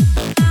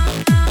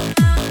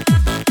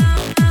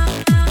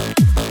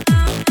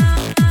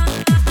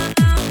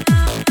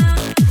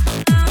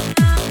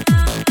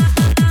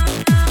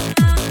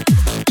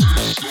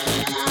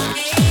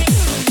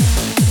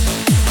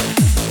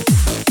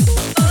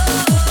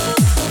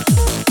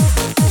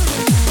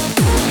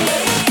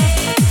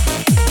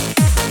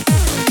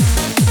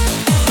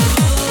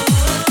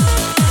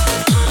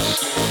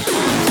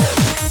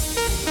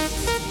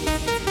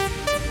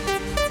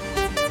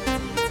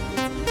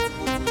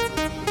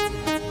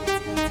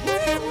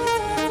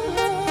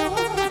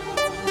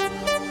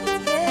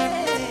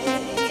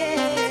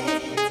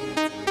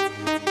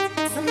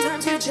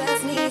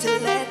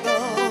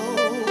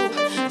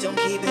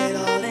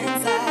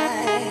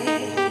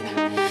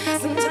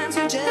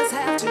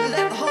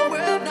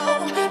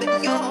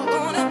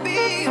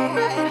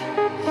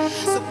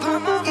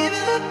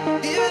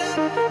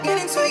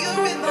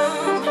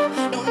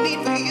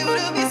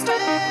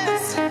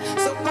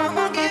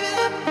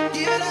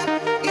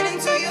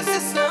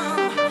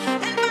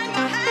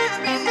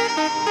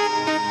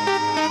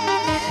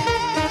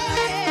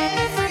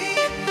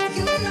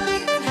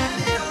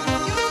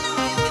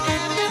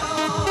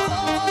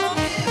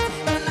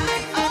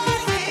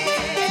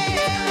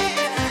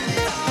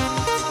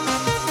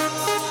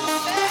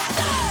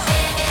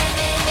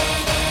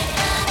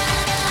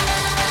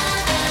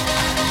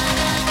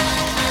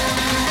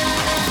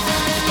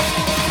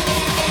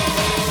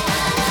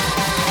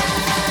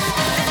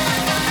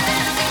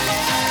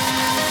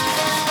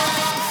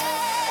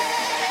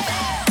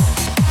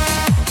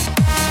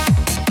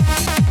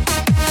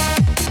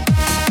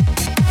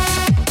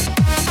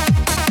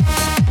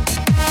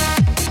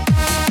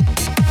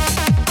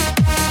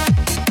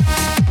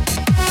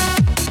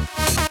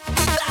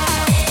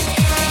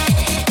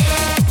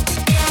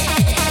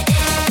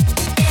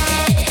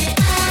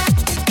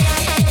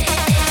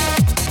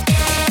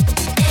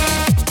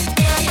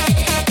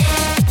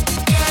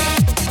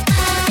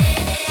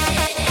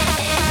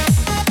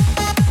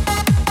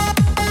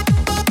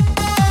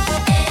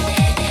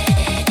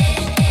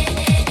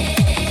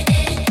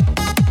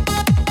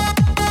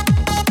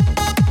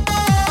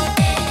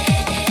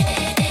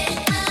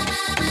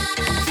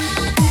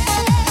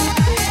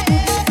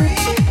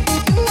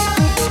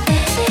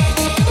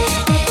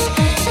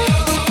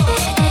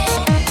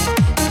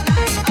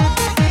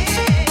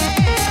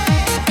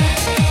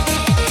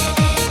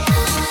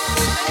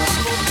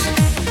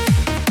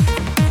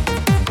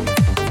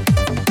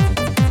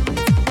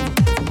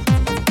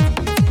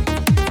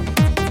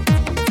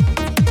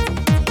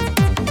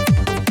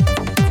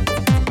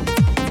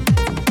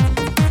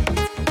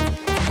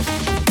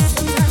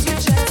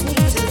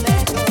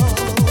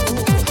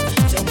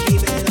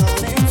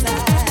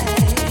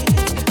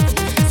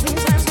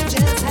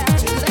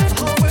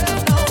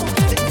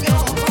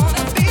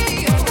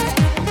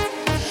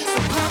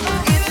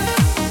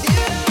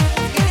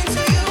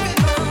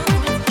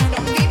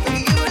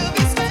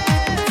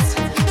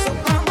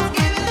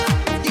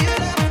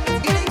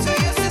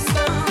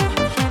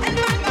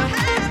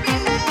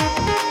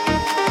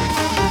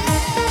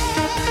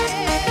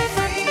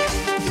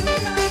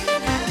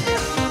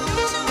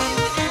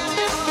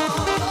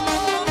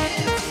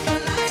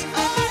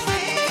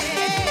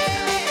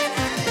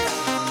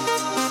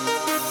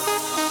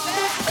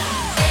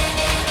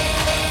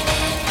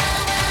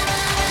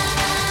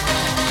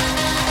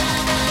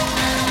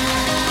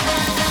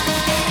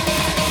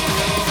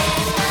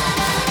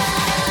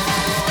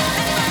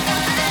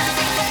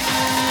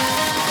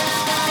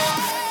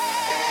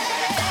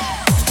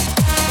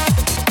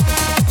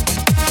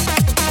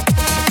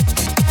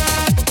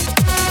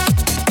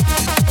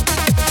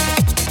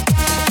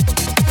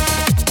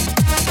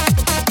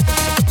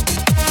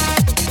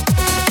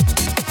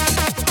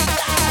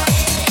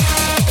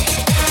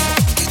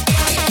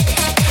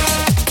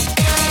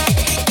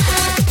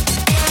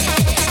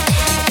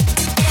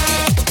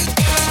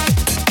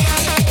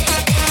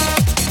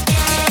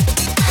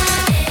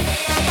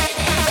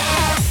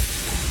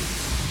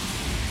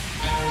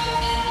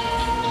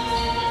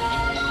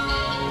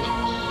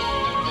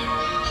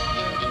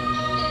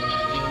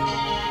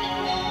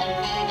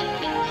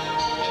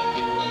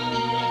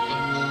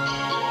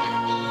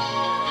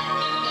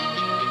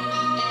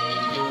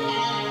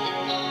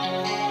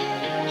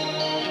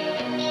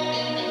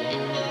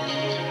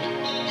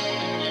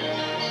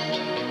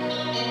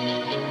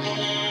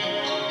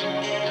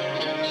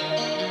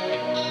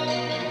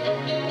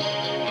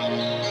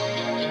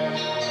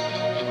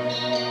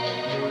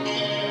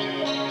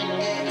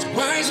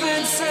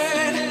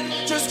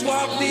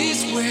 walk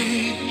this way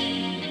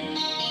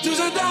to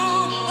the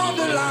dawn of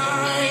the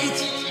light.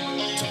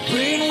 The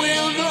rain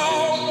will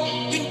blow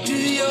into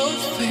your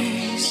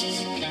face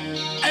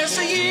as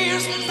the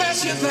years pass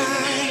you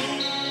by.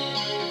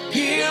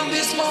 Hear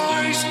this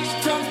voice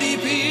from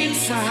deep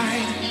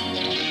inside.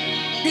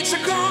 It's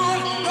a call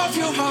of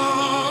your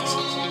heart.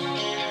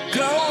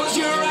 Close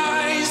your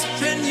eyes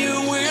and you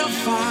will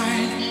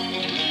find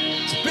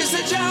the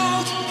passage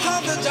out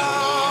of the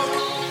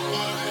dark.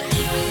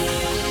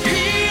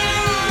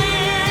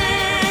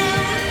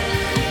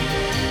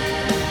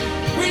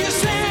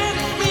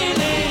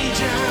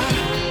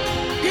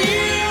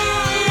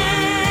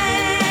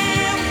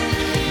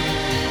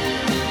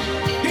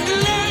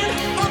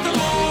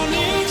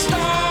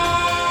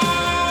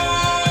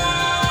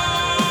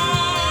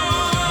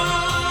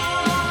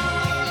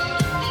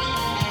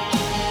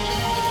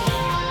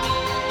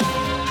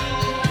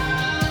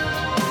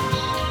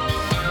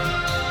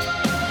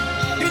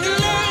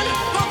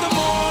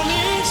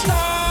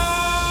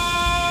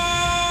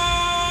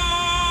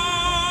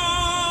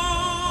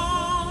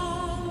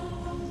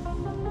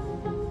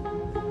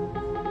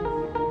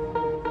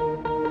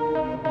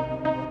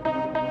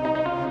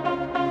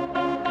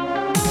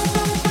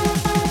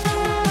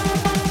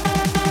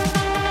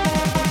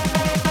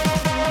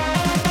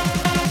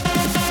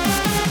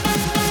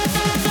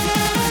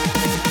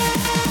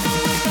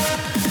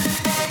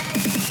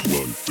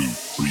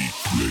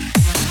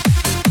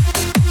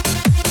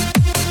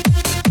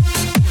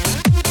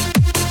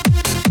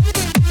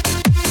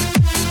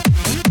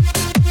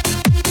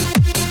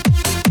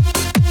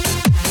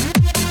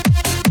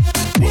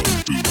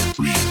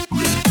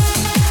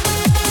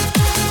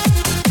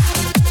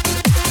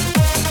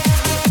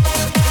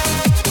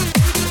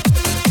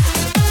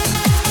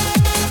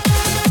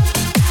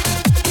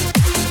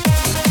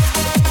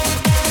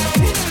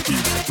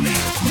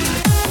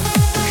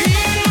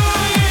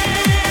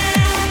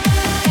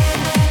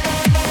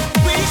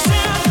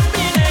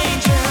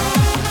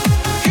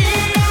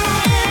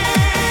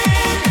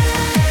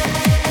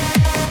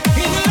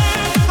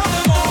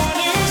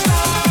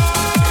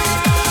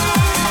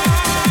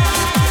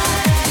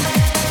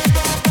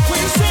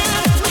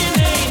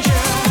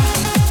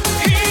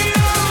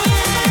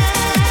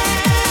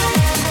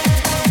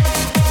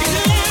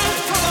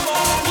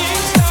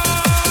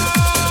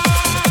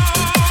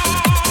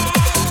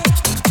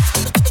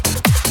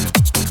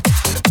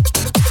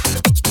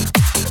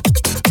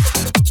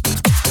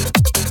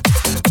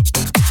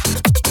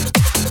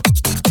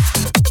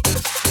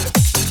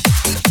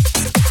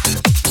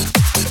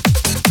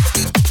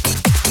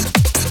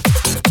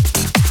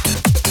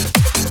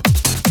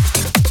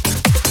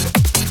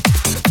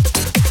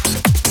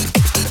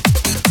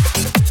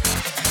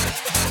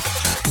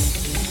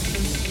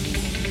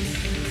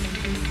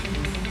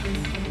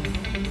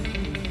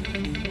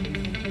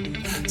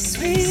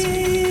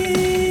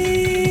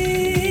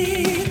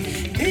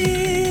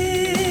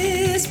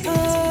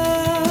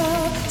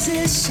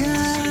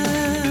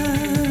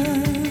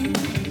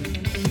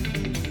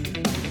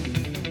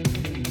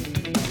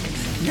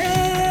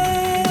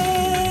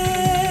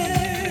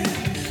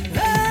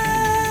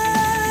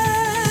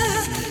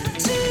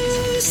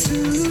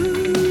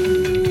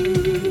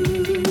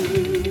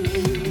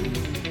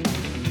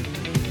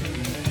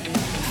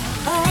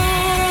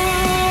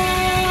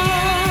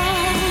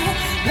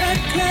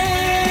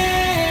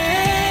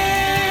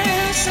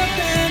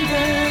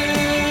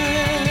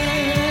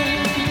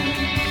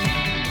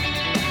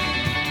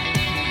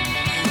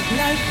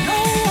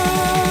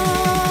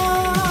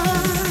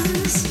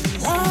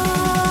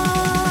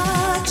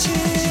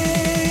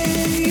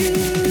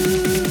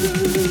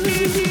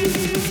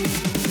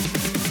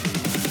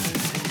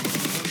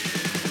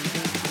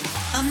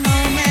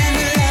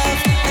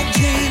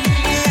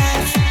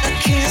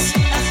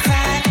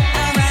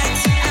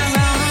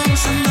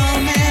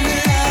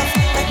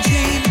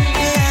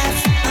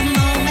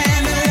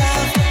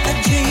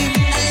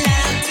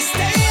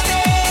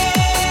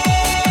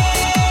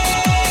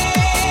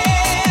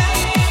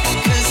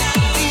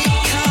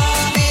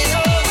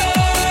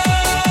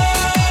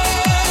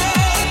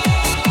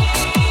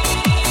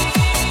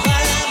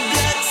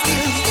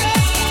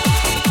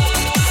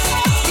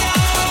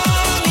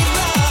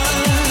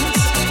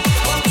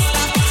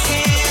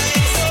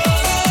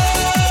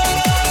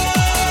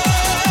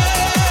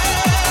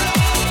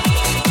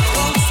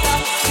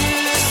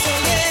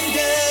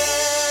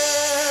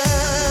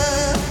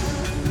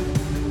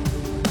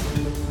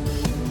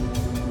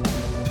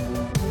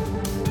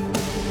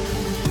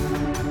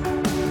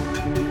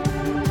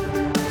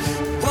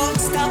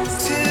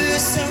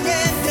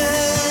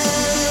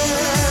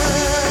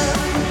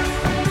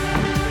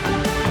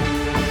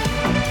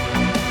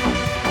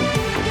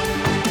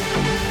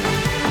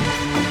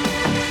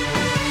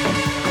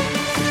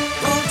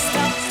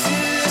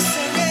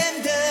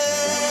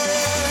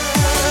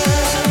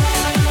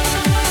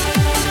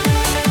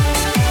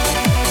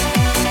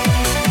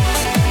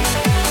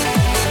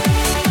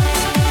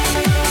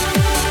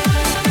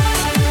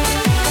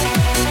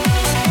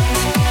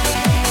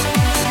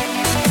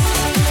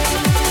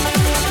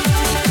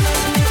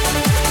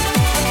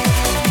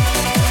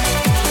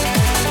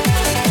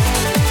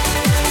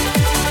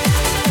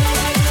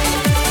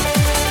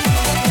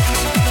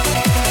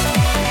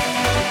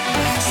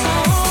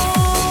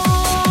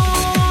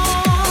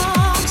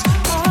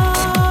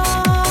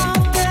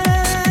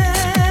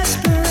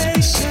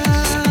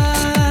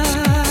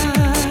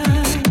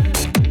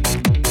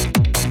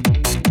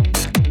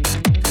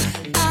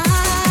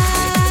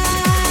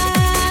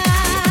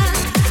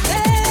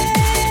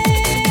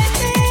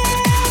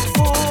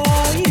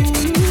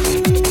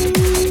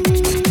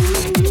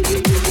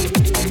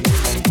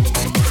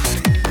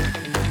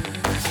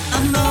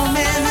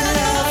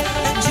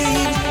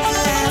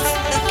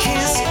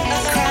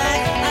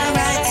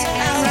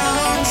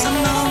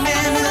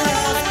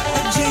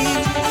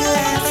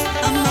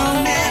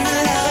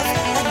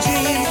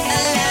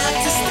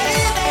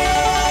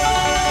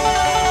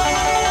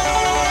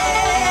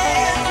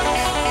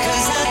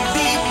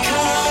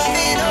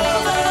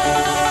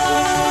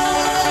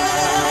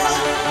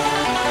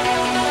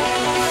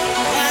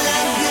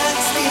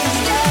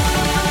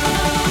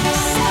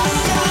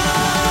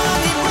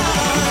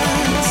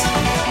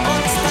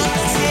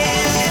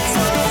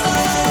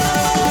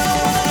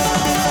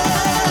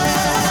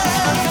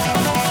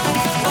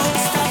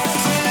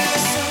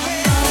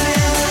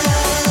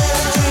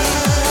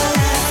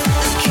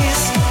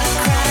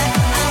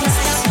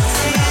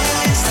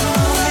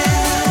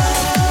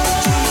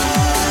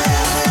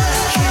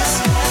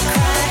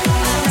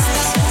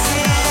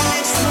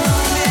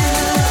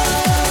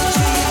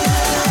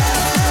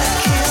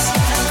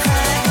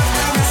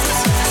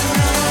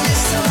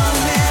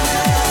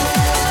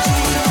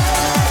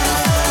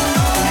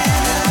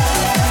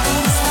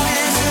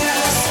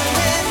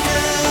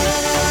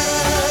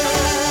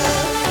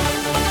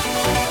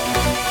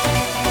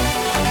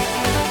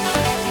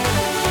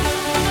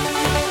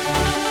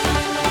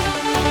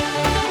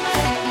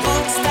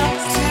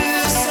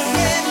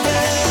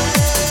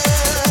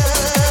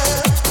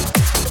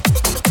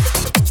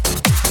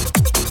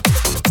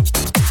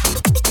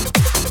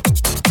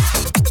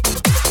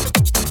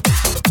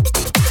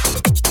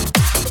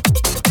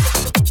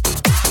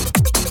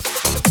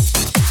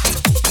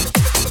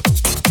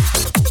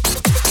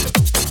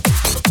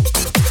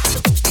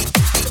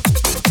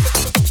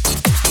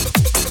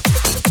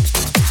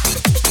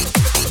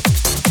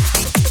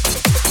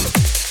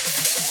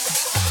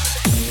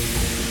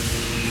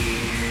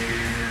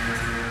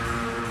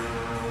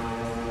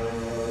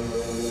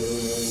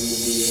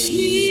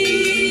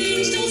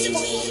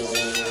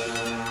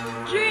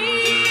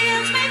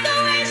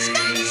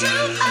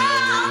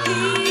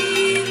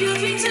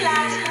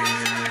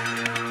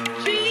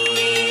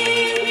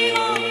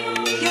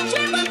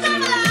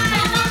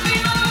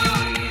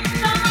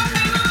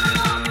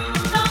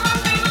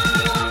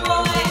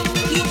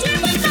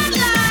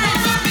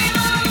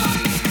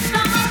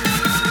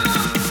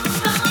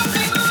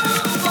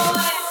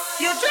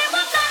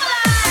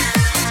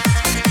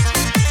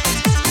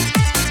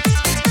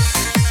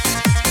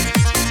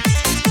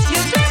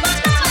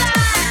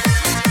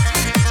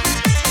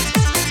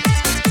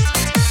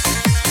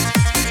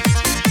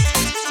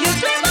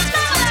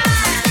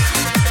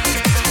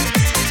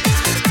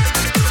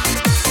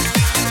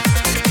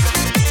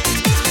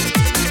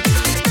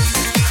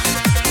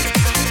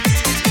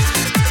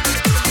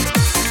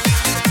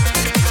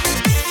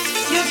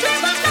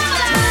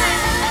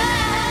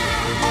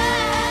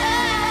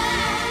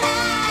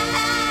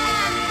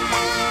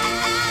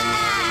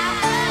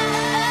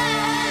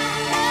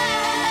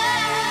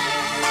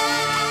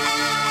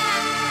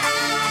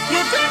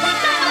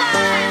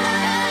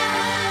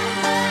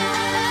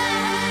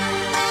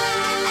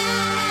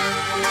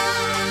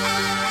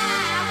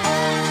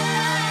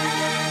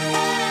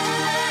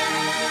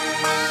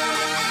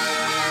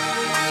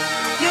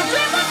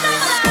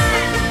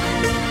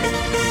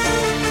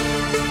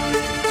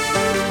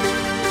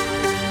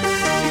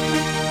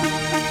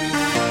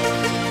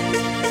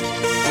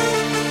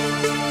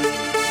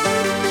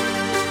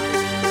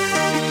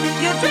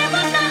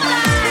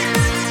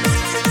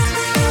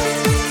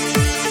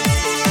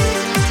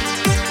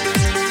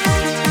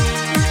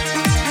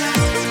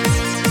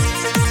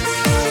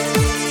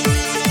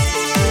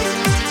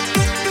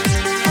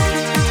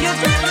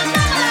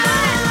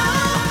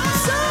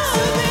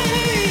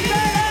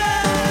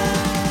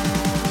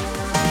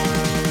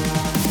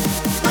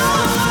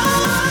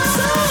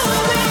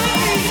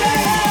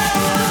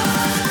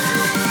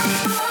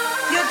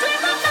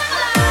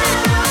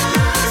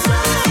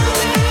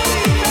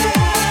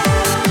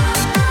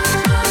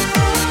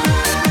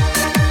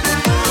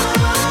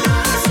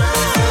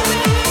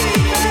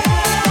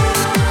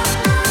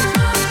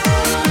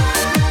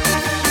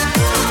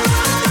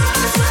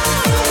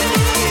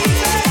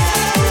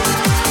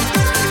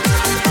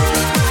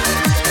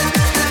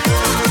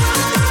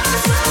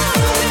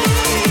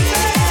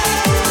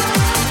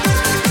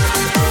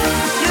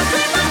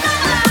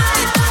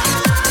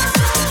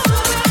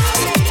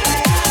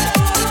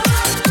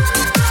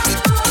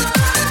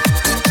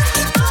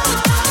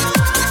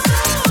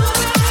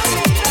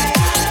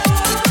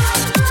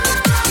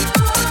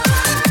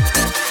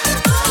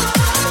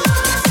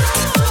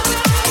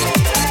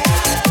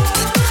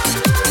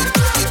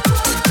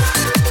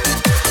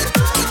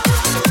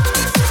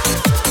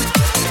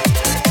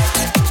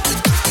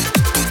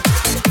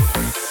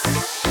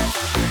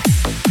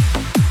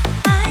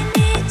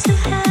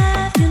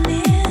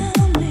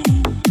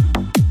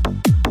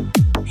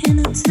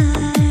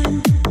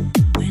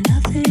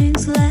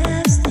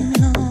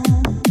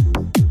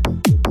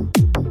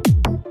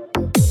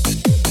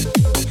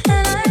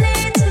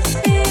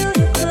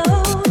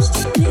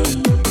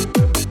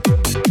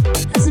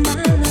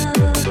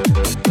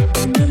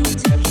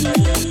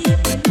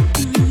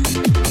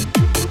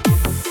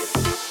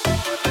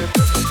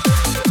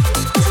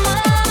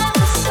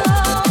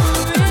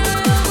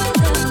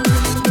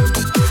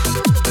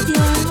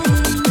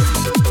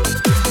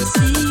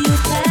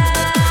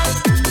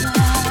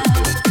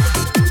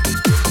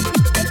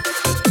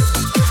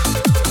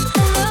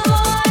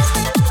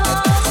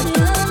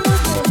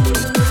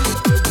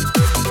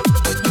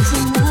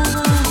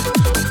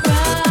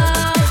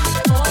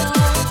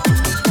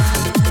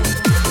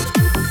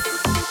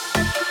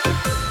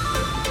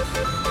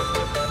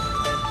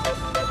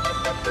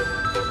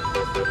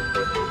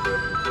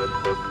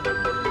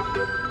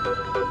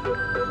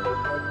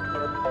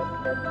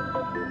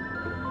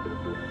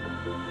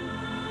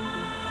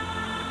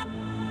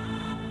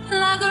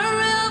 Like a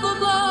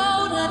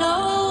riverboat at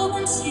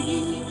open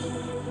sea,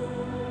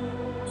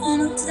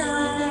 on a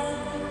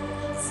tide,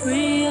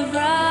 free of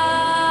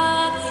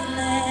rocky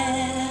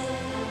land.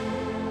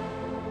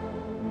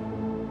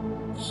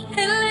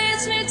 It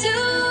leads me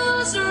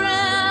to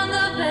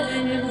surrender,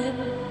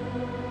 baby,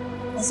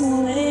 as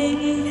a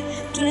wave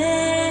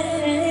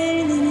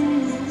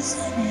draining the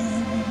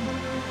sand.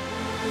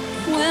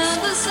 When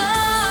the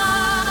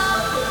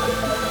sun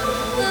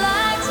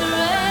lights a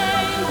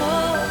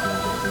rainbow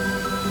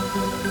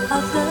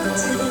of the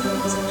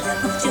tears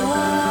of joy I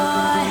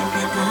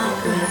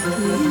cry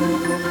for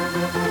you,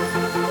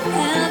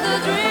 and the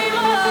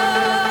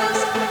dreamers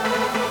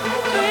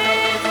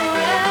dream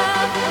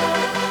forever.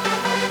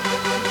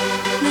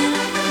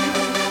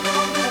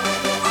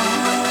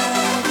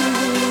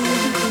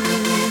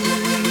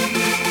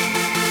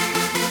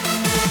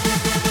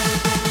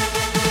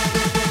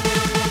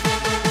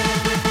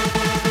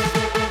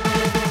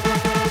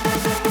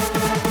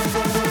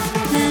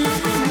 Then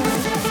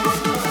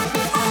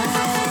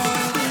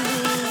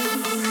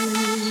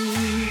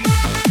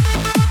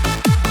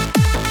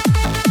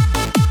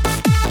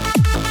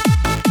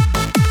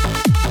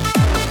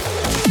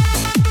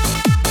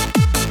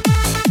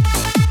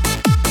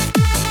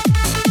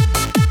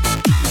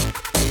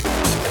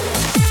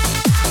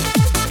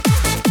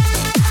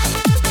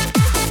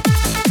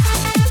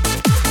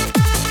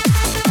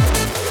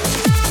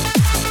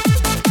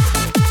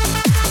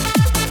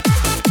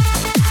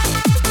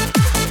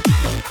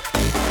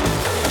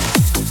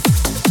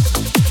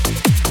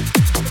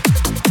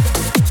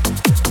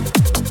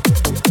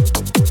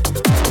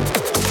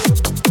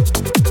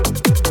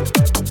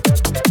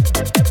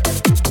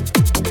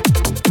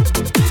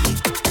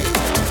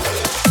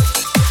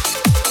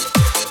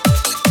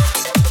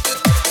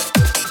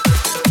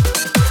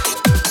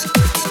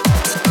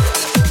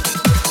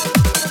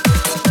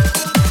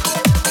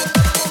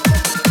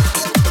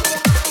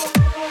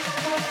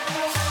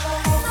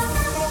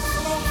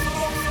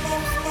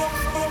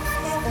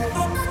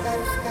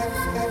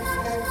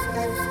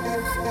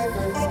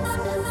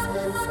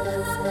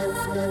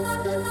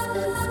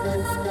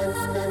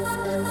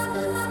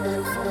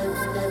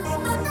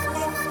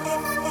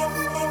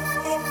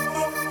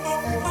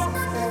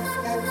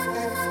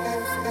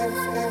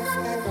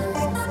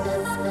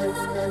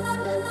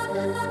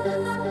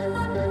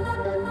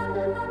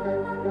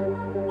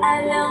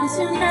alone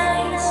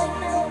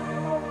tonight,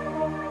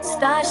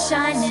 stars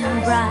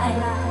shining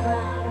bright,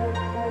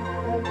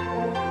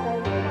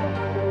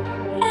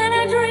 and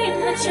I dream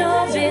that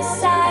you're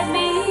beside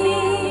me.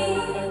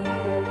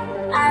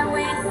 I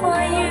wait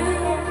for you.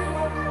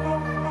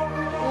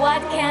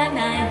 What can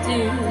I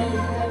do?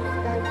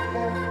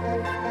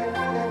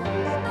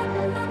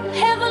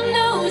 Heaven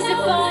knows if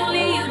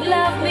only you'd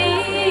love me.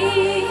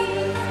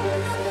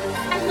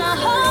 And my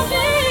heart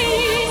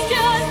beats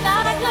just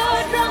like a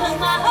drum.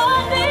 My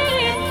heart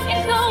beats,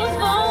 it goes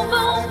boom,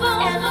 boom, boom.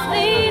 And I'm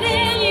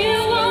bleeding, you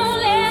won't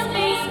let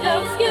me go.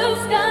 You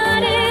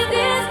started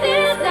this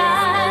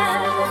desire.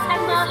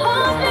 And my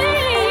heart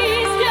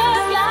beats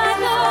just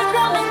like a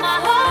drum. My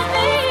heart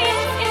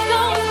beats, it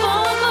goes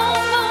boom, boom,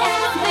 boom.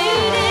 And I'm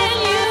bleeding,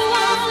 you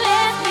won't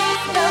let me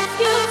go.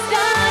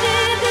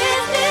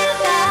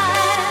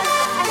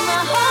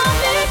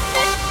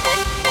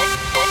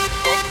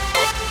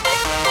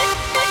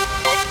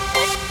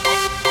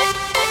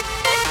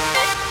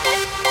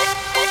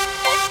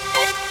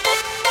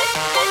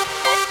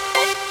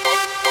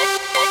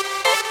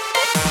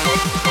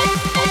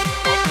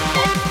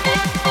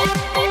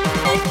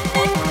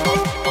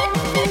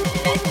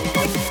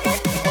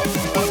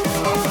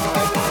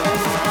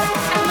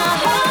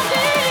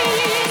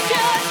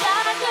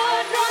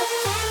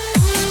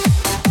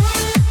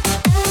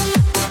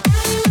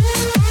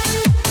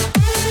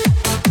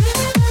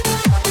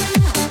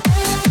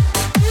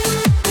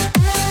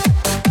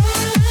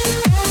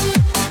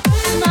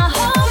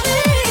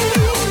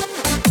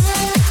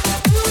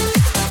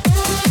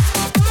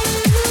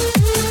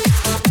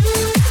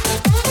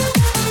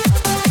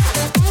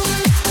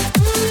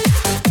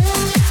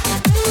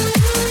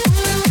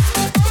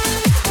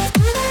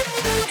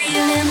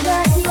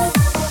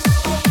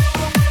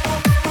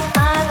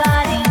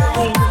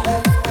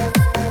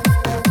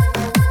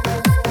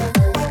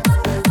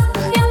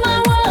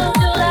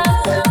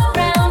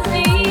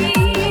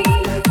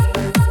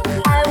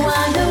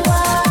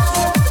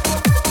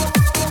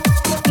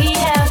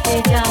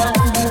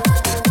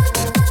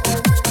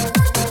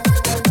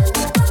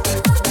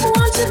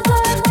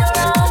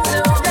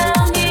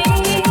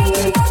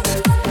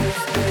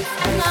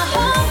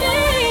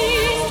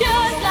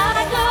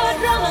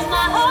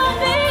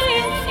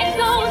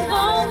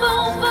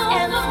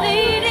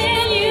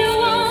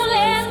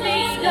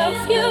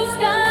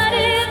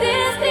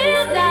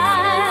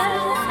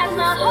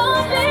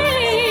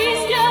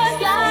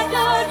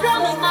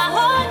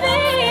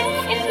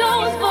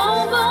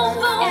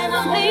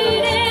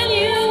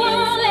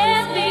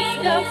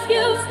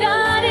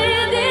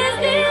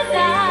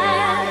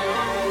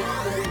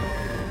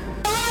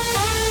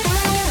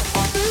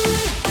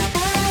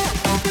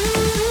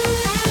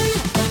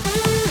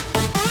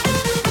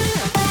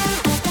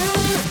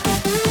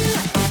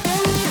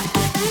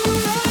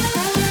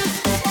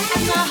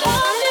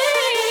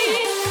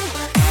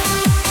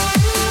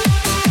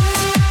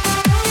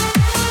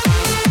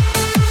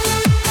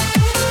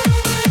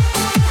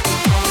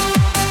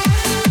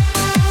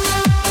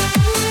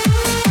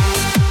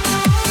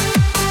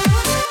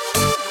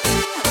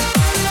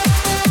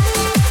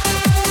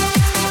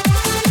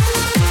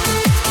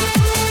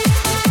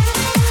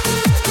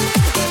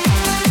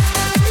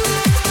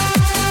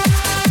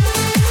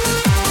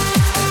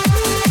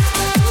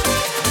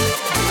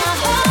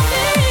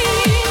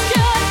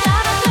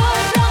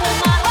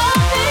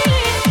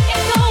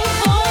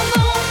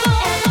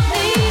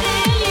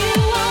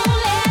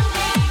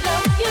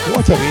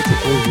 a way to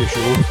close the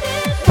show.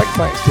 Big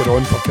thanks to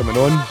Ron for coming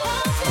on.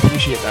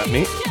 Appreciate that,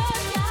 mate.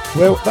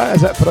 Well, that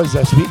is it for us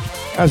this week.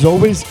 As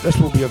always, this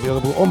will be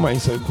available on my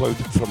SoundCloud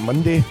from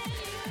Monday.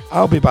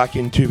 I'll be back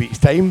in 2 weeks'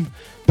 time,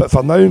 but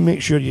for now,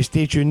 make sure you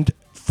stay tuned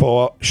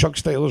for Shug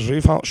Styler's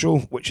Rave Heart Show,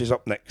 which is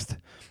up next.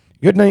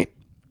 Good night.